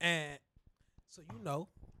 And so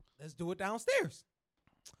let's do it downstairs.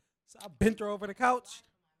 So I bent her over the couch.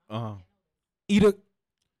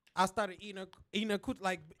 I started eating a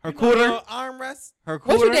like Her you know, cooter? little armrest. Her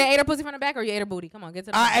What you cooter. did? Ate her pussy from the back or you ate her booty? Come on, get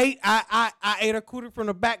to the point. I ate a cooter from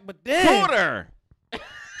the back, but then Cooter.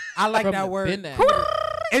 I like From that the word. bend that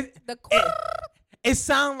The cooter. It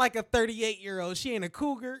sounds like a 38-year-old. She ain't a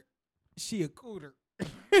cougar. She a cooter.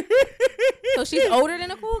 So she's older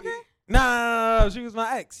than a cougar? No. She was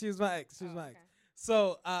my ex. She was my ex. Okay.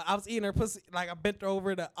 So I was eating her pussy. Like I bent her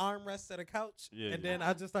over the armrest of the couch. Yeah, and yeah. then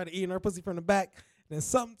I just started eating her pussy from the back. Then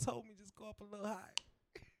something told me just go up a little higher.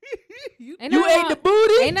 Ain't You nothing ate the wrong-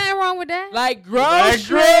 booty Ain't nothing wrong with that. like Like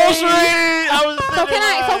grocery. I was So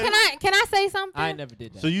can I say something? I never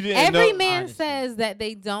did that. So you didn't Every know. man honestly. says that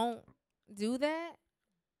they don't do that,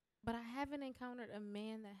 but I haven't encountered a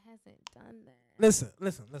man that hasn't done that. Listen.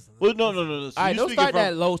 Well, no. So All right, you don't speaking start from-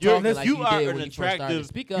 that low you're- talking like you you are did an when you first started. attractive.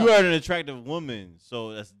 Speak up. You are an attractive woman,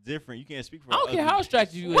 so that's different. You can't speak for. I don't care ugly how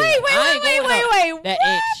attractive you is. Wait, I ain't going up that What?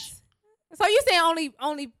 inch. So you saying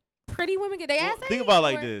only pretty women get their Well, ass ate? think about it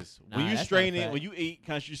like Or- this: Nah, when you that's strain not a it, fact. when you eat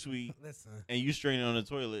country sweet, Listen. and you strain it on the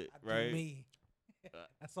toilet, I do right? me.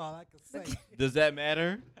 That's all I can say. Does that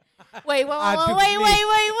matter? Wait, I do wait, me.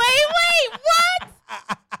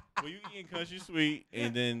 what? When you eating country sweet,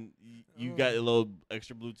 and then you got a little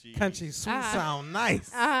extra blue cheese. Country sweet Uh-huh. sound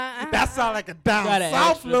nice. Uh-huh. That sound like a down Got an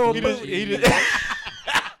south extra little blue He booty. just,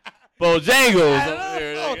 Bojangles over I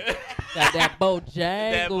there. know. nigga. Got that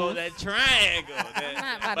Bojangles. that triangle. I'm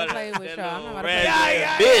not about to play with y'all. I'm not about to red play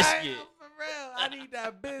Yeah, biscuit. For real. I need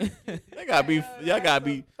that biscuit. Y'all gotta be. Y'all gotta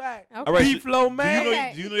be. Fact. Okay. All right, Beef lo Do man.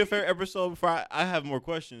 Okay. you know your favorite episode? Before I have more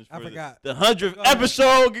questions. I For forgot. the 100th Go ahead.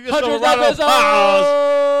 episode. Give yourself a 100th round of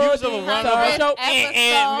applause. Give episode. yourself a round of 100th applause. episode.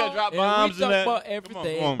 And we gotta drop And we bombs in talk that. about Come on,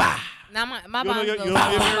 everything. come on. Bah. Now my You bombs don't know a your- little you don't know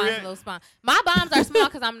small. your My favorite bombs yet? a little small. My bombs are small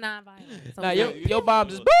because I'm non-violent. So Nah, yeah. your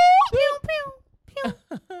bombs is pew pew pew pew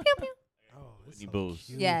pew. Oh, it's Whitney so Boost.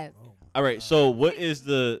 cute. Yes. Oh, my All right. God. So what is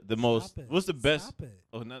the most? Stop it. What's the best? Stop it.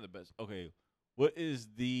 Oh, not the best. Okay. What is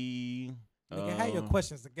the? Nigga, have your um,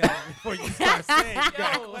 questions together before you start saying you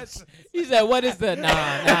got Yo. questions. He said, "What is the nah?"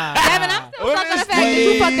 Devin, I'm still What stuck on the is fact that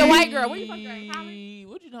you the- fucked the white girl. What you fucked her in college?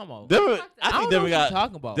 What you talking about? Devin, I I I think don't know Devin what got. you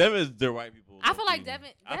talking about. Devin is their white people. I feel like low-key. Devin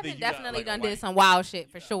I think you got, definitely like, a done white- did some wild shit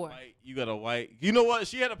for you got a sure. white- You got a white. You know what?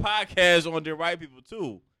 She had a podcast on their white people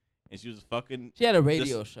too, and she was fucking. She had a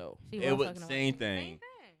radio show. She It was fucking a same white- thing.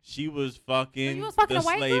 She was fucking, you was fucking the a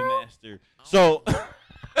white slave girl? master. So,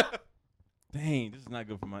 dang, this is not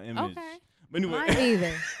good for my image. Okay. But anyway, Mine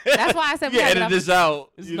either. That's why I said we yeah, gotta get edit off- this out.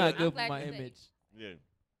 It's you not know? good for glad my you said it. image. Yeah.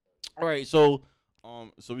 All right, so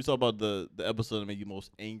so we talked about the episode that made you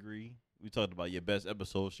most angry. We talked about your best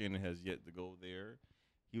episode. Shannon has yet to go there.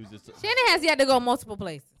 He was just Shannon has yet to go multiple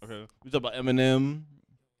places. okay. We talked about Eminem.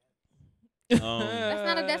 That's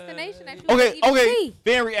not a destination that you Okay, even okay. see.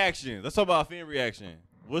 Fan reaction. Let's talk about fan reaction.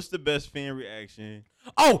 What's the best fan reaction?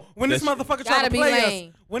 Oh, when this That's- motherfucker tried Gotta to be play lame.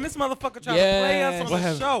 us. When this motherfucker tried to play us Yes. on What the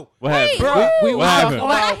happened? show. What Wait, happened? Bruh, we What was happened? talking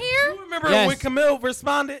Was I about. here? You remember Yes. when Camille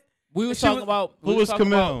responded? We was She talking was- about. Who was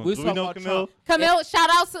Camille? We was Do we talking know about Camille? Trump. Camille, shout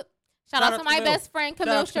out to out my Camille. best friend Shout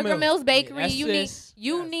Camille, out Sugar Camille. Mills Bakery. That's You need sis.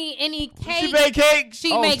 any cake. She made cake.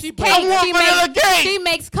 She Oh, makes she cake. baked- I want vanilla cake. She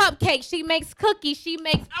makes cupcakes. She makes cookies. She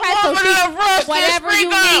makes I pretzels. want She- vanilla frosted whatever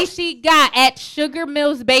you sprinkles. need, she got at Sugar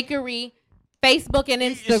Mills Bakery, Facebook and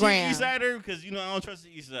Is she Instagram. East Sider? Because you know I don't trust the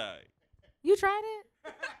East Side. You tried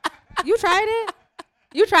it? You tried it?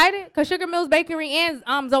 You tried it? Cause Sugar Mills Bakery and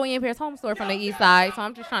Zoe and Pierre's home store from the East Side. So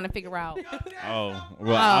I'm just trying to figure out. Oh,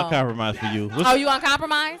 well, I'll Oh. compromise for you. What's Oh, you on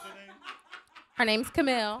compromise? Her name's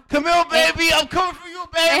Camille. Camille, baby, I'm coming for you,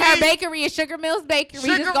 baby. And her bakery is Sugar Mills Bakery.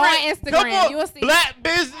 Sugar Just go on Ra- Instagram. Come on. You will see. Black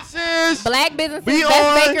businesses. Black businesses, Be best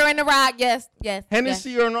on. baker in the rock. Yes, yes.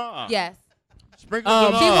 Hennessy or not? Yes. Sprinkles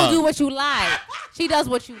or She will not? do what you like. She does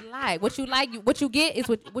what you like. What you like, what you get is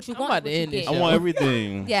what you I'm want. about What to you end this get. I want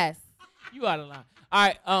everything. Yes. You out of line. All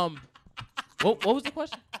right. What was the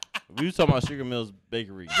question? We was talking about Sugar Mills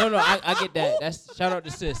Bakery. No, I get that. That's shout out to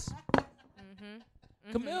sis.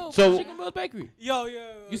 Camille. So- Camille's Bakery. Yo.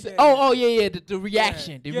 You said, oh yeah, the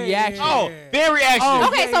reaction, the Yeah, reaction. Oh, fan reaction. Oh,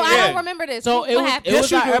 Okay, so I yeah. don't remember this. So What it was happened?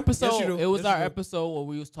 Yes, you our do. Yes, episode. you do. It was Yes, you our do. episode where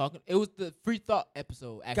we was talking. It was the free thought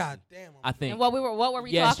episode. Actually, God damn. I think. And what were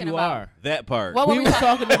we Yes, talking you about? are. That part. What were We we were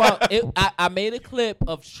talking? talking about it. I made a clip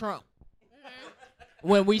of Trump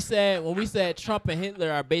when we said Trump and Hitler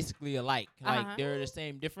are basically alike, like Uh-huh. they're the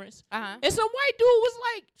same difference. Uh-huh. And some white dude was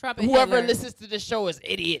like, Trump and "Whoever Hitler. listens to this show is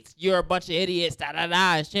idiots. You're a bunch of idiots." Da da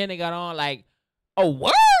da. And Shannon got on like, "Oh,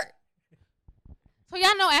 word." So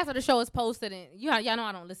y'all know after the show is posted, and y'all know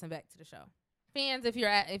I don't listen back to the show. Fans, if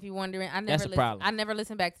you're wondering, I never That's the listen. problem. I never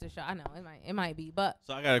listen back to the show. I know it might be, but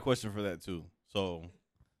So I got a question for that too. So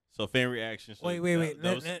fan reaction. So Wait.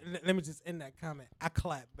 that was- Let me just end that comment. I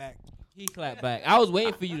clap back. He clapped back. I was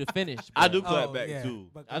waiting for you to finish. I but do clap Oh, back yeah, too.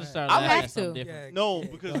 but I just go ahead. started I laughing have at something to. different. No, Yeah,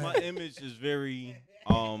 because go my ahead. image is very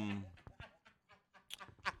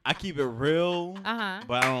I keep it real,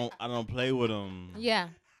 but I don't play with them. yeah.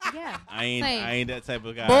 I ain't that type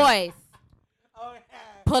of guy. Boys,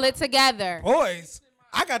 pull it together. Boys,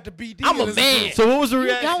 I got the BD. I'm a of this man. group. So what was the You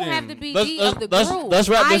reaction? don't have the BD of the group. Let's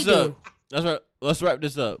wrap I this up. do. Let's wrap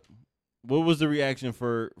this up. What was the reaction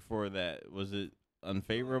for that? Was it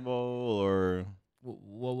unfavorable or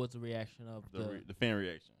What was the reaction of the fan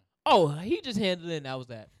reaction? Oh, he just handled it and that was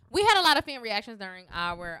that. We had a lot of fan reactions during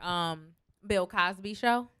our Bill Cosby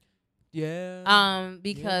show. Yeah.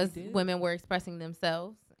 Because we did. women were expressing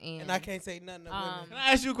themselves, and And I can't say nothing to women. Can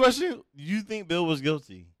I ask you a question? Do you think Bill was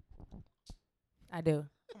guilty? I do.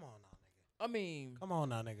 Come on now, I mean, nigga. Come on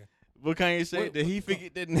now, nigga. What Kanye say? What- Did he what-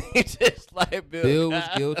 forget the name just like Bill? Bill was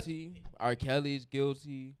guilty. R. Kelly's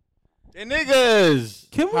guilty. The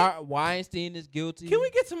niggas. Can we Weinstein is guilty.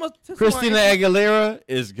 get some more? Christina Aguilera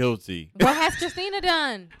is guilty. What has Christina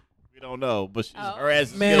done? We don't know, but she's, Oh. her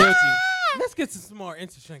ass is Man, guilty. let's get to some more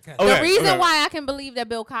interesting kind. Okay, The reason okay. why I can believe that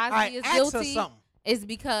Bill Cosby Alright, is ask us guilty something. is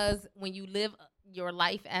because when you live your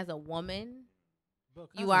life as a woman, Bill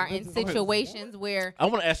you Cosby are in lived his life. situations where I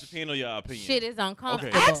want to ask the panel your opinion. shit is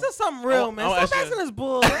uncomfortable. Ask us something real, I'll- man. I'll Stop ask you- asking us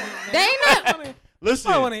bull. They ain't not-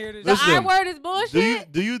 Listen, I want to hear this. The Listen. I word is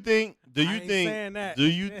bullshit. do you think I ain't saying that. do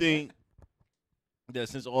you think that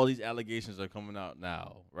since all these allegations are coming out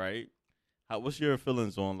now, right? What's your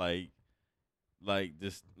feelings on like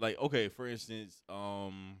this? Like, okay, for instance,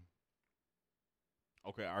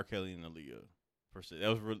 okay, R. Kelly and Aaliyah. Per se,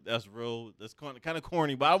 that's real. That's kind of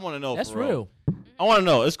corny, but I want to know. That's for real. I want to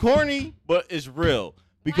know. It's corny, but it's real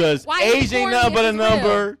because Why is it age ain't corny nothing but a if it's real?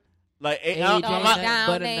 number. Like, Age I'm ain't not- nothing down,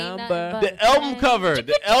 but a ain't number. nothing but the album a cover. change.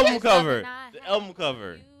 The album It's cover. something The I album have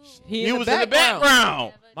cover. you. He was in the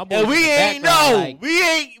background. My boy And was we in the ain't background, know. like, we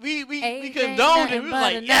Ain't condoned it. We was nothing but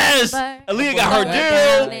like, a yes. number. Aaliyah My got boy her in the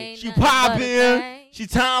background, deal. ain't She nothing but a popping. thing. She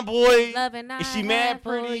tomboy. Loving And she I mad have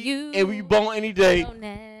for pretty. you And we bone any day. will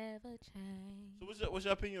never change. So what's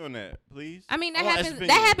your opinion on that, please? I mean, I that want happens. Esther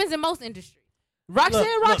That opinion. happens in most industries. Roxanne,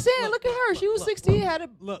 Look, look at her. She was 16, had a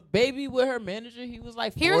Look. baby with her manager. He was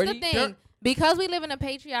like 40. Here's the thing: because we live in a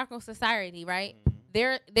patriarchal society, right?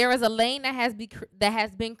 There is a lane that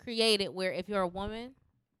has been created where if you're a woman,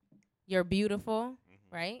 you're beautiful,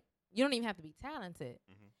 right? You don't even have to be talented.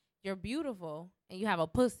 You're beautiful and you have a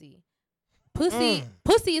pussy.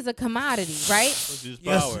 Pussy is a commodity, right? Pussy's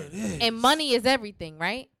Yes, power. it is. And money is everything,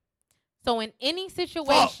 right? So in any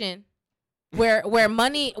situation where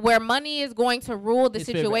money is going to rule the His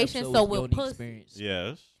favorite situation, episode so was will Yoni pussy. Experience.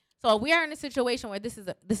 Yes. So we are in a situation where this is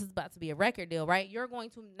about to be a record deal, right? You're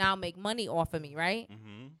going to now make money off of me, right?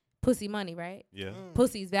 Mm-hmm. Pussy money, right? Yeah.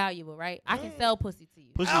 Pussy's valuable, right? I can sell pussy to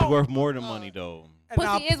you. Pussy's worth more than money, though. And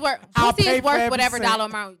I'll- Pussy is worth I'll pussy pay is for worth every whatever cent. dollar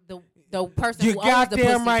amount the person You who owns the pussy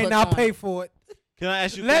goddamn right, and puts I'll on pay it. for it. Can I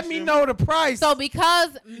ask you a Let me question? know the price. So because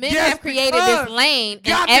men Yes, have created because this lane in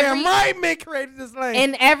goddamn right, men created this lane.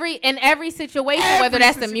 in every situation, Every whether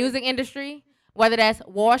that's the situation. music industry, whether that's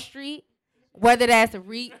Wall Street, whether that's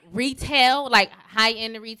retail, like high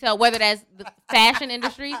end retail, whether that's the fashion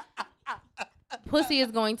industry, pussy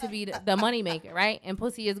is going to be the money maker, right? And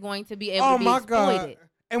pussy is going to be able Oh to be my exploited. god!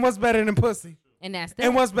 And what's better than pussy? And that's that.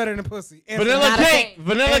 And what's better than pussy? And Vanilla Not a cake. thing.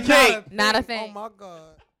 Vanilla and cake. Not a Oh thing. my god!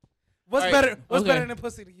 What's All right, better? What's okay. better than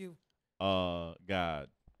pussy to you? God.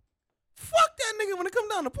 Fuck that nigga when it come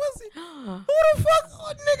down to pussy. Who the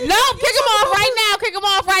fuck, nigga? No, kick him off right now. Kick him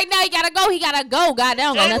off right now. He gotta go. He gotta go. God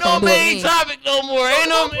damn, got Ain't nothing no to do with main me. topic no more. Ain't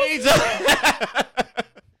no main topic.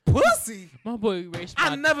 Pussy. My boy erased I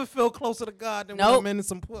my never feel closer to God than when Nope. I'm into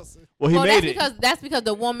some pussy. Well, he Well, made that's because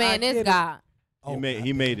the I woman get is it. God. He made it.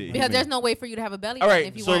 He Because made there's it. no way for you to have a belly All button right,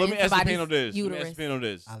 if you so weren't let me in ask the somebody's panel this. Let me uterus. ask the panel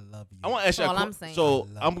this. I love you. I want to ask you. That's all I'm saying. So I love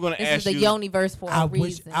I'm gonna This ask is the you Yoni verse for I a wish.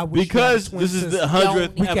 reason. I wish you had a because twin this is the sister.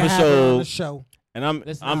 100th We can have her on the episode. show. And I'm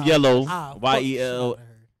Listen, yellow. Ah, fuck YEL.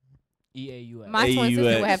 EAUS. My twin sister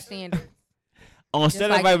AUX. will have standards. On Just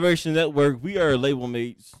Standard like- Vibration Network, we are label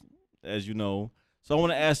mates, as you know. So I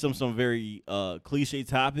want to ask them some very cliche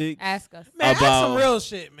topics. Ask us. Man, ask some About- real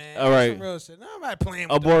shit, man. All Ask right. some real shit. No, I'm not playing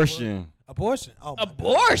with the Abortion. Abortion. Oh, my God.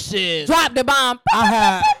 Abortion. Drop the bomb.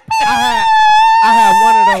 I had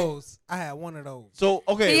one of those. I had one of those. So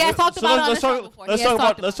okay, He has talked so about it on let's the show talk. before. Let's He has talk about.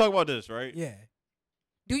 talked Let's about talk about this, right? Yeah.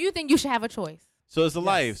 Do you think you should have a choice? So it's a Yes.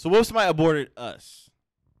 life. So what if somebody aborted us?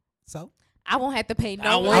 So I won't have to pay I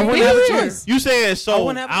no wouldn't more have a bills. choice. You saying so? I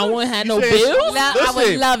wouldn't have a I wouldn't have you no saying bills. so- No, I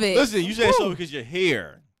would love it. Listen, you saying so because you're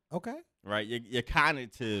here, okay. right? You're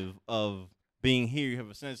cognitive of being here. You have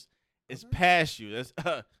a sense. It's past you.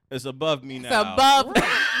 It's above me now. It's above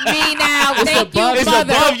me now. It's Thank you, above- It's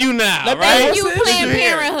mother. above you now, Let me- right? Thank you, It's Planned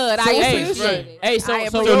here. Parenthood. I So it's appreciate it. Hey, so- I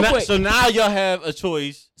so appreciate real it. quick. So now y'all have a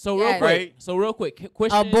choice. So real Yes. quick. Right. So real quick.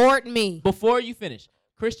 Question. Abort me. Before you finish,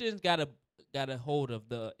 Christians got a hold of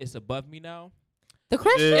the "it's above me now," The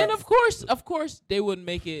Christian. Yeah. and of course, they would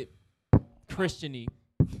make it Christiany,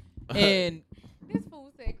 and This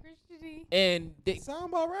fool said Christian. and they, Sound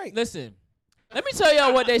about right. listen. Let me tell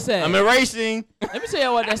y'all what they said. I'm erasing. Let me tell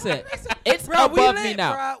y'all what they said. It's Bro, we above me lit,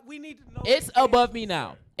 now. bro. We need to know. It's above me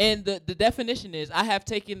now. And the definition is I have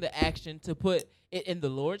taken the action to put it in the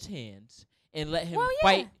Lord's hands and let him Well, yeah.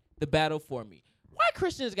 fight the battle for me. Why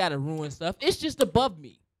Christians gotta ruin stuff? It's just above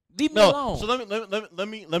me. Leave me No, alone. so let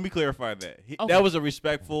me clarify that. Okay. That was a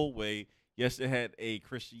respectful way. Yes, it had a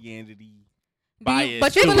Christianity bias.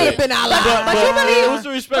 But you to believe it. in Allah. But But you it was believe.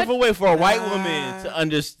 a respectful way for a white woman to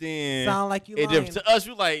understand. Sound like you it lying. to us,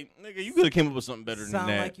 you like, nigga, you could have came up with something better than Sound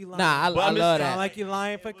that. like you lying. nah, I But I'm just love Sound that. like you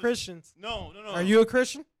lying for Christians. No. Are you a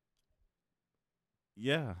Christian?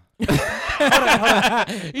 Yeah. He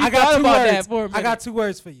I got thought two about words. that for a minute. I got 2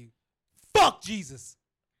 words for you. Fuck Jesus.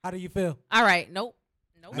 How do you feel? All right. Nope.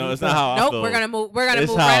 Nope. No, it's not how I Nope. feel. We're gonna move. We're gonna It's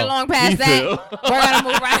move right how along he past that. feel. We're gonna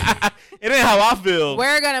move right. It ain't how I feel.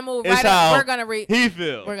 We're gonna move It's right. how We're gonna read. he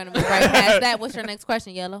feel. We're gonna move right past that. What's your next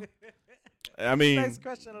question, Yellow? I mean, Next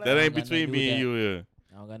question. that ain't got between nothing to do me and with you. Yeah.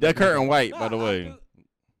 I don't got That nothing to do curtain with white, No, by the way.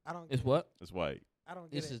 I don't. It's what? It's white. I don't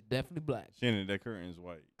get This it. is definitely black. Shannon, that curtain is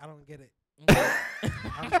white. I don't get it.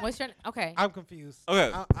 What's your okay? I'm confused.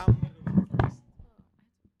 Okay. I'm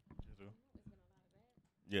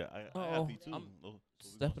Yeah, I Uh-oh. have to too. I'm So we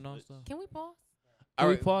Stepping gonna on split. stuff. Can we pause? Can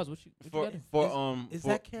we Alright, pause? What you For got? for Is for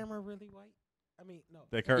that camera really white? I mean, no.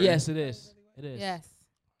 that curtain. Yes, it is. It is. Yes.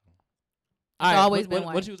 All right, always what, been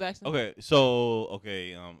what white. you was asking? Okay, so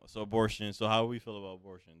so abortion. So how do we feel about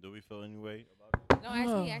abortion? Do we feel any way about it? No,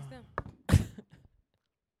 actually, ask them.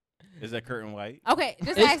 Is that curtain white? Okay,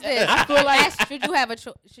 just It's- ask this. I feel like- Ask, should you have a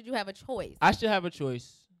choice? I should have a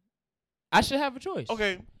choice. I should have a choice.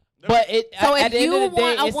 Okay. But it. So at if the end you of the day,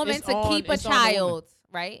 want a it's- woman it's to on- keep a it's on the woman. child,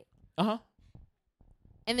 right? Uh-huh.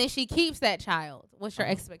 And then she keeps that child, what's your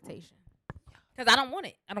expectation? Because I don't want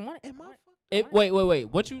it. I don't want it. Am I fucked? Wait.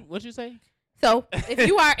 What you say? So if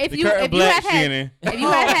you are, if The you curtain if you black, have had, Shannon. if you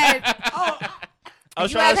have had, I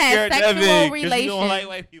was you trying to have scare had sexual Devin because you don't relations- like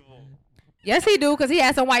white people. yes, he do, because he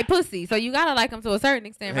has some white pussy. So you gotta like him to a certain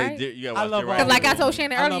extent, Hey, right? you gotta I watch love that all Because like I women. told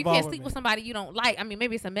Shannon I earlier, love you can't all sleep women. with somebody you don't like. I mean,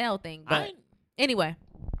 maybe it's a male thing, but I anyway.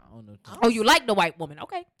 don't know. Oh, you like the white woman?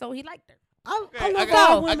 Okay, so he liked her. I Okay, love I got-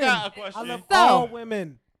 all I women. got a question. I love So- all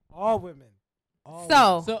women. All women. All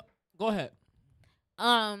So, So go ahead.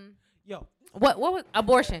 women. Yo. what was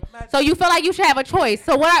abortion? So you feel like you should have a choice.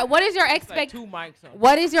 So what is your It's like expect? two mics on.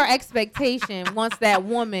 What is your expectation once that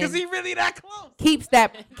woman Is he really that close? keeps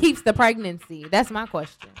the pregnancy? That's my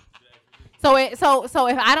question. So if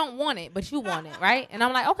I don't want it, but you want it, right? And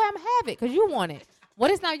I'm like, okay, I'm gonna have it because you want it. What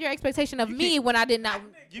is now your expectation of me when I did not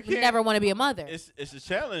You can't- never want to be a mother? It's a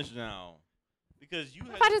challenge now because you.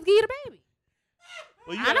 If I just give you the baby,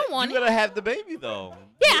 Well, you I gotta, don't want you it. gotta have the baby though.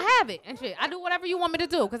 yeah, I have it and shit. I do whatever you want me to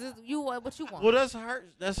do because it's you what you want. Well,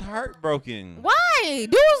 that's heartbroken. Why?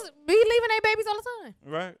 Dudes be leaving their babies all the time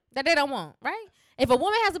Right. that they don't want, right? If a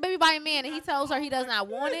woman has a baby by a man and he tells her he does not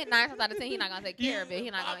want it, 9 times out of 10 he's not gonna take care of it.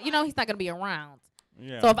 He's not gonna, he's not gonna be around.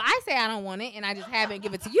 Yeah. So if I say I don't want it and I just have it and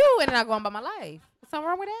give it to you and then I go on by my life, something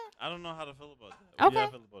wrong with that? I don't know how to feel about that. What do y'all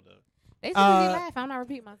Okay. feel about that? They see me laugh. I'm not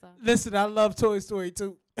repeating myself. Listen, I love Toy Story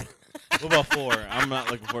 2. What about 4? I'm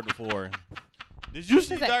not looking forward to 4. Did you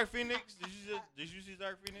see Is that- Dark Phoenix? Did you see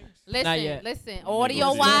Dark Phoenix? Not yet. Listen. Was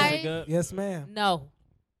Audio it wise, good? Yes, ma'am. no.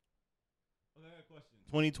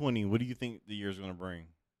 2020. What do you think the year's gonna bring?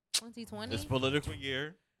 2020. It's political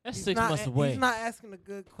year. That's He's 6 not- months away. He's not asking the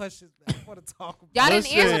good questions that I want to talk about. Y'all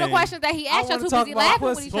didn't answer the Listen. questions that he I asked. Y'all wanna too talk busy about laughing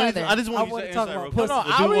with pussy. each 20 other. I just I want you wanna to talk answer that real about quick. No,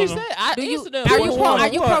 pussy. I already said. I Do you, answered them. are you Which pro? one? Are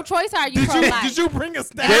you What? pro-choice or are you pro-life? Did you bring us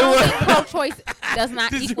down? They were- pro-choice. does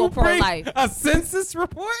not Did equal you bring pro-life. a census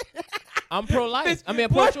report? I'm pro-life. I mean,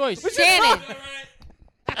 What? pro-choice. What you Shannon. talking-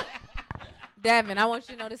 Devin, I want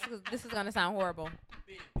you to know this is gonna sound horrible.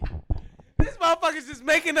 This motherfucker's just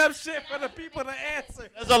making up shit for the people to answer.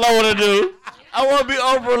 That's all I want to do. I want to be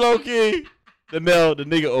Oprah low key. The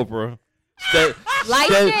nigga Oprah. Light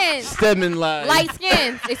skin. Stedman line. Light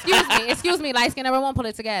skins. Excuse me. Light skin number 1, pull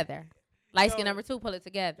it together. Light skin number 2, pull it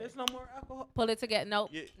together. There's no more alcohol. Pull it together. Nope.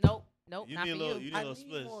 Yeah. Nope. You Not need a for little, you. you need a little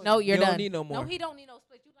split. more. No, you're You don't done. need no more. No, he don't need no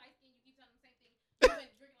split. You light skin. You keep telling him the same thing. You've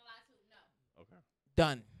been drinking a lot too. No. Okay.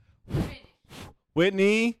 Done. Finish.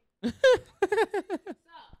 Whitney.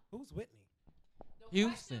 Who's Whitney? The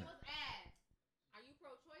Houston. question was asked, are you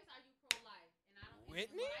pro-choice? Are you pro-life? And I don't.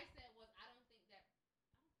 Whitney? What I said was,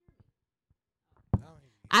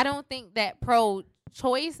 I don't think that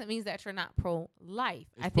pro-choice means that you're not pro-life.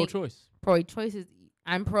 It's I think pro-choice. pro-choice is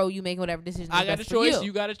I'm pro. You make whatever decision. I is got a best for choice. You.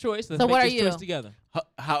 You got a choice. Let's So make what this are you? choice together.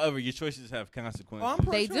 However, your choices have consequences. Oh, I'm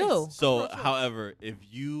They pro-choice. do. So, however, if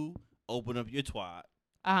you open up your twat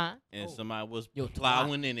Uh-huh. and Oh. somebody was Your twat.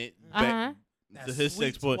 plowing in it Uh-huh. back That to his sweet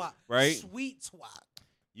 6 foot, twat. right? Sweet twat.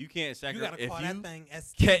 You can't You sacrifice gotta if call you that thing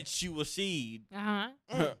S. catch you a seed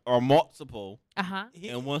Uh-huh. or multiple, Uh-huh.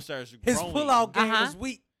 and one starts His growing. pull-out game Uh-huh. is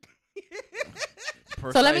weak.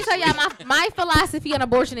 So let me tell y'all precisely. my philosophy on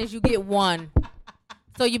abortion is you get one.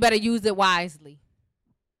 So you better use it wisely.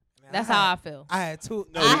 That's how I feel. I had two.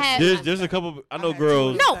 No, I had- there's a couple. I I know had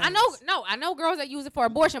girls. two. No, I know girls that use it for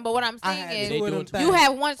abortion, but what I'm I saying had is They two of doing them too. you things.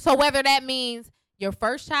 have one. So whether that means your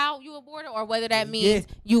first child you aborted, or whether that means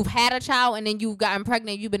you've had a child and then you've gotten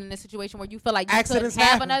pregnant, you've been in a situation where you feel like you Accidents could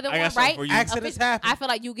have happen. another I one, got something right? for you. Accidents happen. I feel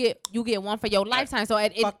like you get one for your lifetime. So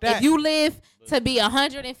if Fuck that. you live to be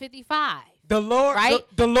 155, The Lord, right?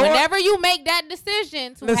 the Lord, Whenever you make that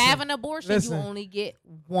decision to Listen, have an abortion, listen. you only get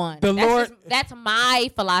one. The Lord- that's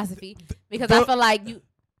my philosophy because the- I feel like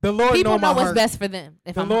the Lord people know know my what's heart. best for them.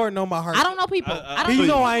 If The I'm, Lord know my heart. I don't know people. I don't You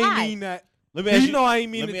know know I ain't why. mean that. Let me ask You know I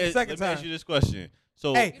ain't mean let it me the ask- second Let me ask time. you this question.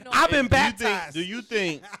 So, Hey, You know, I've been do you think- baptized.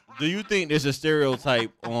 Do you think there's a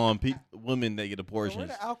stereotype on women that get Where abortions?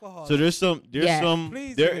 the alcohol? So there's some Yeah.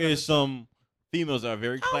 Please there give me another is some females that are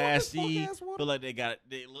very I want this classy, fuck-ass water. feel like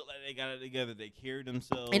they look like they got it together, they carry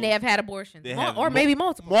themselves. And they have had abortions, They Mul- have or mul- maybe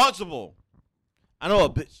multiple. multiple. I know a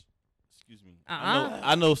bitch. Excuse me. Uh-uh.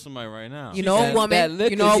 I know somebody right now. You know a said that woman. liquor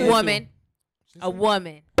You know a too. woman. She's A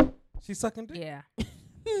woman. She sucking dick Yeah.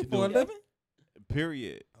 for a living.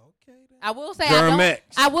 Period. Okay. Then. I will say Germex.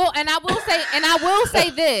 I will say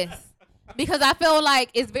this because I feel like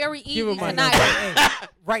it's very easy Give her my to number. not. Hey,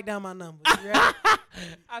 write down my number. You ready?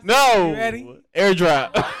 No. You ready?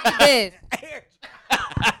 Airdrop. This.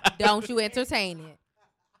 Don't you entertain it.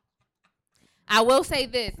 I will say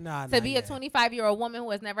this. Nah, To nah, be yeah. a 25-year-old woman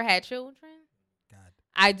who has never had children, God.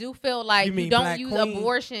 I do feel like You you mean don't Black use Queen?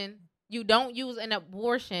 abortion. You don't use an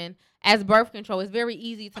abortion as birth control. It's very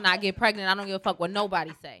easy to not get pregnant. I don't give a fuck what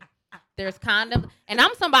nobody say. There's condoms. And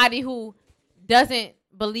I'm somebody who doesn't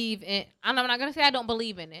believe in, I'm not going to say I don't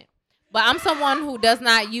believe in it, but I'm someone who does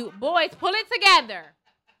not use, boys, pull it together.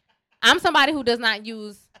 I'm somebody who does not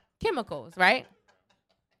use chemicals, right?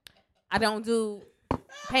 I don't do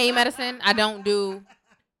pain medicine. I don't do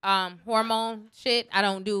hormone shit. I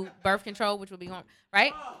don't do birth control, which would be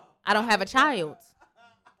right? I don't have a child.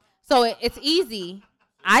 So it's easy,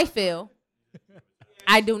 I feel.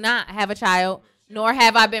 I do not have a child, nor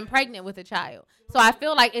have I been pregnant with a child. So I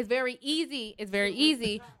feel like it's very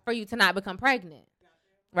easy for you to not become pregnant,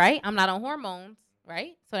 right? I'm not on hormones,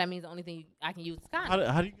 right? So that means the only thing I can use is condoms.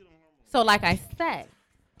 How do you get on hormones? So like I said,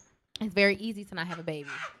 it's very easy to not have a baby.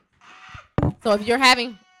 So if you're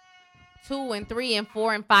having 2 and 3 and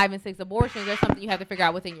 4 and 5 and 6 abortions, there's something you have to figure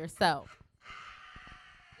out within yourself.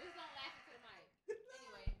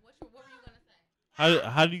 What were you gonna say?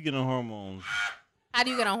 How do you get on hormones? How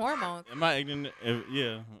do you get on hormones? Am I ignorant?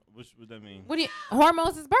 Yeah. What that mean? What do you?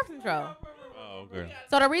 Hormones is birth control. Oh, okay.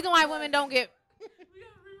 So the reason why women don't get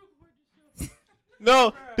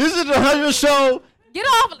No, this is the 100 show. get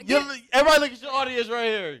off, Everybody look at your audience right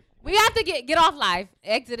here. we have to get off live,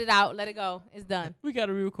 exit it out, let it go. It's done. We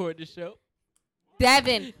gotta re-record this show.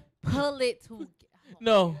 Devin, pull it to.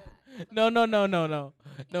 No,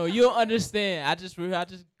 you don't understand. I just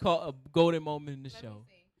caught a golden moment in the show.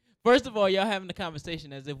 First of all, y'all having the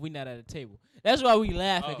conversation as if we not at a table. That's why we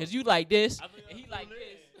laughing, because you like this and he like this.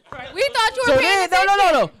 We thought you So were paying then,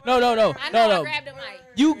 attention. no. I know. I grabbed the mic.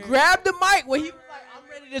 You grabbed the mic when he was like, I'm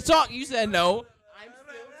ready to talk. You said no. I'm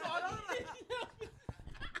still talking.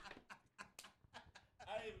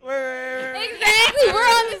 Wait. Exactly. We're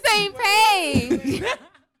on the same page.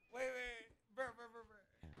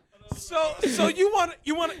 So you want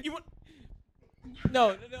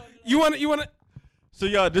No. You want to? So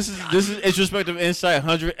y'all, this is Introspective Insight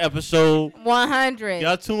 100 episode. 100.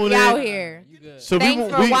 Y'all tune We in. out here. You good. So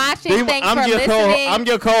Thanks for watching. Thanks for listening. I'm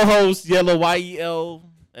your co-host, Yellow YEL.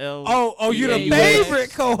 Oh, you the Yeah,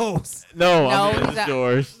 favorite co-host. No, No, it's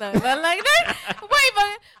yours. Look, look, look. Wait,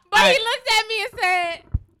 but he looked at me and said,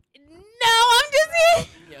 "No, I'm just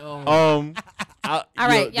here." Yo. All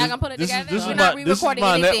right, y'all gonna put it together? This We're is not my, this is re-recording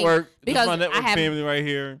my anything network. This because is my network I have- family right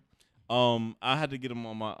here. I had to get them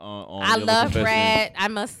on my. On I Yellow love Confessions. Brad. I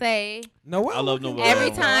must say, Noel. I love looking Noel. good, every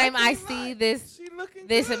bro. time I can't see lie. this She looking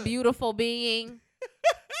this good. beautiful being,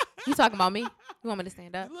 you talking about me? You want me to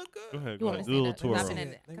stand up? You look good. Go ahead. You Go want me ahead. to Do a stand little up? Because I've twirl. been in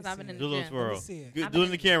Let me because I've been see in it. Do a the little gym. twirl. Let me see it. Good. I've Do it been in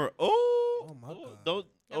the in- camera. Oh. Oh my God. Don't.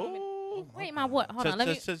 Yeah, let me- Oh. Wait, my what? Hold on. Let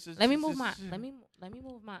me move my. Let me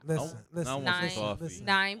move my. Listen, I listen, want some listen, coffee. listen.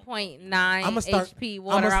 9.9 I'ma start- HP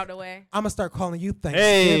water I'ma- out the way. I'm gonna start calling you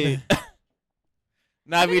Hey. Thanksgiving.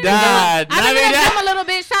 Navidad. I've been in the gym Navidad. a little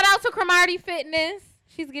bit. Shout out to Cromartie Fitness.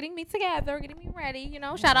 She's getting me together, getting me ready. You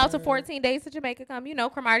know, shout out to Word. 14 Days to Jamaica. Come, you know,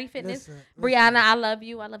 Cromartie Fitness. Listen, Brianna, I love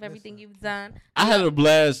you. I love everything Listen. you've done. I had a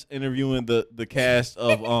blast interviewing the cast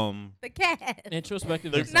of The cat.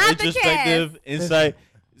 Introspective. the Insight. Not the Introspective cast. Insight.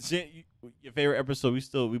 Your favorite episode?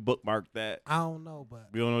 We bookmarked that. I don't know, but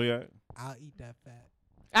We don't know yet. I'll eat that fat.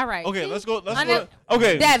 All right. Okay, see? let's go. Let's Under- go.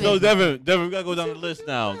 Okay, Devin. so Devin, we gotta go down the list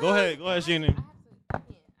now. Go ahead, Shannon. I can't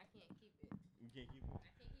keep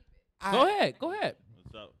it. Go ahead. Go ahead.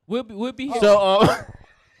 What's up? We'll be here. So,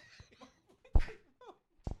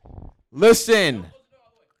 listen.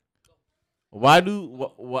 Why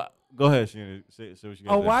do what? Go ahead, Shannon. Say what you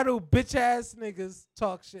got. Oh, why do bitch ass niggas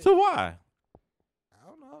talk shit? So why? I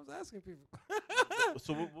don't know. I was asking people.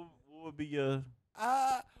 So what would be your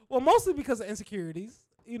Well, mostly because of insecurities.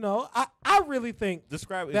 You know, I really think.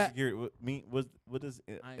 describe That- insecurity? What is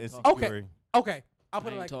I ain't insecurity? Okay, I'll I put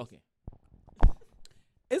it ain't like talking.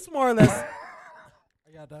 it's more or less.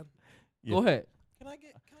 Are y'all done? Yeah. Go ahead. Can I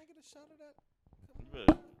get a shot of that?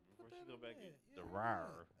 Before she go back in, the rar.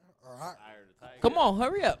 All right. Come on,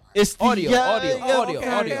 hurry up. It's the Audio, audio, Yeah, audio, okay,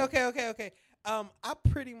 audio. Okay. I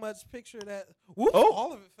pretty much picture that. Whoops, Oh.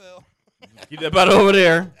 all of it fell. Keep that bottle over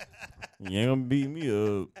there. You ain't gonna beat me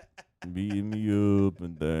up. Beat me up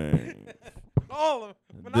and things. All of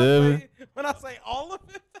it. Devin. When I say all of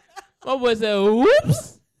it. My boy said,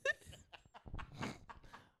 "Whoops."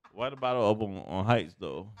 Why the bottle up on heights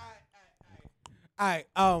though? All right.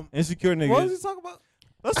 Insecure niggas. What was he talking about?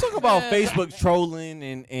 Let's talk about Facebook trolling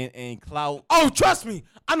and clout. Oh, trust me,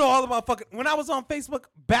 I know all about fucking. When I was on Facebook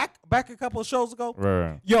back a couple of shows ago,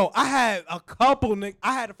 Right. yo, I had a couple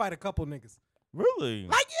I had to fight a couple niggas. Really?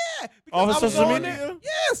 Like yeah, Off of I would social go in media? there.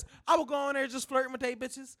 Yes, I would go on there just flirting with they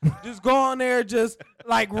bitches. Just go on there, just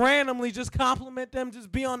like randomly, just compliment them.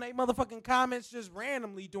 Just be on they motherfucking comments, just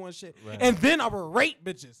randomly doing shit. Right. And then I would rate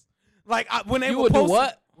bitches. Like when they You would would do post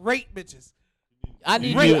what? Rate bitches. I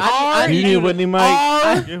need Rate you. I You need need you. a Whitney Mike.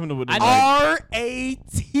 R- Give him the Whitney I Mike.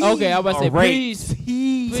 RAT. Okay, I was about to say, Rate. please.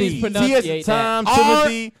 Please T as pronunciate in time, that.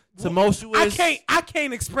 Timothy, tumultuous. I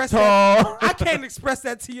can't express Tall. that. I can't express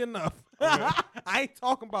that to you enough. I ain't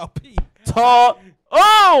talking about P. Tall.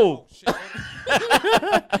 Oh!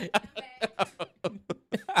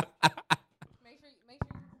 Make sure you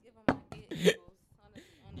give them ideas on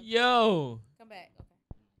the Yo. Come back. Okay.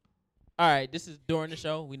 All right, this is during the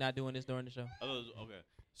show. We not doing this during the show. Okay.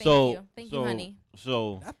 Thank you. Thank you, honey.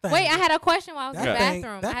 So That thing, Wait, I had a question while I was in the that thing,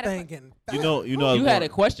 bathroom. I that had a thing getting fat. you know, I was You had born- a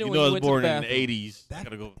question you when know, you I was went to the born in the bathroom. '80s. I That-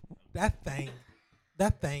 gotta go.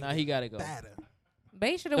 that thing Nah, he gotta go. fatter.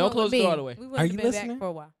 Bae should have Don't went close with the me. door all the way. We Are wouldn't you have been listening? back for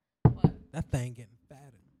a while. That thing getting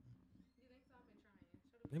fatter.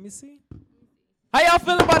 Let me see. How y'all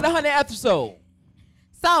feel about the 100th episode?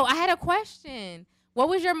 So I had a question. What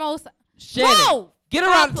was your most? Shannon, Whoa! get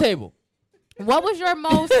around the table. What was your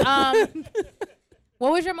most?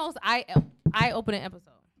 What was your most eye-opening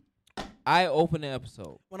episode? I opened the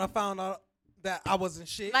episode. When I found out that I wasn't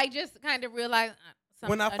shit. Like just kind of realize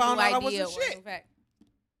When I a found new out I idea wasn't or a shit. new fact.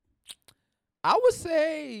 I would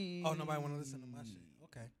say. Oh, nobody want to listen to my shit.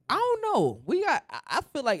 Okay. I don't know. I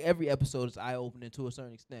feel like every episode is eye opening to a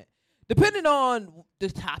certain extent, depending on the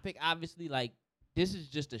topic. Obviously, like this is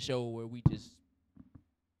just a show where we just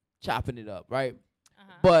chopping it up, right?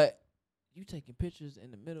 Uh-huh. But you taking pictures in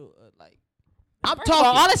the middle of like. I'm First of all,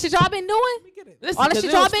 talking. all the shit y'all been doing. Let me get it. Listen, all the 'cause shit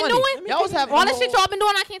it y'all was been funny. doing? Y'all was having All a the shit whole- y'all been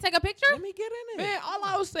doing. I can't take a picture. Let me get in it. Man, all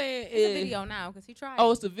I was saying It's a is video now because he tried. Oh,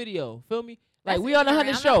 it's a video. Feel me? Like That's we on the ignorant. 100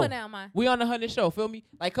 I'm not show. putting that on mine. We on the 100 show. Feel me?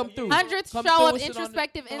 Like come through. 100th Come show through of and sit on the-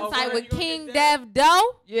 introspective Oh, insight right, with you gonna King get Dev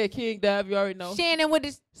Doe. Yeah, King Dav. You already know. Shannon with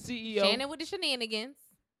the CEO. Shannon with the shenanigans.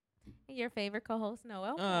 Your favorite co-host,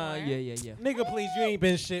 Noel. Yeah. Nigga, please, you ain't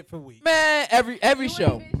been shit for weeks. Man, every You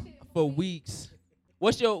show ain't been shit for weeks.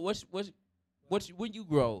 What's when you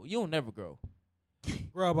grow? You don't never grow.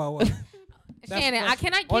 Bro, about what? Shannon, That's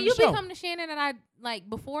can on you the show. become the Shannon that I like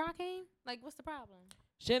before I came? Like, what's the problem?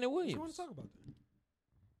 Shannon What you want Williams. to talk about then?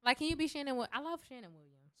 Like, can you be Shannon? I love Shannon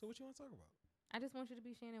Williams. So what you want to talk about? I just want you to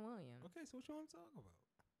be Shannon Williams. Okay, so what you want to talk about?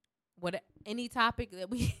 What any topic that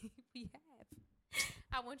we we have,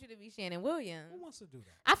 I want you to be Shannon Williams. Who wants to do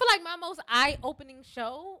that? I feel like my most eye-opening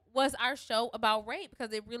show was our show about rape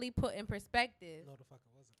because it really put in perspective. No, the fuck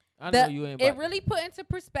it wasn't. I The- know you ain't. It about really put into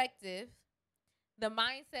perspective the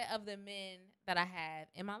mindset of the men that I have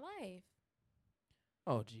in my life.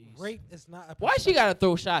 Oh jeez. Rape is not a Why she gotta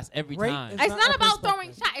throw shots every Rape time? is It's not not a about throwing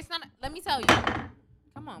perspective. shots. It's not. Let me tell you.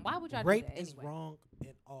 Come on. Why would y'all Rape do that is anyway? wrong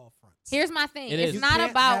in all fronts. Here's my thing. It It's is. You not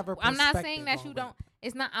can't about. have a I'm not saying perspective that on you rape. don't.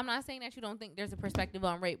 It's not. I'm not saying that you don't think there's a perspective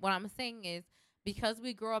on rape. What I'm saying is because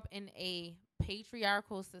we grow up in a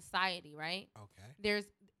patriarchal society, right? Okay. There's,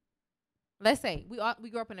 let's say we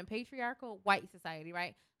grew up in a patriarchal white society,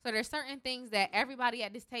 right? So there's certain things that everybody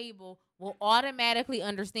at this table will automatically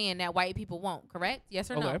understand that white people won't. Correct? Yes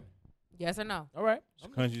or no? Okay. Yes or no? All right.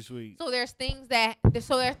 Country sweet. So there's things that there's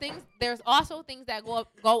also things that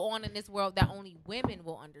go on in this world that only women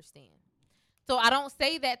will understand. So I don't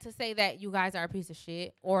say that to say that you guys are a piece of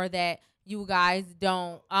shit or that you guys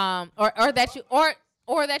don't or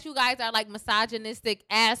that you guys are like misogynistic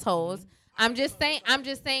assholes. I'm just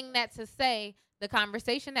saying that to say the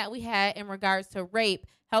conversation that we had in regards to rape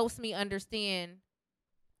helps me understand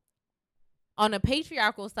on the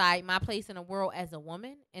patriarchal side my place in the world as a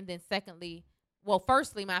woman, and then secondly,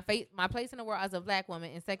 firstly my place in the world as a black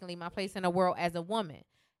woman, and secondly my place in the world as a woman.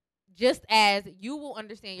 Just as you will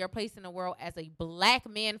understand your place in the world as a black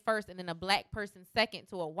man first and then a black person second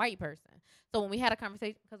to a white person. So when we had a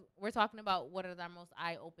conversation, because we're talking about what is our most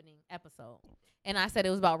eye-opening episode, and I said it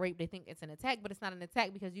was about rape, they think it's an attack, but it's not an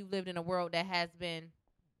attack because you've lived in a world that has been,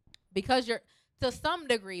 because you're, to some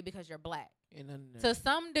degree, because you're black, to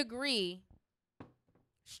some degree,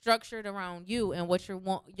 structured around you and what your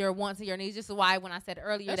wants and your needs. Just why when I said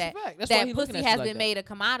earlier That's a fact. That's that why he looking pussy at you has like been that. made a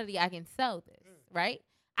commodity, I can sell this, right?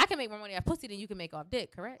 I can make more money off pussy than you can make off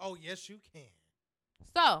dick, correct? Oh yes, you can.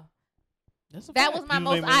 So That's a that fact. was my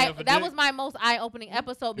People most make money off of that dick? was my most eye-opening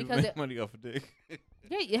episode You because make money off of dick.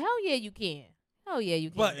 hell yeah you can. Hell yeah you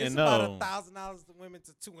can. But Yeah, it's no. about $1,000 to women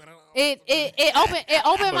to $200. It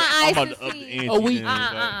opened my eyes I'm about to to up the see. ante Oh, we-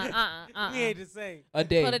 then, We ain't just saying. A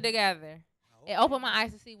day. Put it together. It opened my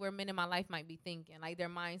eyes to see where men in my life might be thinking, like their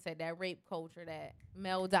mindset, that rape culture, that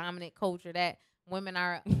male dominant culture, that women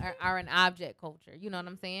are an object culture. You know what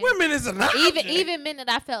I'm saying? Women is an object. Even men that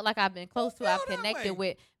I felt like I've been close to, feel I've that connected way.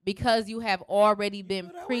 with, because you have already been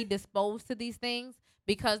feel that way? predisposed to these things,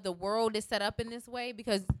 because the world is set up in this way,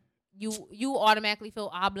 because you automatically feel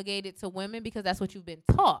obligated to women because that's what you've been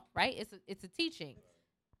taught, right? It's a teaching.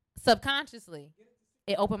 Subconsciously,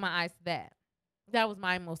 it opened my eyes to that. That was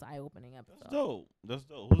my most eye-opening episode. That's dope. That's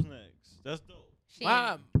dope. Who's next? That's dope.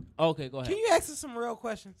 Shannon. Okay, go ahead. Can you ask us some real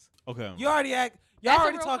questions? Okay. You already That's y'all a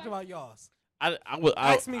already real talked question. about y'all's. I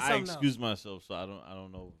Ask me I something excuse myself, so I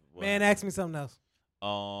don't know. What Man, ask me something else.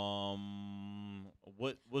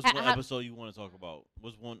 What's Ha- one ha- episode you want to talk about?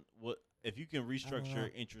 What's one? What if you can restructure know.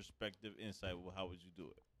 introspective insight? How would you do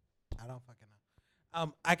it? I don't fucking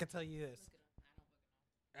know. I can tell you this.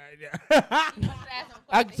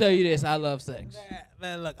 I can tell you this. I love sex.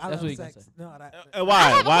 Man, look, I That's what love you gonna sex. say. No, that, I Why?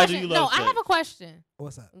 have a Why do question. you love sex? I have a question.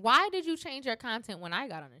 what's up? Why did you change your content when I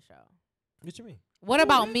got on the show? What you mean? What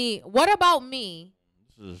about me? What about me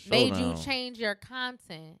This is a made you showdown. change your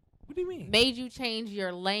content? What do you mean? Made you change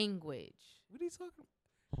your language? What are you talking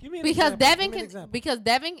about? Give me an Because example. Devin Give me an can. example. Because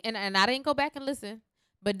Devin and I didn't go back and listen,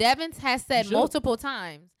 but Devin has said should. multiple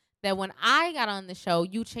times that when I got on the show,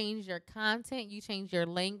 you changed your content, you changed your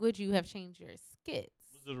language, you have changed your skits.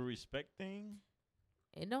 Was it a respect thing?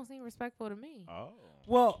 It don't seem respectful to me. Oh.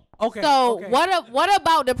 Well, okay. So okay. what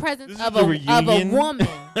about the presence This of is a reunion? woman?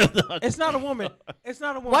 It's not a woman. It's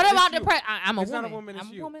not a woman. What It's about the you. I'm a It's woman. not a woman. It's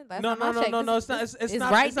I'm you. a woman. That's No, not my no, check. no, no. This It's is- not. It's it's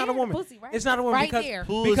not. right It's not a there, woman. pussy, right It's not a there. woman Right because there.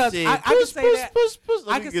 because Pussy. I can say that. Let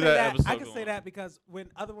I me can get say that that. episode I can say going. that because when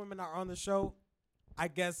other women are on the show, I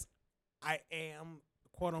guess I am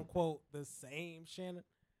quote unquote the same Shannon.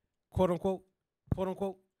 Quote unquote. Quote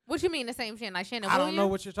unquote. What you mean the same Shannon? Like Shannon I don't Williams? know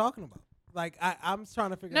what you're talking about. Like I'm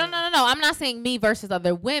trying to figure No, out. no, no, no. I'm not saying me versus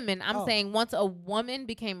other women. I'm Oh. saying once a woman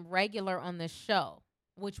became regular on the show,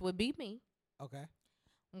 which would be me, Okay.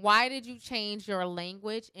 why did you change your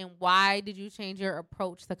language and why did you change your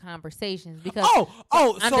approach to conversations? Because so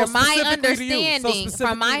from my specifically to you. So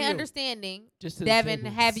specifically to you. understanding, Just to the Devin,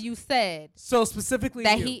 table. have you said So specifically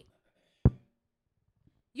that you.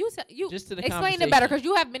 you Just to the explain it better conversation. because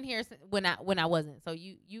you have been here when I wasn't. So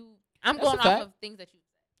I'm That's going a off fact. of things that you said.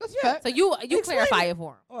 That's Yeah. fact. So you Explain clarify it. it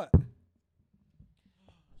for him. What?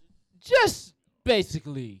 Just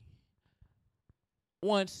basically,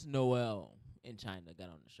 once Noel in China got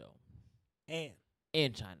on the show, And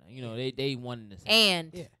in China, you know, they wanted to say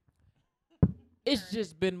And Yeah. it's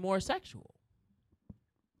just been more sexual.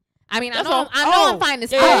 I mean, That's I know all. I'm finding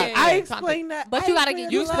this. Yeah, funny. yeah, yeah. I explained that. But I you gotta explained get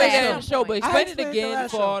it You used the to explained last that that. on show. the show, but I explain it explained the again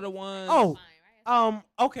last for show. all the ones. Oh,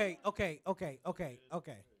 okay.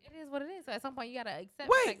 It is what it is. So at some point you gotta accept.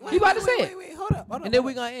 Wait, like, You about to say it. Wait, hold up. And then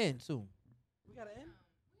we're gonna end soon. We gotta end.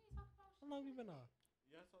 How long you been on?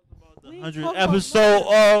 The We 100th talk about episode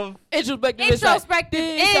of Introspective Introspective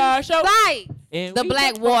Inside Show. insight. And The we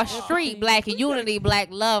Black talk Wall about Street, everything. Black Unity, Black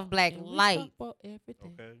Love, Black And we Light. talk about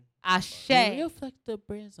everything. Okay. Ashe. Reflect the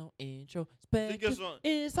brands on intro. Think of some-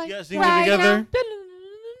 Insight. You guys sing Right it together?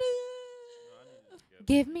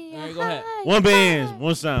 Give me All a right, go ahead. high One band, five.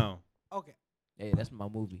 one sound. Okay. Hey, that's my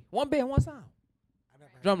movie. One band, one sound. I never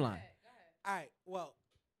heard Drumline. All right. Well.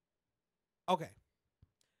 Okay.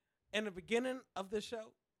 In the beginning of the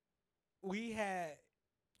show, we had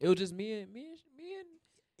It was just me and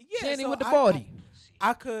Shanny so with the I- 40.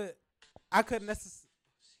 I could necessarily.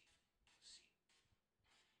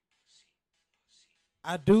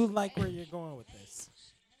 I do like where you're going with this.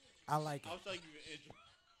 I like it.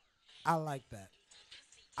 I like that.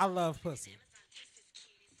 I love pussy.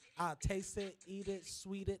 I'll taste it, eat it,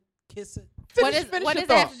 sweet it, kiss it. What Finish does your that have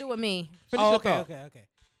thought. to do with me? Finish Oh, your okay, thought. okay.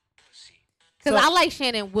 Because So- I like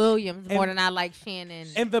Shannon Williams more And- than I like Shannon.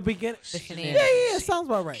 In the beginning, The yeah, shenanigans. sounds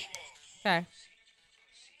about right. Okay.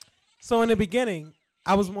 So in the beginning,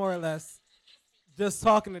 I was more or less just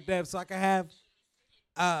talking to Deb so I could have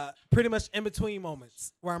pretty much in between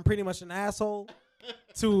moments where I'm pretty much an asshole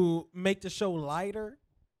to make the show lighter,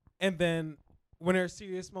 and then when there's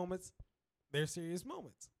serious moments, there's serious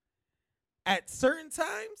moments. At certain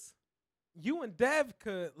times, you and Dev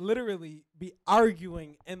could literally be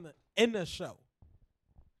arguing in the show.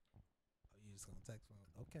 Oh, you just gonna text me?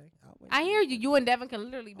 Okay, I'll wait. I hear you. You and Devin can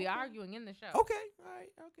literally be arguing in the show. Okay, all right,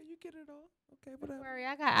 okay, you get it all. Okay, Don't whatever. worry,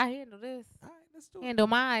 I handle this. All right, let's do it. Handle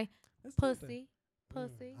my Let's do it then. pussy.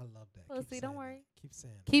 Pussy. I love that. Pussy, Keep don't saying worry. that. Keep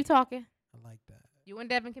saying Keep talking. that. I like that. You and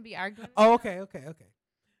Devin can be arguing. Oh, okay.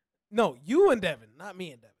 No, you and Devin, not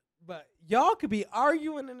me and Devin. But y'all could be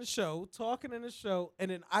arguing in the show, talking in the show,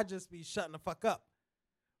 and then I just be shutting the fuck up.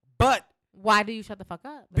 But Why do you shut the fuck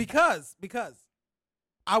up? because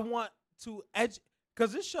I want to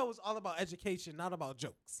because this show is all about education, not about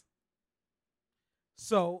jokes.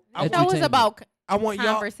 So I The show want, is about I want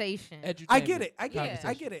y'all. conversation. I get it. I get it. Yeah.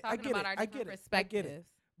 I get it. I Talking get about it. our I different get it. I get it. perspectives.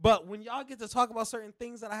 But when y'all get to talk about certain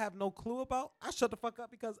things that I have no clue about, I shut the fuck up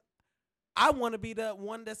because I want to be the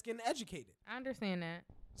one that's getting educated. I understand that.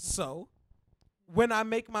 So when I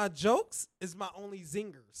make my jokes, is my only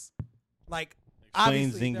zingers. Like Explain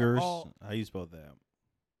obviously they're zingers. all, How you spell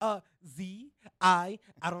that? I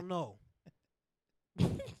don't know.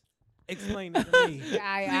 Explain it to me.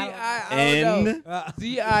 I don't know. Uh,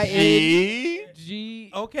 Z-I-N-G.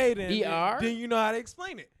 G. okay then. E-R? Then you know how to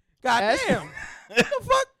explain it. God S- damn. What the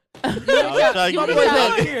fuck? I was trying to My give boy you a said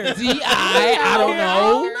little- here? Z-I, I don't know. I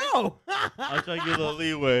don't know. I was trying to give you a little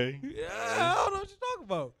leeway. Yeah, I don't know what you're talking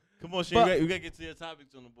about. Come on, Shane. But- We got to get to your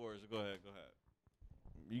topics on the board. So go ahead.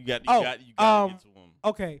 You got Oh, to get to them.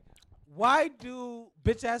 Okay. Why do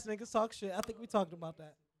bitch ass niggas talk shit? I think we talked about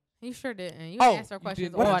that. You sure didn't. You Oh, answer you questions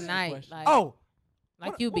did all answer the night. question. Like, Oh.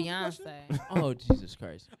 like what- you what was the Beyonce. Oh, Jesus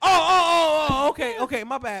Christ. Oh, okay.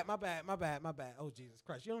 My bad. Oh, Jesus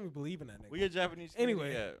Christ. You don't even believe in that nigga. We get Japanese.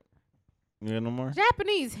 Anyway. Yeah. You got no more?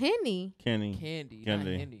 Japanese Henny. Kenny. Candy.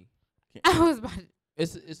 Candy. Not Henny. I was about to,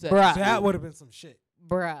 It's that. Bruh. That would have been some shit.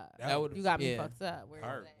 bruh. That would've- You got me yeah. fucked up. Where is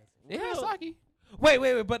Hard. that? Yeah, Saki.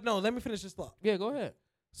 Wait. But no, let me finish this thought. Yeah, go ahead.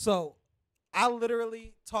 So, I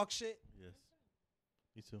literally talk shit. Yes.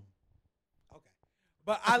 Me too. Okay.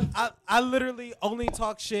 But I literally only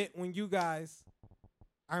talk shit when you guys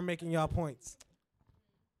are making y'all points.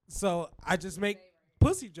 So, I just make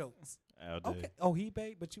pussy jokes. All day. Okay. Oh, he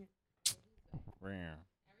babe, but you. Ram.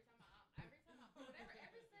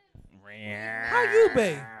 How you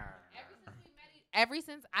babe? Ever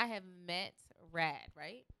since I have met Rad,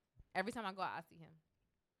 right? Every time I go out, I see him.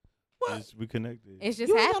 What? Yes, we connected. It just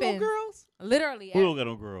You ain't got happens. no girls? Literally. Who don't got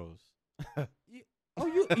no girls? Oh,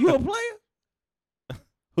 you a player?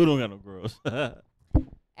 Who don't got no girls?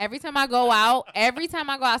 Every time I go out,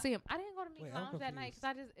 I see him. I didn't go to Meat Wait, I'm Lounge that night confused.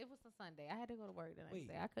 because it was a Sunday. I had to go to work the next Wait.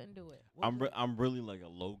 day. I couldn't do it. I'm really like a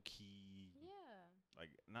low key, Yeah. like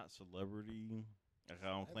not celebrity. Like I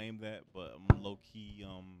don't claim that, but I'm low key.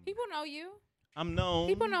 People know you. I'm known.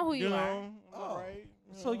 People know who you know, are. I'm Oh. alright,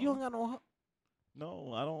 So you don't got no.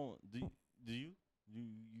 No, I don't. Do you?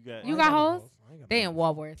 You got? You I got ain't no hoes? I ain't got They no in hoes.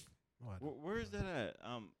 Walworth. No, I don't. Where is that at?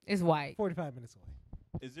 It's white. 45 minutes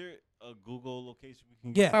away. Is there a Google location we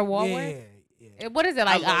can? Yeah. For Walworth? Yeah. What is it,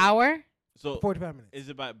 like an love- hour? So 45 minutes. is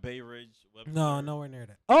it by Bay Ridge? Webster? No, nowhere near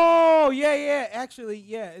that. Oh, yeah. Actually,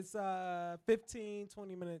 yeah. It's 15,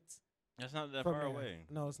 20 minutes That's not that from far there. away.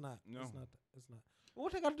 No, it's not. No. It's not. It's not.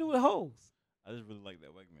 What they got to do with hoes? I just really like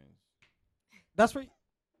that Wegmans. That's where.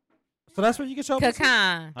 So that's where you can show. pussy?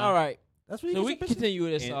 Kakan. All right. That's where you So can we show can pictures? continue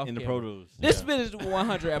with this In, off in the camera. produce. This yeah. bit is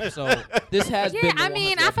 100 episode. This has Yeah, been. The I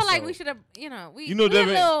mean, 100 I feel like we episode. should have, we You know, we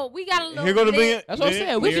Devin, got a little Here go the lit. big. That's what I'm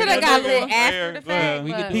saying. We should have got lit one. after the Go ahead. fact.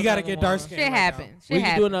 We could but do He got to another get one. dark skin. Shit right happened. now. Shit We can do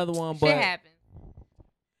happened. another one, Shit but happened.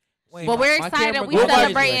 Wait, But we're my excited. camera We going crazy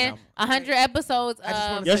celebrating right 100 episodes I just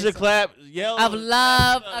wanna of say Y'all should clap. Yell.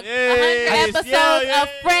 love, 100 Yes, episodes yeah, of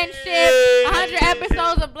friendship, yeah. 100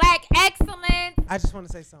 episodes of black excellence. I just want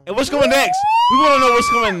to say something. And what's coming next? We want to know what's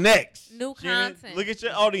coming next. New Shannon, content. Look at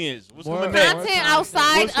your audience. What's More coming content. next? Content What's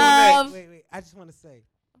outside What's coming of Wait. I just want to say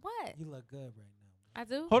what? you look good right now. I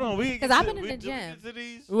do. Hold on, we 'Cause I've been in the gym.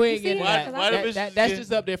 we ain't see getting it? that. Cause Why the That- bitches That's get-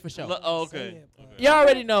 just up there for sure. Oh, Say okay. it, bro. You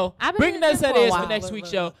already know. I've been Bringing in the us gym that for a is for while. next week's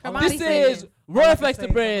show. Kamani This said is it. Royal All I Flex can the say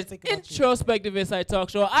is Brands think about you. Introspective Insight Talk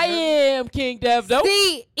Show. I am King Dev Dope.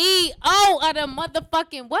 CEO of the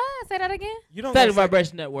motherfucking what? Say that again. You don't Static go second.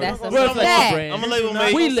 Vibration Network. That's Royal a Flex fact. the Brands. I'm a You label do not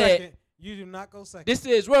mate. go We lit. second. You do not go second. This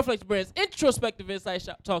is Royal Flex the Brands Introspective Insight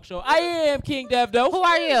Talk Show. I am King Dev Dope. Who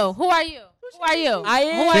are you? Who are you? Who are you? I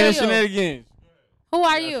am. Who are Shannon you? Shenanigans. Who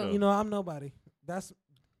are Yeah, you? sure. You know, I'm nobody.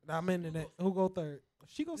 I'm into that. Who go third?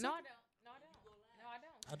 She go No, second. I don't. No, I don't. No, I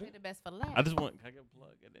don't. I do. Say the best for last. I just want. Can I get a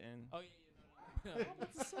plug at the end? Oh,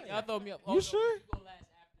 yeah. Y'all throw me up. You sure?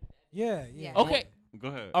 Yeah. Yeah. Okay. Go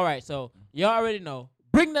ahead. All right. So y'all already know.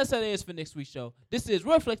 Bringing us that is for next week's show. This is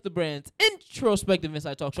Royal Flex the Brands Introspective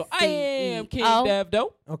Insight Talk Show. I am King CEO. Dev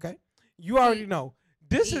Dope. Okay. You already know.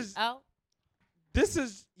 This is Oh,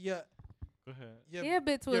 your Go ahead. yeah, a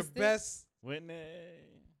bit your twisted. best. Whitney.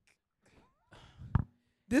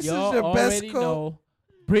 This Y'all is your best already code. know.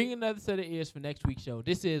 Bring another set of ears for next week's show.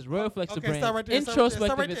 This is Royal Flex the Okay, Brands stop right there, stop right there, stop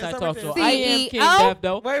Introspective right there, Insight stop Talk right Show. there. I am King CEO. Dev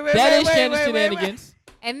Dope. Wait, That is wait, Shannon wait, wait. Shenanigans.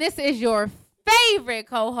 And this is your favorite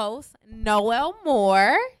co-host, Noel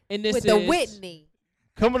Moore, And this with is the Whitney.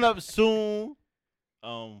 Coming up soon.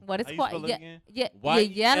 What is how you called? spell it Yeah, again? yeah,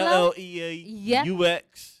 Yellow. Yeah.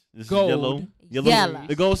 UX. This Gold. is yellow. Yellow.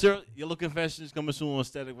 The Gold Series. Yellow Confessions coming soon on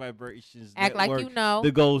Static Vibrations. Act like Network. you know.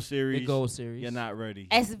 The Gold Series. the Gold Series. You're not ready.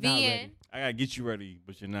 SVN. I gotta get you ready,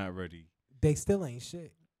 but you're not ready. They still ain't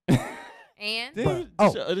shit. And But, I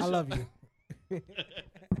love you.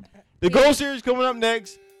 The Gold Series coming up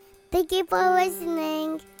next. Thank you for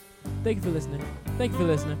listening. Thank you for listening. Thank you for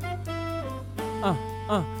listening.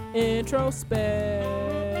 Introspect.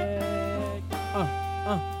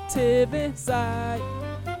 Tiv Insight.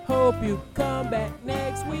 Hope you come back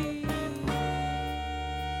next week.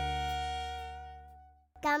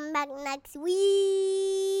 Come back next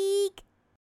week.